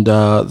 and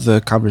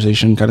the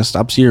conversation kind of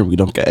stops here. We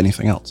don't get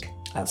anything else.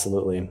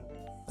 Absolutely.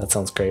 That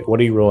sounds great. What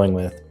are you rolling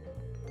with?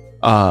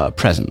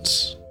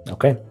 Presence,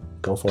 Okay,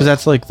 go for because it.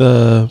 that's like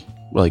the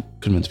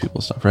convince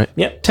people stuff, right?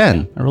 Yep.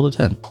 10. I rolled a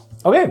 10.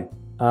 Okay.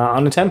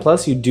 On a 10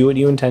 plus, you do what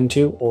you intend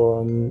to,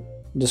 or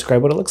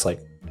describe what it looks like.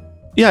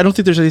 Yeah, I don't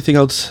think there's anything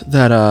else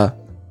that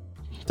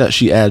that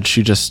she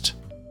adds.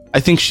 I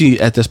think she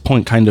at this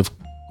point kind of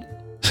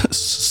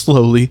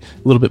slowly,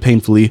 a little bit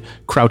painfully,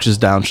 crouches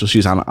down so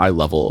she's on eye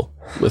level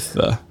with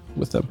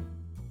them.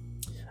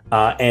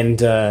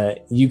 And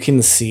you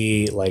can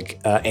see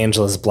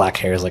Angela's black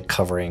hair is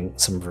covering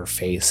some of her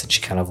face, and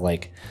she kind of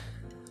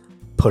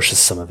pushes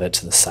some of it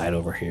to the side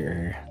over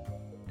here.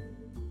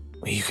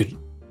 You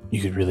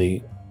could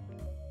really.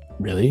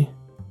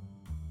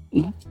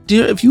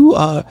 Dear, if you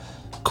are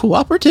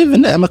cooperative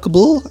and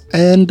amicable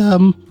and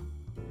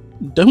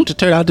don't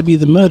turn out to be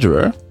the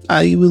murderer,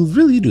 I will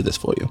really do this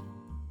for you.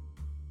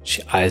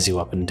 She eyes you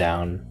up and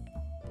down.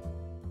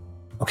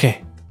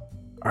 Okay.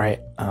 All right.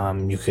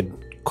 You could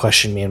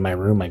question me in my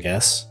room, I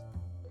guess.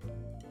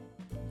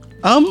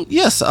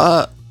 Yes.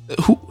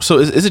 Who? So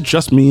is it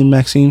just me and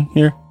Maxine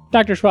here?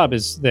 Dr. Schwab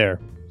is there,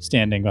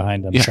 standing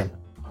behind them. Yeah. Sure.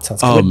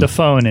 Sounds good. With the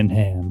phone in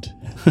hand.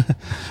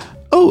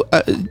 Oh,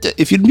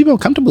 if you'd be more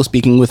comfortable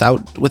speaking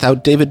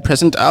without David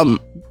present,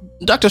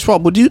 Dr.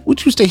 Schwab, would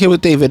you stay here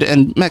with David,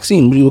 and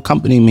Maxine, will you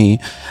accompany me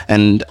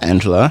and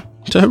Angela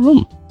to her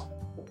room?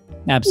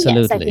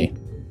 Absolutely. Yes, I think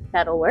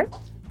that'll work.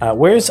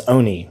 Where's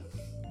Oni?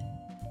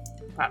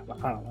 I don't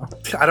know.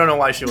 I don't know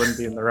why she wouldn't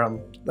be in the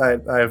room.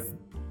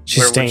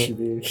 She's where staying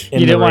would she be? in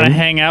You the didn't want to room?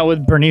 hang out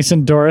with Bernice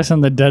and Doris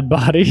and the dead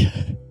body?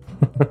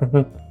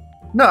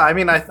 No, I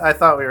mean I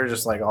thought we were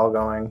just all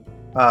going.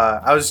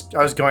 I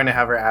was going to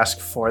have her ask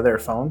for their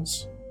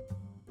phones.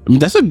 I mean,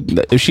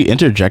 if she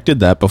interjected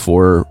that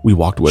before we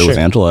walked away with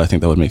Sure. Angela, I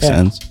think that would make Yeah.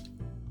 sense.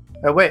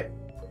 Hey, wait.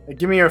 Hey,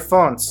 give me your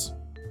phones.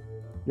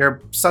 You're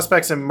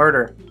suspects in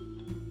murder.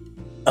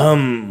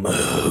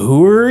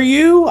 Who are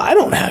you? I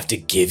don't have to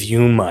give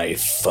you my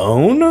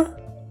phone.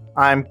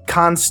 I'm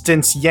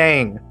Constance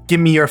Yang. Give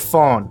me your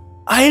phone.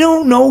 I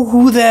don't know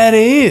who that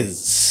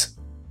is.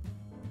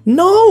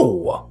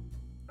 No.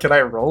 Can I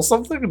roll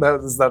something?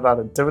 Is that not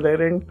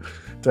intimidating?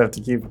 Do I have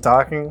to keep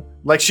talking?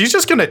 She's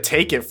just gonna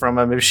take it from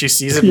him if she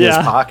sees it in his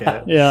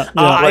pocket. Yeah.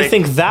 I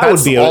think that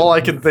That's would be all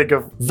I can think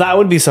of. that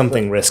would be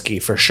something risky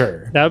for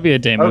sure. That would be a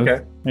day move.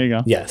 Okay. There you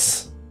go.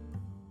 Yes.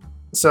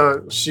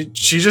 So she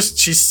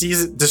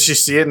sees it. Does she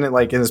see it in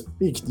in his?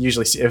 You can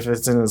usually see if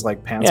it's in his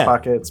pants Yeah.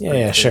 pocket. It's pretty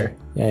Yeah, clear. sure.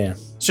 Yeah.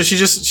 So she's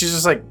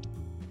just like,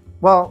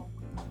 well,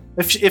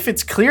 if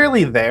it's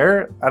clearly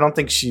there, I don't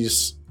think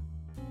she's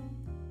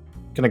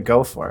gonna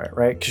go for it,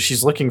 right? Because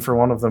she's looking for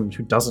one of them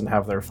who doesn't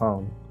have their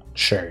phone.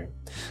 Sure.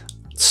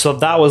 So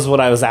that was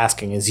what I was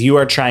asking, is you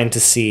are trying to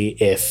see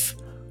if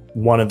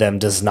one of them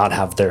does not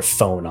have their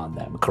phone on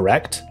them,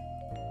 correct?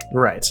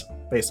 Right.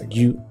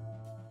 Basically.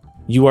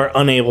 You are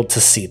unable to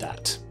see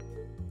that.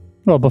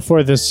 Well,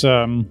 before this,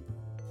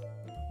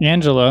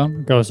 Angela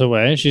goes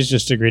away. She's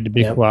just agreed to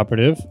be Yep.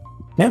 cooperative.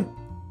 Yeah.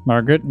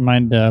 Margaret,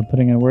 mind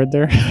putting in a word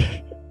there?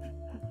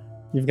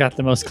 You've got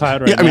the most clout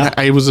right Yeah, I mean, now.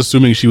 I was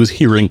assuming she was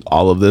hearing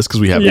all of this because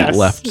we haven't Yes,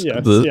 left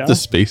yes, the yeah.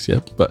 space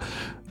yet. But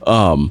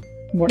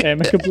More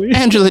amicably.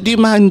 Angela, do you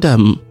mind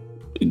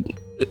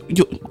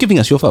giving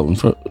us your phone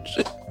for?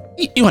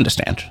 You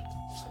understand?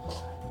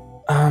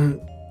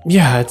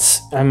 Yeah,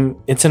 it's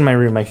in my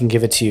room. I can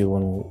give it to you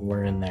when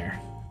we're in there.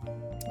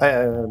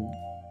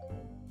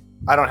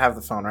 I don't have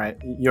the phone, right?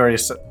 You already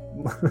said,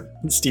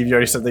 Steve. You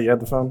already said that you had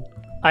the phone.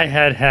 I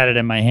had it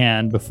in my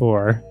hand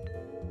before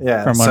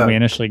Yeah. from when we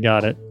initially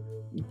got it.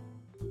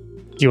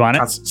 Do you want it?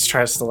 Constance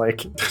tries to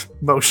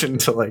motion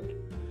to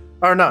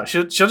or no,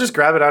 she'll just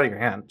grab it out of your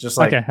hand. Just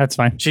Okay, that's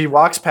fine. she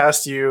walks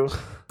past you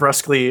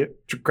brusquely,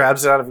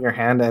 grabs it out of your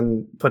hand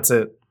and puts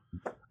it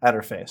at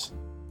her face.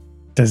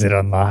 Does it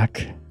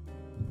unlock?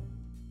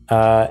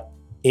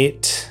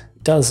 It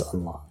does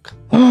unlock.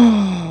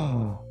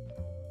 Well,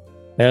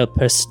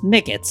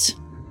 persnickets.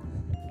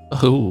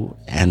 Oh,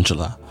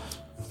 Angela.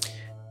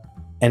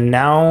 And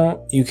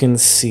now you can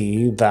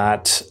see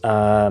that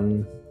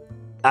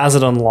as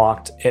it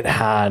unlocked, it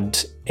had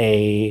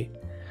a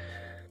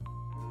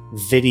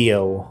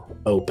video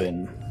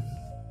open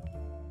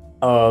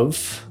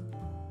of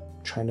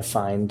trying to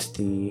find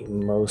the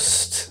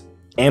most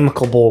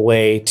amicable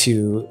way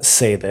to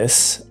say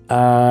this.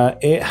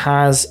 It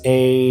has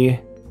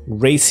a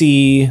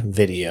racy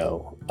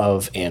video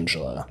of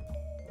Angela.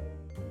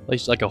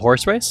 Like a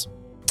horse race?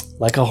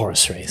 Like a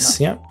horse race,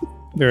 yeah.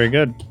 Very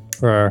good.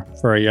 For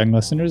our young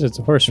listeners, it's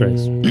a horse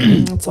race.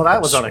 Well,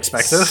 that was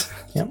unexpected.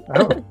 Yep. I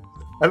don't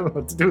know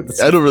what to do with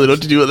this. I don't really know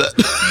what to do with that.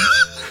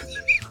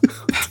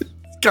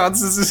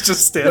 Constance is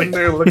just standing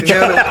there looking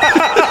at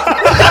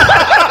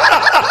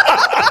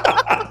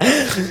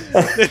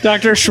it.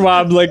 Dr.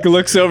 Schwab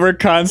looks over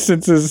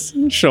Constance's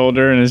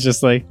shoulder and is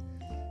just like,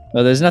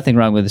 well, there's nothing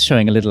wrong with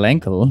showing a little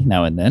ankle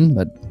now and then,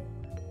 but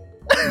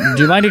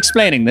do you mind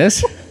explaining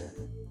this?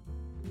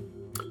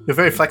 You're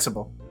very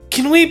flexible.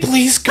 Can we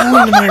please go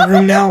into my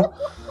room now?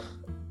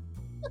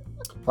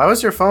 Why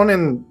was your phone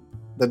in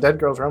the dead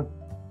girl's room?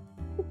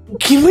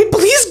 Can we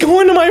please go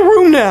into my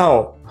room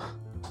now?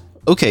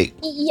 Okay,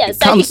 Yes,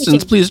 I think we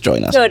Constance, should please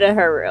join us. go to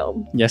her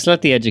room. Yes,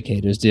 let the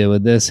educators deal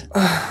with this.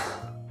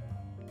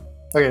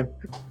 Okay,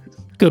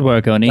 Good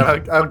work, Oni.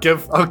 I'll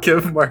give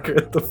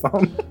Margaret the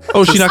phone.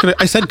 Oh, she's not gonna.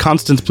 I said,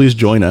 Constance, please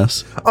join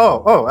us.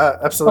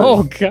 Absolutely.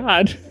 Oh,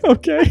 God.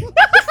 Okay.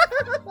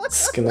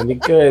 This is gonna be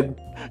good.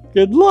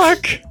 Good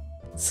luck.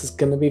 This is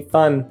gonna be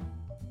fun.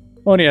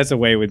 Oni has a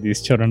way with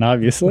these children,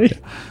 obviously.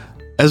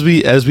 As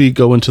we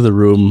go into the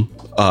room,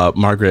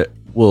 Margaret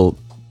will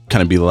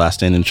kind of be the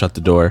last in and shut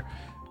the door,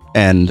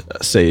 and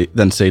say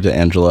to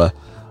Angela,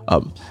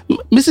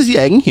 "Mrs.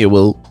 Yang here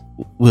will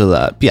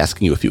be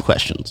asking you a few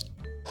questions."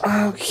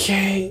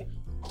 Okay.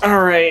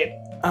 All right.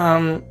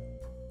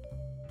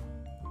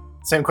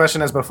 Same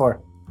question as before.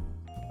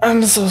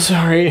 I'm so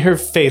sorry. Her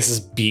face is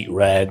beet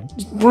red.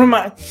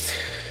 Remind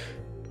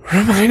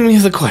me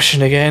of the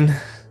question again.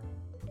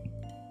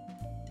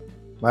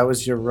 Why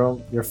was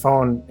your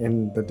phone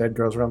in the dead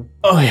girl's room?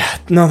 Oh yeah,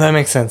 no, that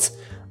makes sense.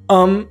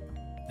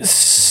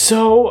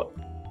 So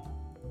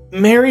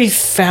Mary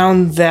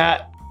found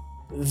that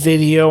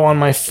video on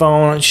my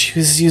phone. She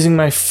was using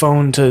my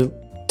phone to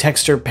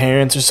text her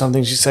parents or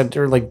something. She said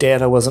her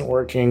data wasn't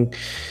working,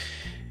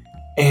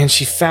 and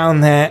she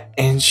found that,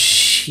 and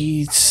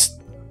she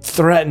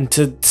threatened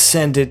to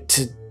send it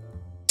to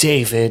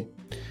David.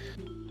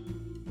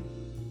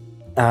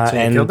 So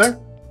you killed her?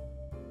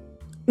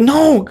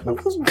 No,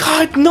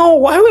 God, no.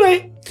 Why would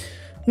I?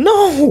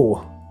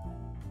 No.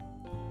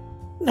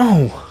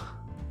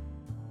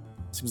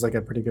 Seems like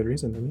a pretty good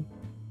reason to me.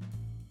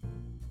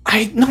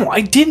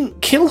 I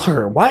didn't kill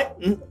her. Why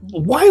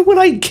would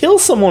I kill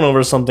someone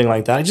over something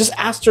like that? I just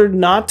asked her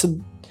not to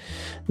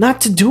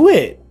do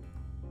it.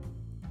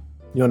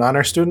 You an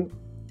honor student?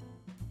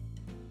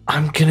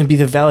 I'm gonna be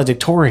the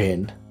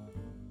valedictorian.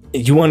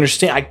 You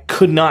understand? I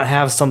could not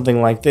have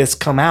something like this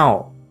come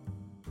out.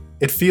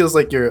 It feels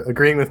like you're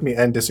agreeing with me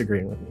and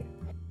disagreeing with me.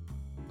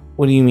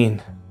 What do you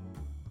mean?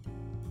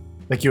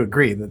 Like you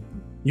agree that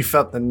you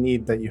felt the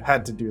need that you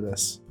had to do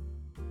this,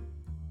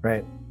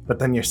 right? But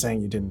then you're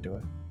saying you didn't do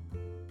it.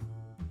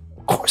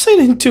 Of course I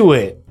didn't do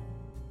it.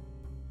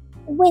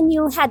 When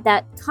you had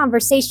that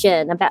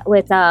conversation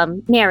with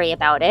Mary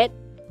about it,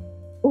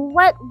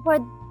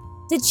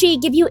 did she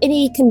give you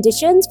any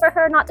conditions for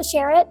her not to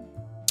share it?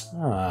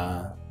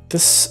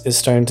 This is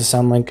starting to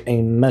sound like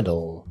a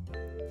medal.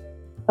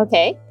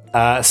 Okay.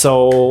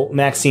 So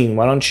Maxine,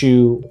 why don't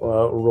you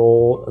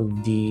roll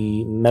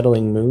the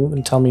meddling move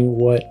and tell me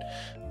what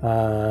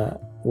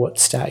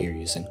stat you're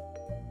using?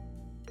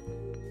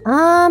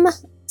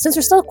 Since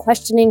we're still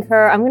questioning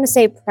her, I'm gonna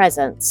say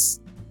presence.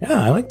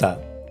 Yeah, I like that.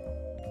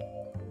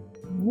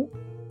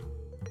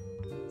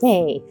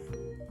 Okay.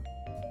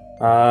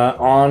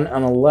 On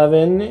an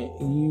 11,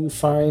 you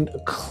find a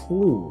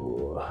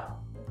clue.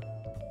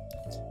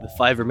 The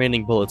 5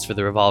 remaining bullets for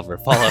the revolver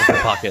fall out of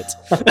her pocket.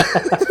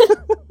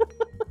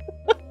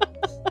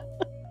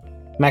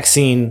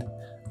 Maxine,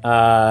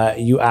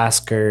 you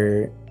ask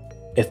her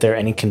if there are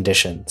any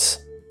conditions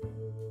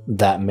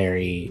that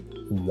Mary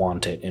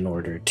wanted in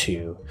order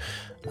to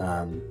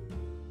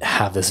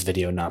have this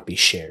video not be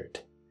shared.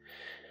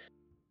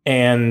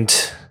 And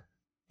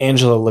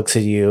Angela looks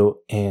at you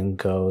and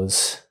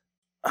goes,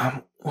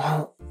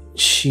 well,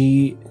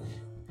 she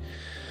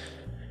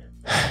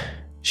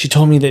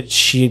told me that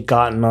she had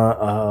gotten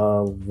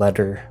a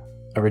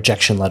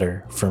rejection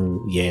letter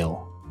from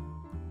Yale,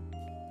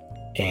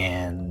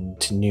 and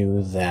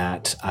knew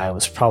that I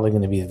was probably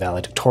going to be the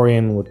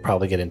valedictorian, would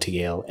probably get into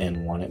Yale,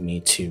 and wanted me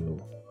to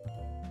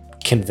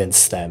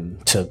convince them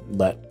to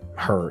let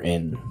her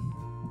in.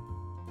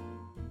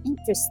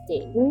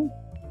 Interesting.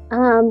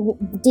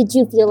 Did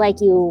you feel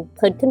like you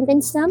could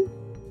convince them?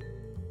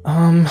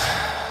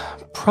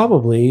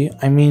 Probably.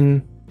 I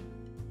mean,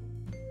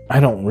 I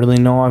don't really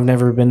know. I've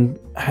never been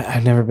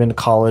to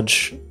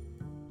college.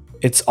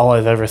 It's all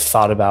I've ever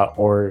thought about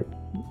or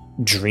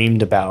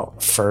dreamed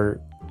about for...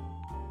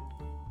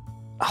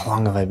 How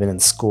long have I been in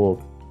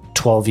school?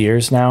 12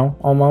 years now,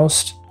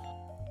 almost.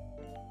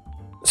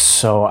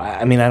 So,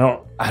 I mean, I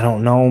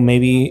don't know.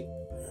 Maybe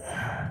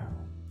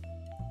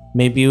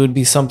it would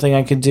be something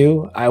I could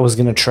do. I was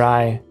gonna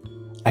try.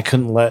 I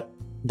couldn't let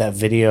that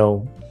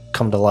video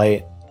come to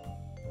light.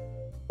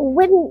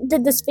 When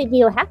did this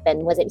video happen?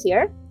 Was it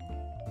here?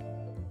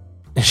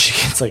 And she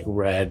gets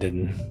red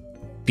and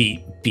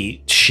beat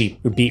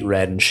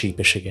red and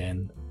sheepish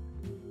again.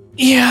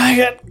 Yeah, I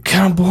got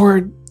kind of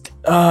bored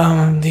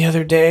The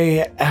other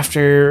day,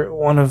 after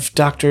one of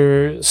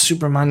Dr.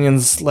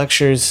 Subramanian's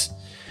lectures,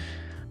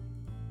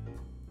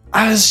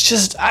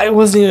 I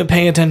wasn't even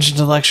paying attention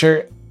to the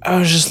lecture. I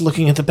was just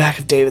looking at the back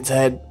of David's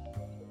head.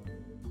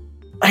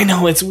 I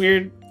know it's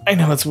weird. You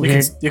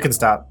can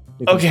stop.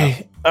 You can Okay,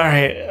 stop.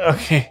 alright,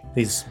 okay.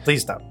 Please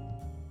stop.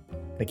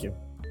 Thank you.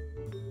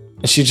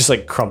 And she just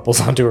like crumples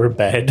onto her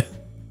bed.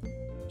 Do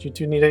you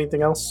two need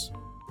anything else?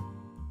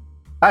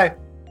 Hi.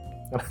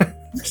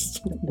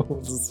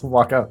 Just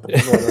walk up.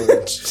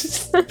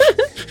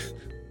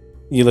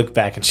 You look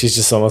back and she's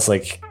just almost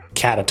like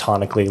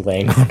catatonically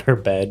laying on her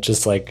bed,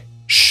 just like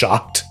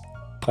shocked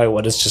by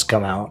what has just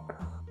come out.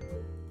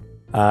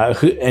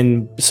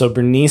 And so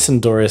Bernice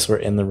and Doris were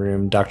in the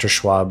room. Dr.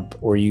 Schwab,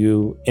 were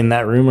you in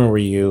that room or were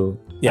you?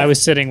 I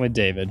was sitting with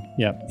David.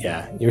 Yep.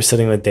 Yeah, you were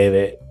sitting with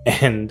David,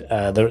 and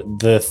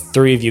the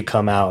three of you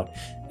come out,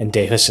 and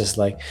David's just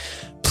like,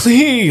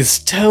 please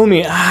tell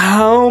me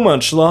how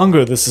much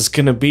longer this is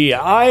gonna be.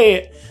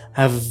 I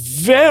have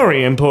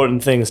very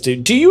important things to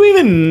do. Do you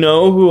even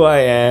know who I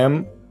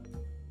am?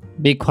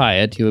 Be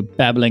quiet, you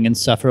babbling,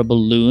 insufferable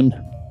loon.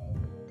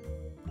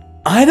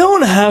 I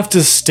don't have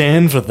to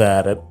stand for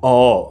that at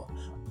all.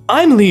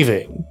 I'm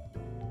leaving.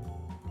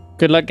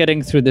 Good luck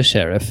getting through the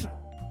sheriff.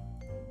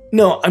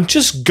 No, I'm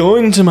just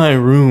going to my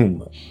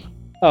room.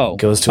 Oh,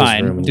 Goes to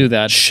fine. his room and Do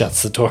that.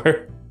 shuts the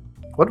door.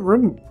 What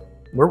room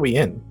were we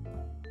in?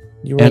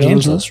 You were in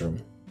Angela's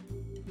room.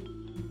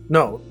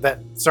 No,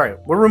 sorry.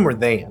 What room were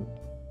they in?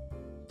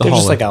 They're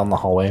just hallway. like out in the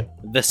hallway.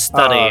 The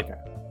study. Okay.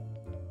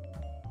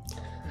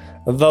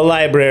 The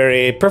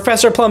library.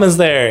 Professor Plum is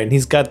there, and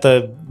he's got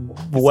the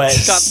wet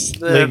He's got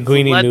the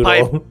linguine lead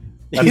noodle.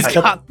 He's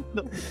got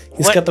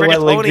He's got the wet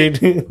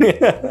rigatoni.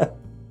 linguine.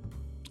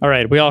 All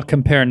right, we all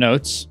compare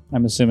notes,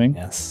 I'm assuming.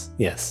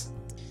 Yes.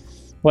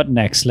 What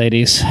next,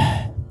 ladies?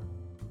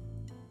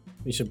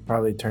 We should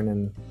probably turn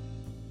in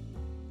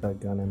the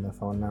gun and the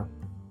phone now.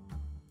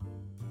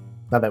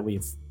 Now that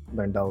we've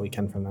learned all we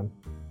can from them.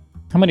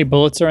 How many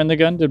bullets are in the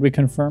gun? Did we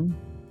confirm?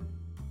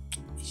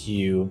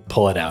 You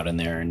pull it out, and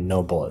there are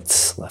no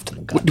bullets left in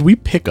the gun. Do we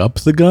pick up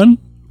the gun?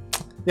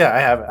 Yeah, I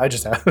have it. I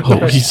just have it. Oh,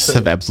 we just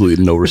have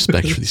absolutely no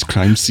respect for these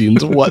crime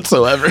scenes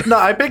whatsoever. No,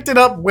 I picked it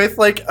up with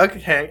like a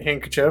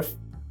handkerchief,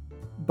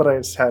 but I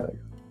just had it.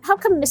 How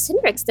come Miss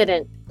Hendricks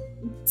didn't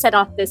set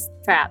off this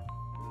trap?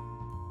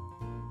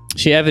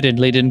 She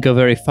evidently didn't go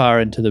very far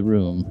into the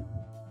room.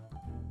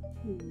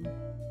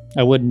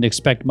 I wouldn't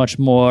expect much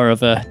more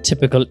of a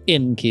typical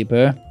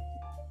innkeeper.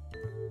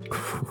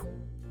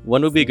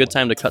 When would be a good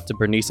time to cut to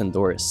Bernice and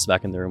Doris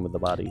back in the room with the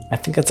body? I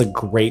think that's a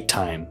great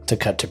time to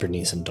cut to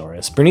Bernice and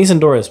Doris. Bernice and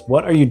Doris,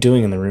 what are you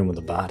doing in the room with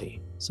the body?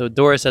 So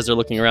Doris, as they're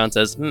looking around,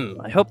 says,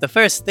 I hope the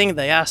first thing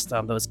they asked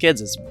those kids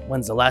is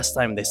when's the last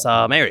time they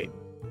saw Mary?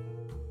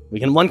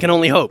 One can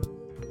only hope.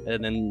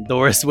 And then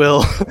Doris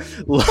will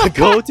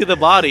go to the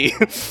body.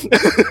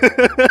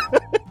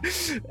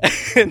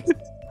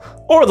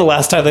 Or the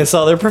last time they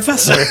saw their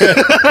professor.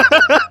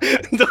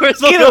 Doris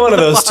will Either go one to of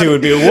the those body. two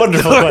would be a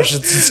wonderful question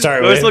to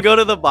start Doris with. will go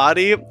to the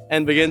body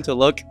and begin to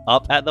look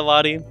up at the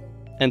body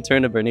and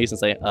turn to Bernice and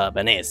say,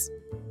 Bernice,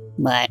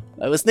 What?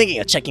 I was thinking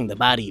of checking the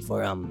body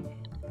for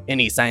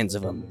any signs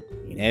of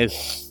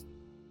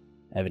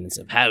evidence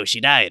of how she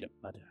died,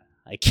 but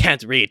I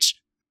can't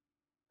reach.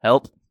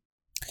 Help?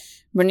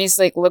 Bernice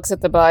looks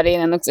at the body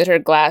and then looks at her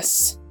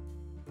glass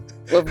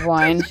of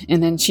wine,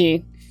 and then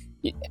she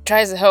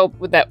tries to help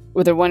with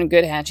her one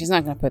good hand. She's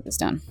not going to put this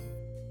down.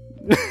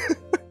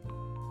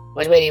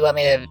 Which way do you want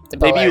me to pull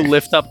Maybe her? you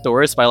lift up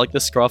Doris by the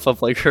scruff of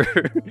her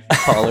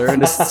collar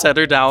and just set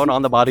her down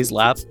on the body's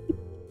lap.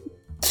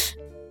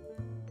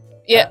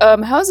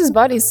 Yeah. How's his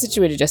body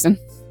situated, Justin?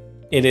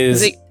 It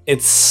is.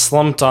 It's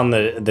slumped on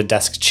the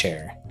desk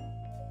chair.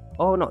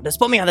 Oh no! Just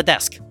put me on the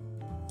desk.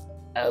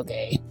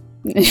 Okay.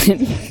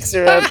 Picks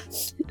her up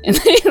and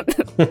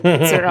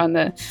puts her on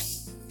the.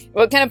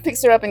 Well, it kind of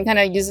picks her up and kind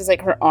of uses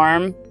her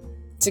arm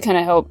to kind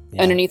of help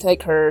underneath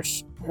her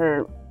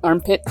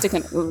armpit to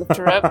kind of lift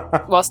her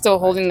up while still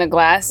holding the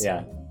glass.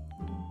 Yeah.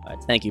 All right,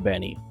 thank you,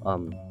 Benny.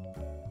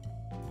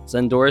 So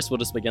then Doris will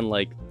just begin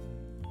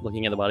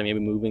looking at the body, maybe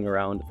moving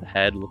around the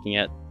head, looking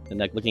at the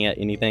neck, looking at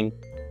anything.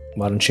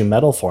 Why don't you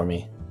medal for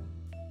me?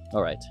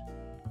 All right.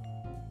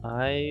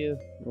 I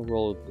will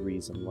roll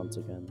reason once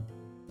again.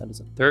 That is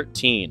a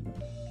 13.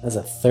 That's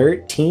a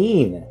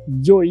 13.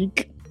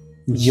 Yoink.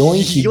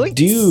 Yoinky Yoinks.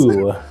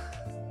 doo.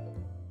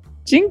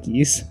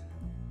 Jinkies.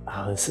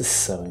 Oh, this is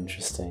so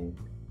interesting.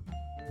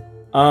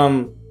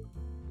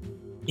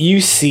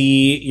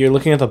 You're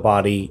looking at the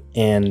body,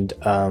 and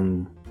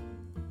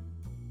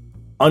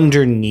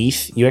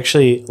underneath, you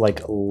actually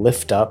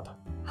lift up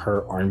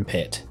her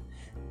armpit,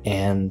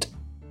 and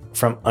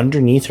from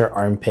underneath her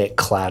armpit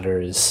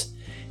clatters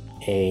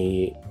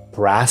a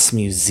brass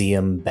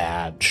museum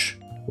badge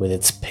with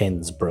its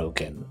pins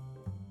broken.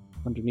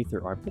 Underneath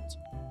her armpit?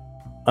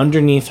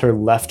 Underneath her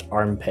left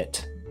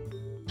armpit.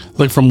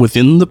 From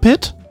within the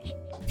pit?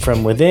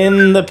 From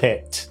within the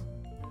pit.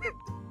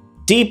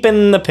 Deep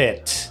in the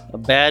pit. A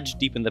badge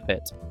deep in the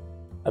pit.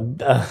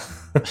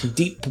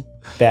 Deep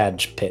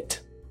badge pit.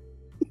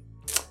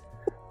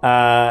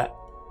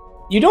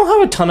 You don't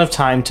have a ton of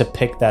time to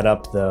pick that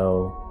up,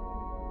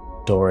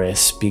 though,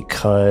 Doris,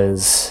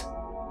 because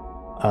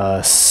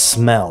a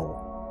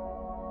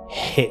smell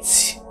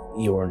hits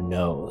your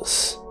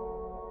nose.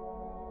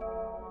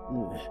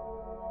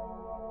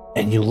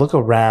 And you look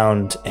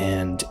around,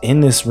 and in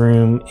this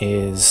room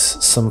is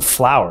some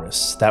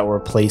flowers that were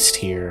placed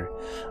here,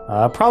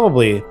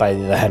 probably by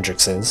the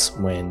Hendrixes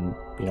when,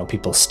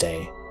 people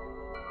stay.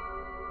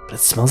 But it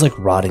smells like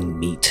rotting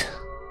meat.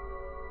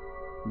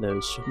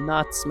 Those should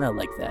not smell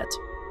like that.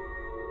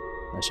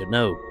 I should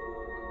know.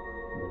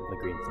 I'm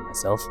agreeing for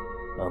myself.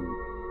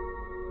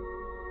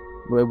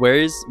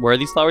 Where are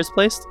these flowers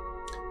placed?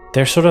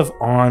 They're sort of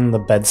on the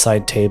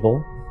bedside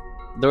table.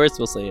 Doris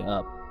will say,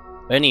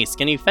 Bernice,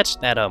 can you fetch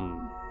that,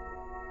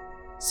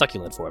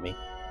 succulent for me?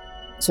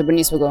 So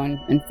Bernice will go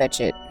and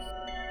fetch it.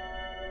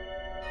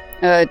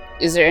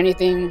 Is there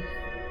anything...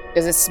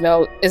 Does it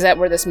smell... Is that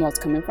where the smell's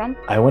coming from?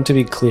 I want to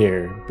be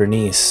clear,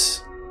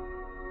 Bernice,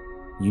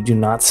 you do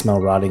not smell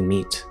rotting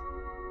meat.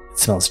 It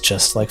smells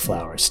just like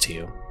flowers to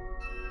you.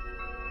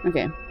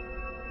 Okay.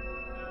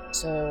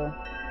 So,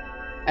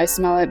 I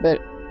smell it,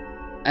 but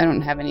I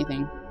don't have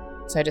anything.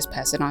 So I just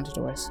pass it on to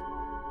Doris.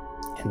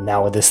 And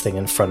now with this thing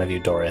in front of you,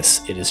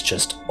 Doris, it is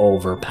just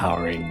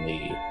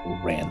overpoweringly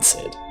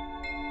rancid.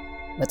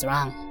 What's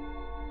wrong?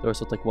 Doris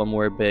will take one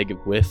more big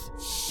whiff.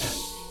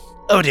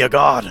 Oh dear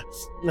God!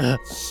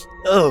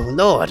 Oh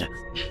Lord!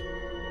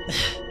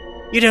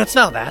 You don't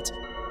smell that?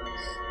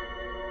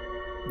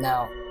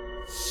 No.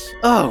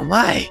 Oh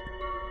my!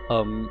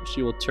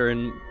 She will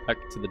turn back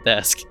to the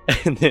desk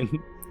and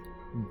then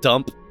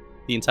dump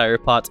the entire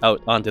pot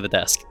out onto the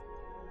desk.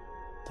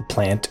 The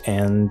plant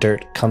and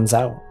dirt comes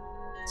out.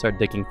 Start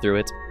digging through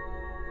it.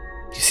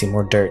 You see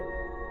more dirt,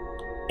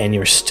 and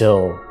you're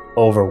still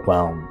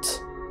overwhelmed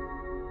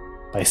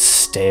by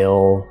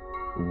stale,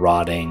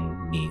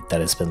 rotting meat that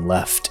has been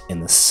left in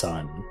the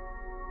sun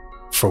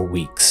for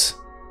weeks.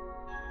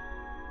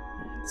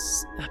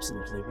 It's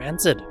absolutely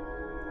rancid.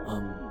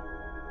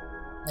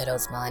 I don't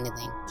smell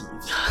anything.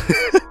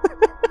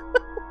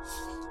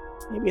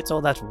 Maybe it's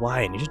all that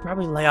wine. You should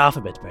probably lay off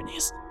a bit,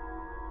 Bernice.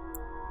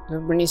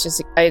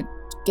 Bernice I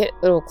get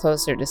a little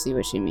closer to see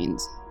what she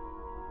means.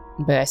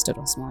 But I still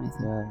don't smell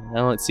anything. I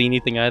don't see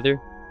anything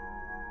either.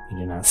 You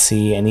do not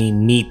see any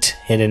meat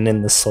hidden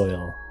in the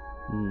soil.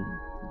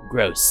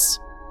 Gross.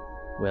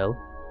 Well,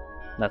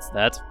 that's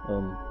that.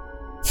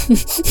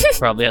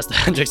 Probably has the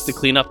Hendrix to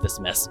clean up this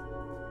mess.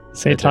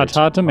 Say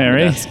ta-ta to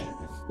Mary.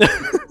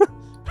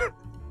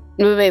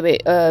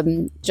 Wait.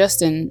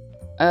 Justin,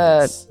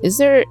 are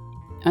there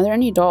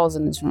any dolls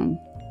in this room?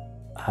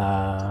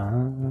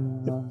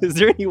 Is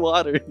there any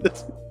water in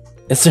this?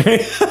 Is there?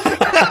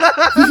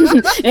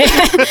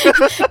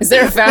 Is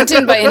there a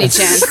fountain by any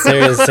chance?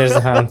 There's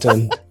a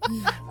fountain.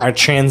 Our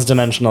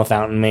trans-dimensional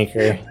fountain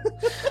maker.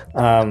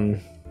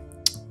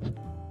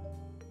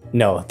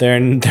 No, there are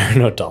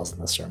no dolls in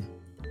this room.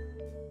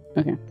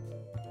 Okay.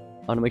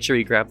 I want to make sure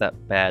you grab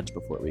that badge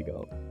before we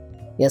go.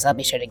 Yes, I'll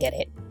be sure to get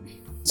it.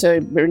 So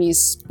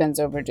Bernice bends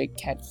over to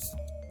catch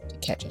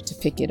it, to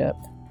pick it up.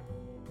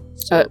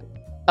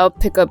 I'll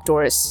pick up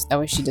Doris. That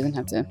way she doesn't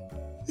have to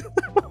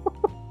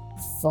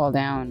fall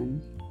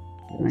down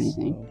or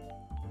anything.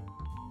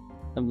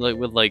 I'm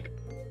with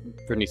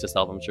Bernice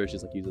herself. I'm sure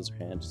she's uses her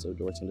hand, so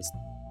Doris can just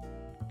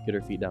get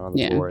her feet down on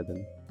the floor.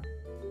 Then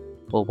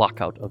we'll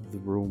walk out of the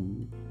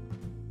room.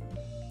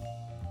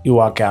 You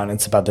walk out, and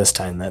it's about this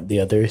time that the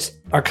others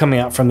are coming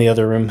out from the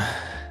other room.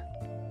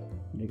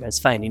 You guys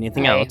find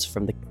anything out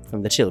from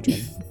the children?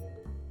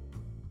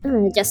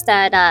 Just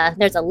that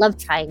there's a love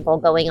triangle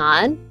going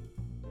on.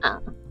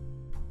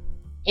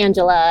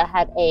 Angela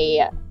had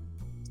a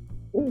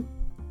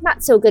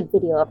not so good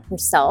video of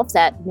herself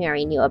that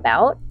Mary knew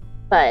about,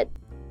 but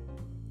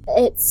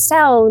it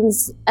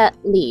sounds at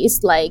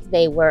least like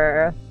they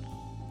were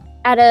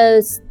at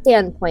a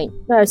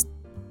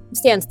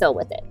standstill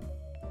with it.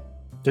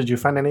 Did you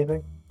find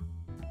anything?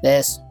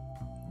 This.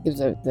 Gives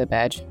the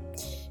badge.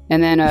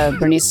 And then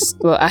Bernice,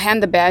 well, I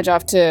hand the badge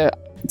off to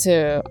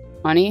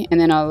Ani, and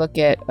then I'll look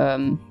at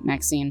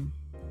Maxine.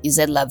 You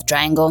said love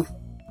triangle?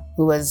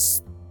 Who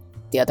was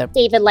the other?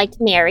 David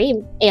liked Mary,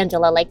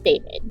 Angela liked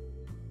David.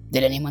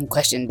 Did anyone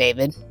question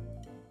David?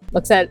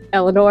 Looks at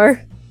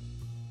Eleanor.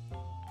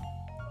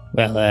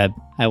 Well,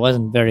 I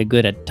wasn't very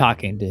good at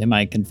talking to him,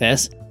 I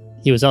confess.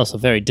 He was also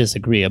very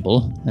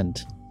disagreeable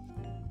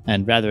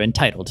and rather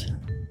entitled.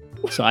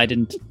 So I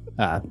didn't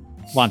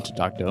want to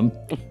talk to him.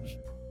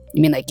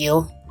 You mean like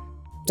you?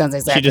 Sounds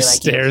exactly she just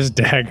like stares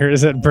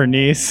daggers at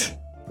Bernice.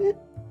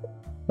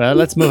 Well,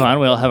 let's move on.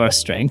 We all have our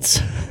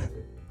strengths.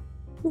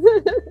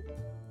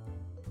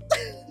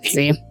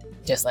 See?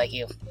 Just like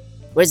you.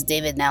 Where's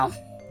David now?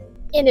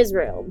 In his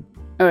room.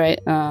 Alright,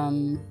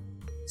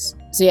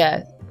 so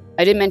yeah,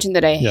 I did mention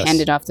that I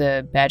handed off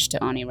the badge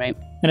to Ani, right?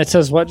 And it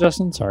says what,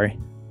 Justin? Sorry.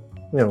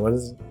 Yeah, what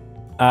is it?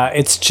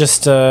 It's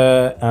just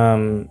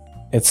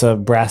it's a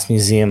brass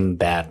museum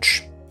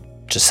badge.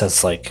 Just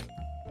says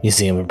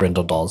Museum of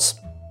Brindle Dolls.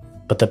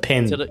 But the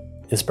pin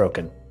is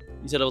broken.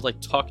 You said it was like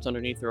tucked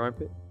underneath your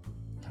armpit?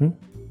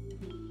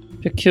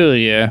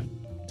 Peculiar.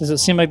 Does it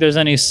seem like there's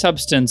any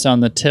substance on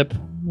the tip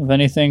of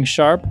anything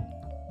sharp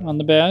on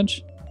the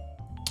badge?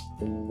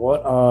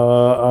 What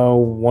a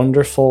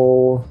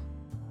wonderful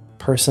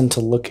person to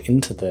look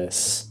into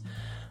this.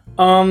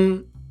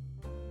 And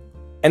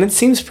it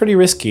seems pretty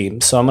risky,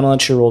 so I'm gonna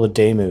let you roll the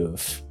day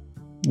move.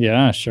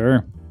 Yeah,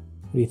 sure.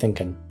 What are you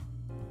thinking?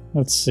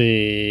 Let's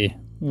see.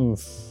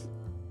 Oof.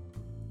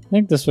 I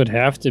think this would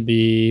have to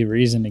be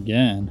reason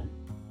again.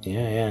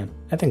 Yeah,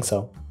 I think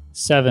so.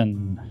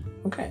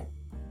 7. Okay.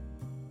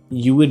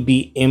 You would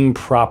be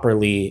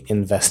improperly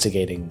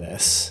investigating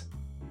this.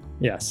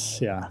 Yes,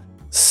 yeah.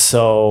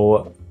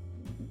 So,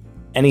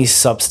 any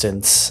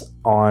substance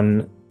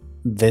on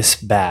this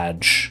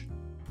badge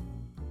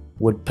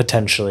would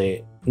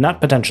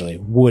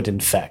would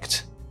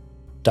infect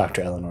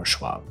Dr. Eleanor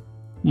Schwab.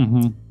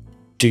 Mm-hmm.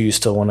 Do you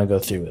still want to go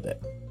through with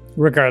it?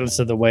 Regardless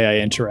of the way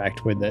I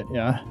interact with it,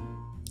 yeah.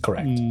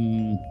 Correct.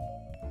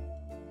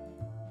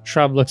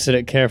 Schwab looks at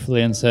it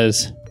carefully and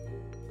says,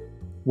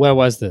 "Where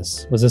was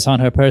this? Was this on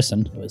her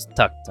person?" It was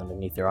tucked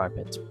underneath her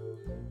armpit.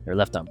 Her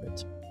left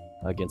armpit.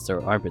 Against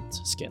her armpit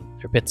skin.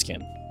 Her pit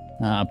skin.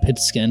 Ah, pit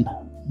skin.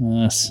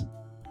 Yes.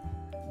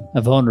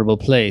 A vulnerable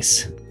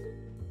place.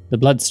 The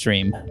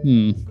bloodstream.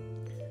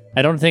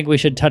 I don't think we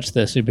should touch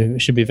this. We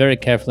should be very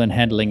careful in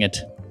handling it.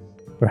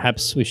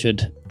 Perhaps we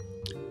should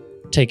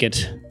take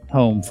it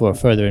home for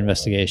further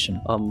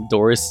investigation.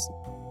 Doris,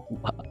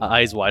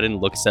 eyes widen,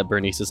 looks at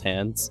Bernice's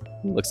hands.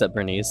 Looks at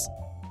Bernice.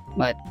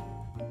 What?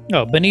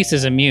 Oh, Bernice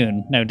is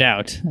immune, no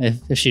doubt.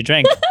 If she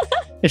drank,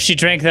 if she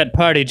drank that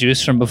party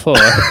juice from before,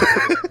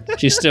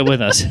 she's still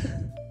with us.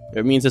 Her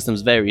immune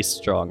system's very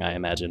strong, I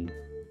imagine.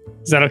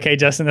 Is that okay,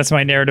 Justin? That's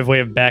my narrative way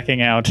of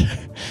backing out.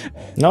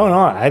 No,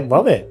 I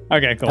love it.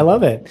 Okay, cool. I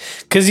love it.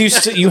 Because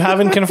you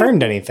haven't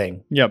confirmed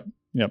anything. Yep.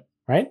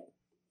 Right?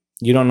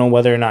 You don't know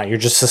whether or not. You're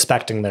just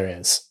suspecting there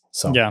is.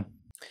 So Yeah.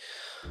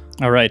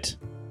 All right.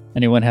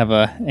 Anyone have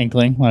a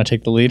inkling? Want to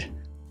take the lead?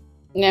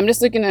 Yeah, I'm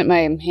just looking at my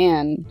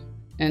hand,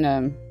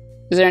 and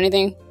is there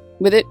anything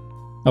with it?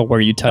 Oh, where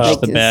you touched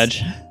the this.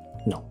 badge?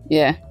 No.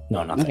 Yeah.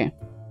 No, nothing. Okay.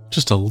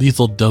 Just a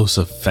lethal dose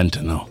of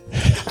fentanyl.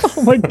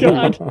 Oh my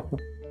god.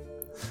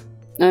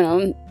 I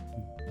don't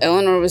know.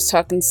 Eleanor was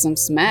talking some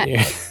smack.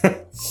 Yeah.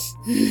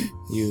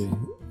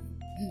 You.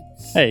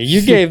 Hey,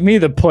 you gave me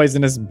the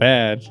poisonous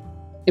badge.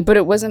 But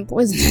it wasn't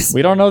poisonous.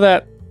 We don't know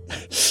that.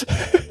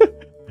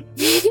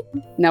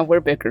 Now we're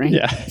bickering.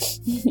 Yeah.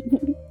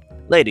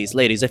 Ladies,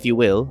 if you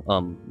will,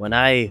 when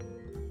I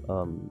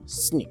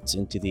sneaked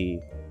into the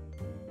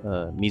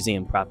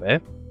museum proper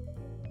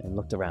and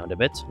looked around a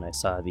bit, and I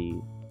saw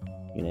the,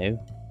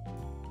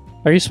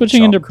 Are you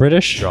switching into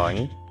British?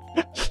 drawing.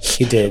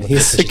 He did.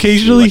 He's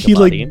Occasionally like the he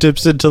body.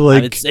 dips into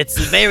like It's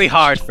very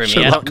hard for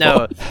me. I don't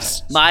know.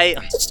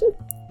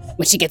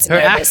 When she gets Her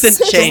nervous.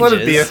 accent changes let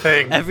it be a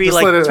thing. every Just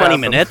like let it 20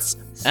 happen. minutes,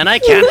 and I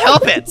can't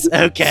help it.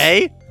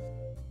 Okay.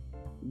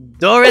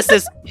 Doris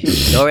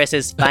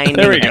is finding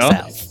There we go.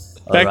 herself.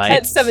 All Back- right.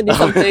 At 70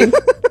 something.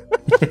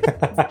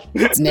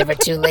 It's never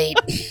too late.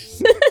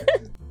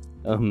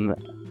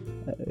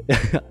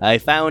 I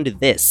found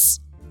this,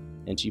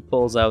 and she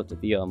pulls out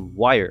the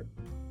wire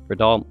for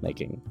doll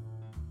making.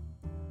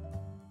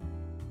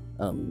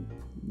 I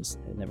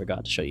never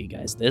got to show you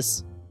guys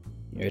this.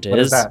 Here it is. What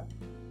is that?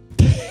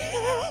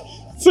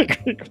 That's a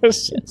great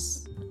question.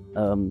 Yes.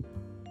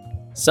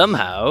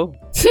 Somehow,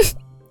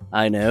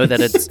 I know that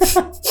it's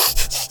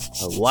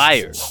a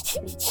wire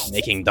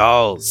making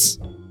dolls.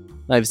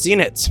 I've seen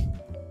it.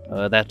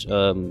 That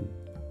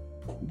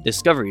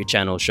Discovery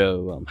Channel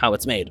show, how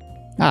it's made.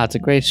 Ah, it's a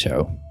great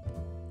show.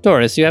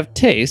 Doris, you have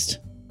taste.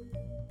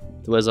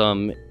 It was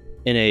in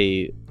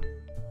a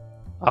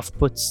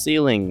off-put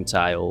ceiling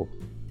tile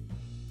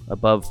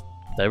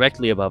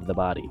directly above the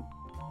body,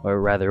 or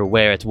rather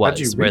where it How'd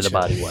you was, where reach the it?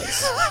 body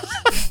was.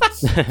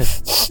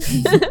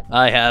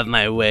 I have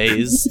my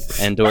ways,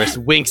 and Doris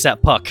winks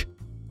at Puck.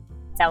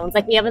 Sounds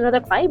like we have another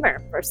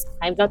climber. First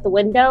climbs out the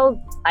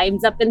window,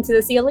 climbs up into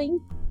the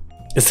ceiling.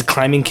 Is the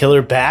climbing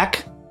killer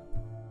back?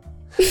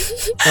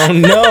 Oh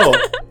no!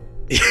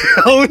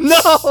 Oh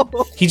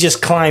no! He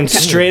just climbed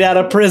straight out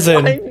of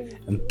prison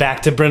and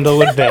back to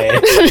Brindlewood Bay.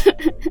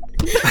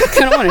 I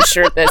kind of want a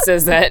shirt that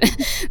says that.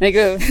 Like,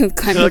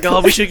 climb Like, the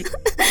oh, we should.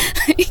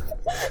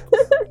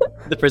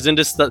 The prison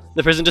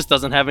just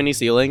doesn't have any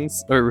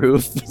ceilings or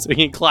roof, so we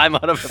can climb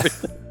out of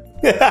everything.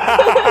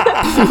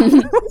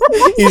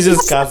 He's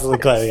just constantly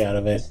climbing out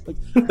of it.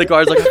 The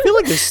guard's like, I feel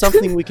like there's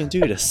something we can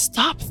do to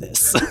stop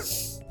this.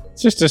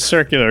 It's just a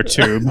circular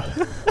tube.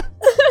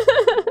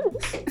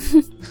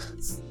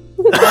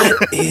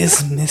 What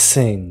is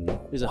missing?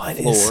 There's a What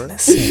is floor,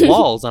 missing?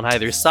 walls on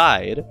either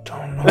side.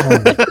 Don't know.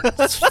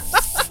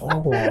 It's 4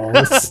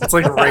 walls. It's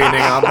like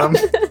raining on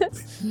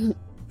them.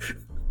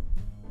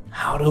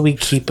 How do we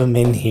keep him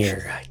in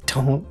here? I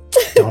don't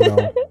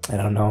know. I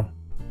don't know.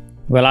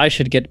 Well, I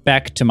should get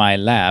back to my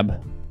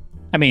lab.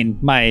 I mean,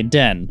 my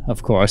den,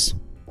 of course.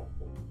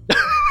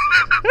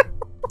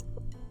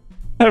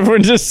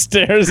 Everyone just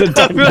stares at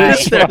Dr. Everyone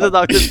stares Schwab. at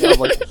Dr. Schwab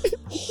like,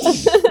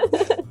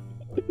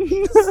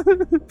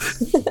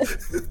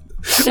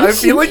 I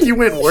feel like you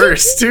went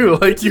worse too.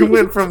 Like you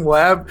went from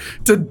lab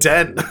to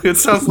den. It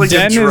sounds like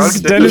a drug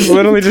Den is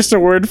literally just a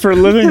word for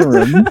living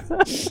room.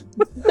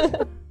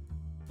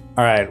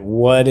 All right,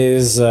 what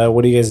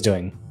are you guys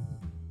doing?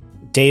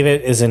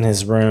 David is in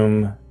his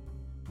room.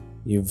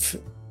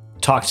 You've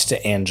talked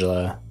to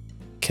Angela.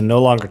 Can no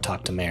longer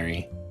talk to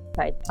Mary.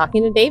 Right,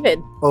 talking to David.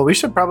 Well, we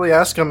should probably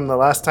ask him the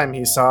last time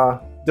he saw.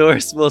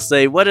 Doris will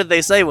say, what did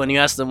they say when you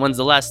asked them when's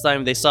the last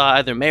time they saw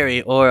either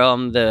Mary or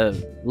the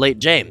late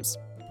James?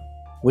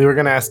 We were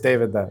gonna ask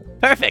David that.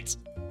 Perfect.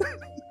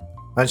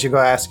 Why don't you go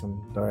ask him,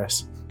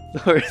 Doris?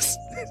 Doris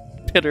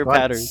pitter What?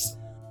 patters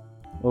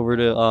over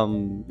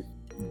to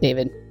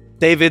David.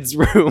 David's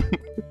room,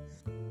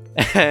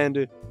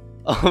 and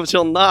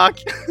she'll knock.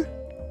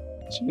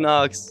 She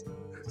knocks.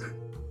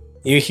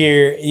 You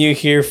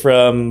hear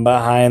from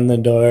behind the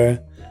door.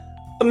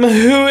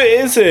 Who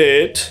is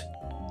it?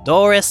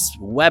 Doris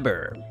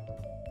Weber.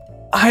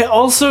 I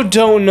also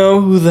don't know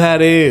who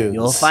that is.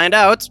 You'll find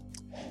out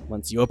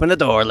once you open the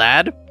door,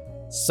 lad.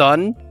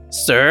 Son,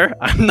 sir,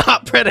 I'm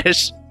not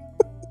British.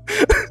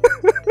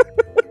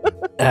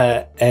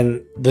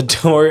 And the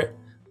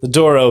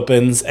door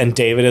opens, and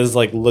David is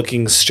like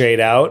looking straight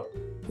out.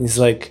 He's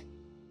like,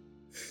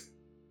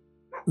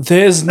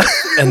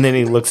 and then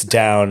he looks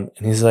down,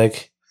 and he's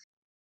like,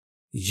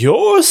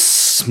 "You're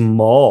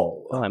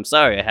small. Oh, I'm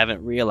sorry, I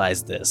haven't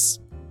realized this.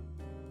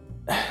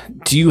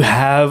 Do you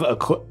have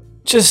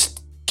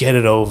just get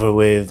it over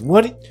with?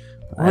 What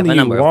I have do a you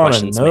number of want to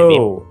questions,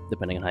 know?" maybe,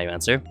 depending on how you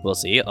answer. We'll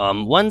see.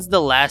 When's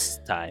the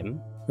last time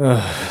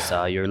you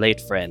saw your late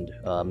friend,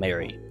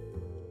 Mary?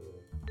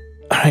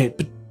 All right,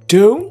 but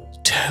don't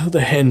tell the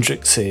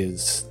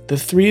Hendrickses. The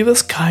three of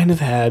us kind of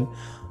had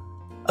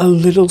a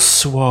little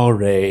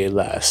soiree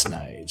last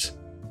night.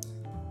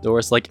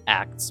 Doris,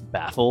 acts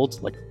baffled.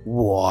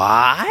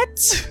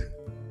 What?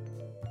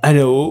 I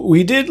know,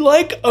 we did,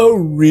 a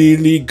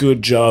really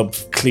good job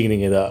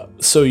cleaning it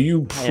up, so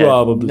you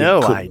probably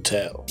no couldn't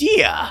tell.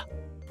 Yeah.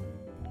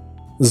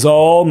 It's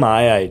all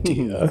my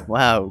idea.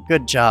 Wow,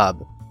 good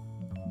job.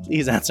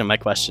 Please answer my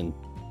question.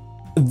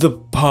 The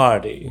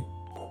party.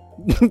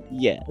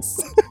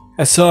 Yes.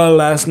 I saw her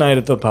last night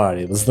at the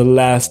party. It was the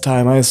last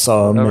time I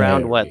saw Mary.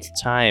 Around what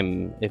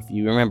time, if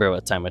you remember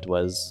what time it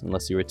was,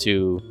 unless you were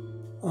too...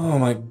 Oh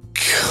my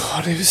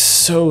god, it was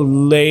so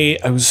late.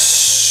 I was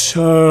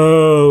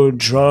so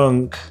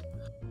drunk.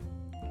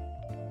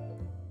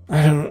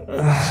 I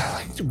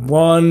don't...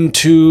 1,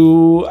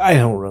 2... I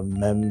don't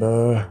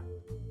remember.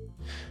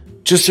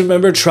 Just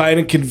remember trying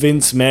to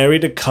convince Mary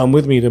to come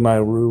with me to my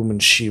room,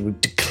 and she would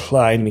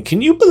decline me.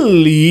 Can you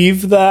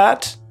believe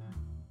that?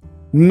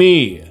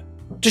 Me.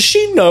 Does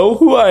she know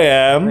who I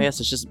am? I guess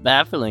it's just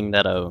baffling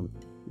that a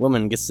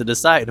woman gets to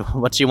decide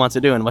what she wants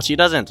to do and what she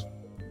doesn't.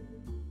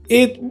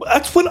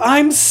 That's what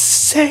I'm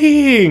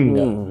saying.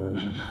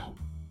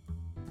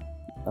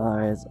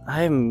 Alright,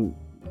 I'm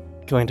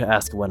going to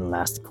ask one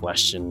last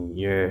question.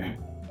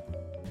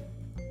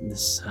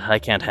 I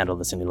can't handle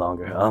this any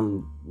longer.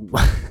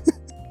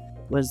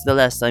 Was the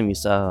last time you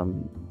saw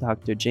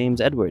Dr. James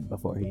Edward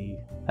before he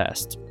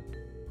passed?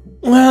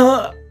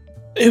 Well,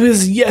 it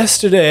was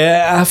yesterday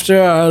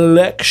after our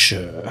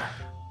lecture.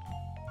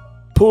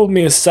 Pulled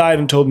me aside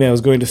and told me I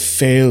was going to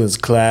fail his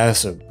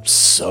class or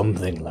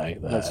something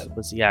like that.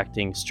 Was he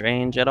acting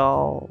strange at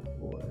all?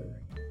 Or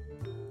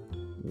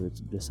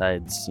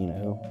besides,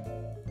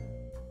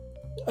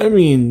 I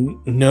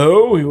mean,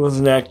 no, he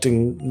wasn't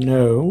acting,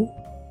 no.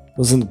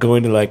 Wasn't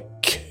going to,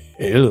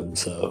 kill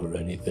himself or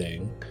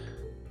anything.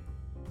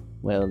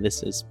 Well, this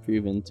has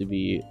proven to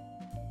be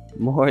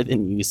more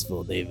than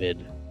useful,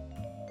 David.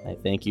 I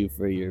thank you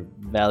for your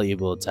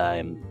valuable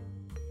time.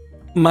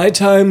 My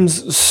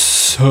time's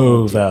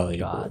so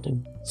valuable.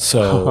 God.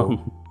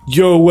 So,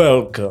 you're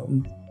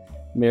welcome.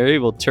 Mary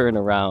will turn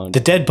around.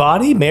 The dead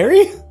body,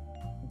 Mary?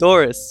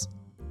 Doris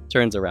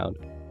turns around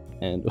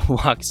and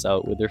walks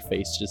out with her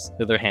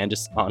hand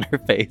just on her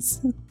face.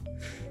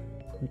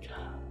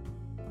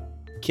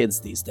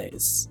 Kids these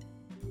days.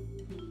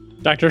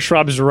 Dr.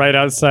 Schwab's right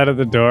outside of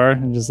the door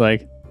and just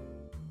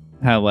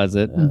how was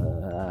it?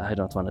 I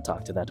don't want to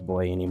talk to that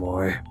boy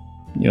anymore.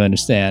 You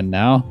understand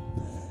now?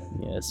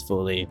 Yes,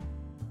 fully.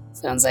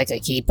 Sounds like a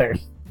keeper.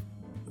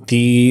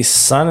 The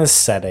sun is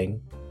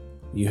setting.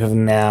 You have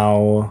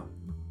now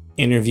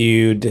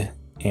interviewed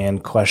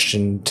and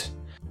questioned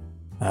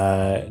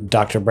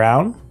Dr.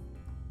 Brown.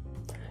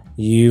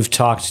 You've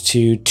talked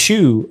to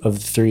 2 of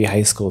the 3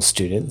 high school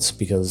students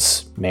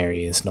because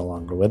Mary is no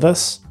longer with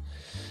us.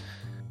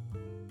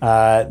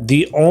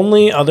 The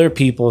only other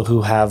people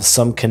who have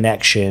some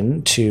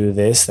connection to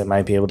this that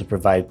might be able to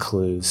provide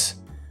clues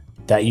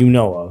that you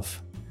know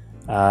of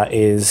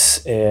is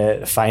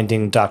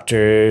finding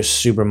Dr.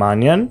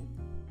 Subramanian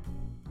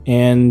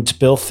and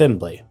Bill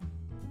Findlay.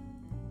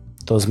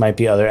 Those might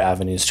be other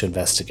avenues to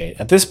investigate.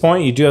 At this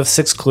point, you do have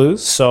 6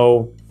 clues,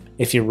 so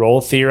if you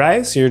roll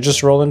Theorize, you're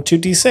just rolling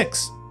 2d6,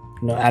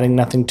 adding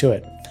nothing to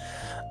it.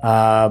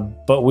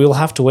 But we'll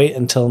have to wait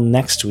until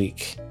next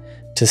week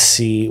to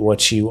see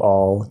what you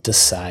all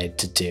decide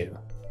to do.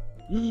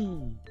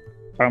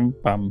 Bum,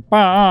 bum,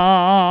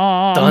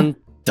 bum. Dun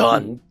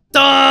dun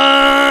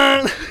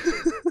dun.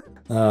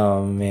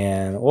 Oh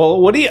man.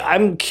 Well,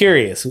 I'm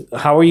curious.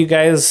 How are you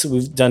guys?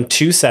 We've done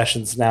 2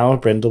 sessions now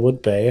at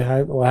Brindlewood Bay.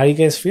 How are you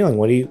guys feeling?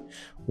 What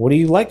do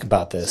you like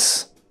about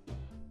this?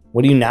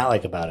 What do you not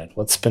like about it?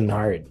 What's been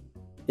hard?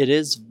 It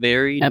is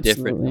very different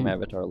Absolutely. from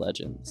Avatar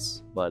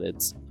Legends, but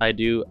I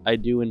do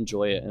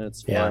enjoy it, and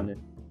it's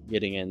fun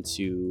getting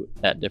into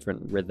that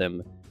different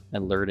rhythm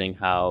and learning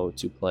how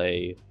to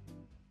play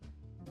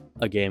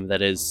a game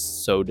that is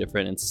so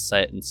different and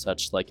set in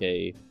such like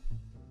a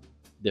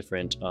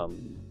different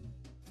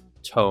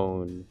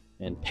tone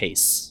and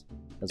pace.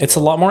 It's a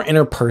lot more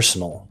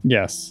interpersonal.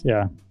 Yes,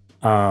 yeah.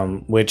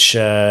 Which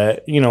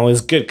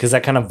is good because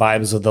that kind of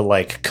vibes with the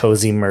like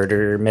cozy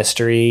murder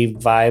mystery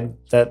vibe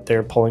that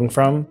they're pulling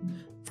from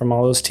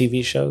all those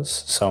TV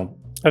shows. So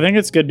I think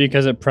it's good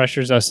because it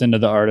pressures us into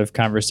the art of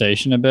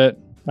conversation a bit.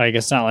 Like,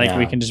 it's not like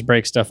we can just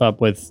break stuff up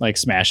with like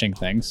smashing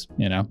things,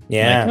 you know?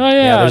 Yeah. Like, oh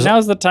yeah, there's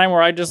now's the time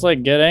where I just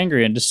like get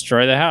angry and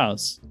destroy the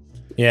house.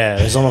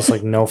 there's almost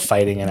like no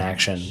fighting in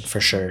action for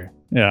sure.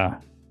 Yeah.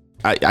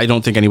 I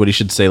don't think anybody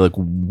should say like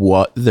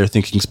what they're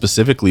thinking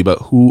specifically, but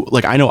who,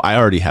 like, I know I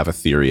already have a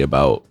theory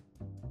about,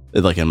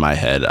 like, in my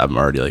head, I'm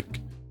already like,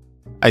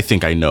 I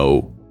think I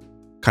know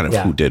kind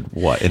of who did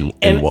what in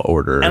what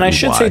order. And I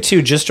should say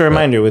too, just a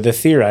reminder with the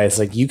theorize,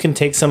 like you can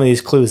take some of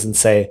these clues and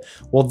say,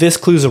 well, this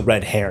clue's a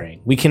red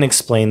herring. We can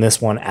explain this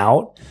one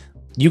out.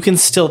 You can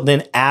still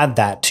then add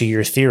that to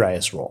your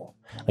theorize roll.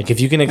 Like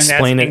if you can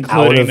explain it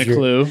out of the your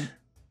clue.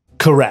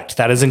 Correct.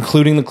 That is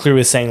including the clue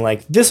is saying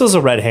like, this was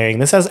a red herring.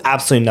 This has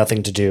absolutely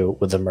nothing to do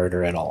with the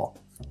murder at all.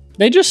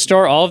 They just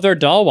store all of their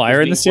doll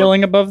wire in the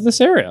ceiling above this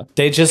area.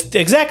 They just,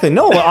 exactly.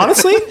 No,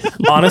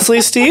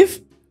 honestly,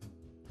 Steve,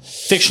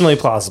 fictionally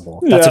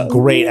plausible. That's a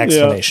great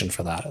explanation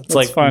for that. It's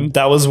like, fun.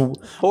 That was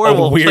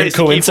Horrible a weird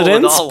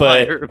coincidence,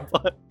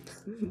 but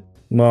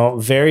well,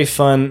 very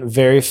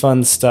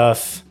fun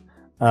stuff.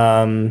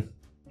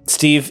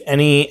 Steve,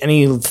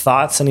 any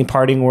thoughts, any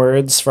parting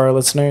words for our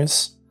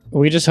listeners?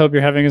 We just hope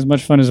you're having as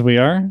much fun as we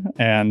are.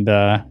 And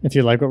if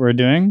you like what we're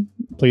doing,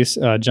 please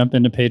jump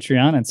into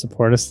Patreon and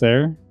support us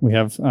there. We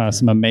have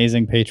some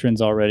amazing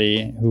patrons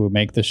already who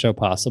make the show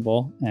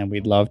possible. And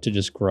we'd love to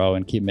just grow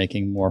and keep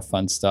making more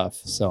fun stuff.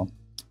 So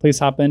please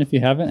hop in if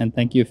you haven't. And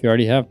thank you if you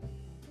already have.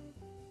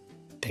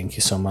 Thank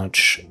you so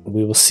much.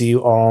 We will see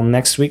you all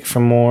next week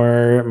for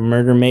more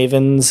Murder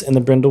Mavens in the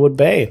Brindlewood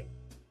Bay.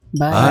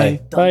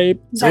 Bye. Bye.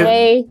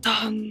 Bye.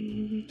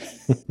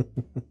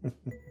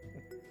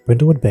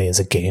 Brindlewood Bay is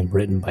a game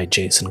written by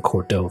Jason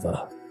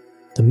Cordova.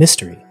 The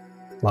mystery,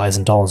 Lies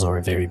and Dolls or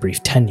a Very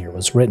Brief Tenure,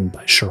 was written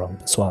by Sharon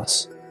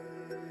Biswas.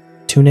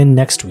 Tune in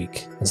next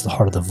week as the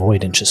Heart of the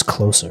Void inches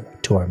closer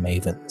to our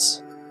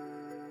Mavens.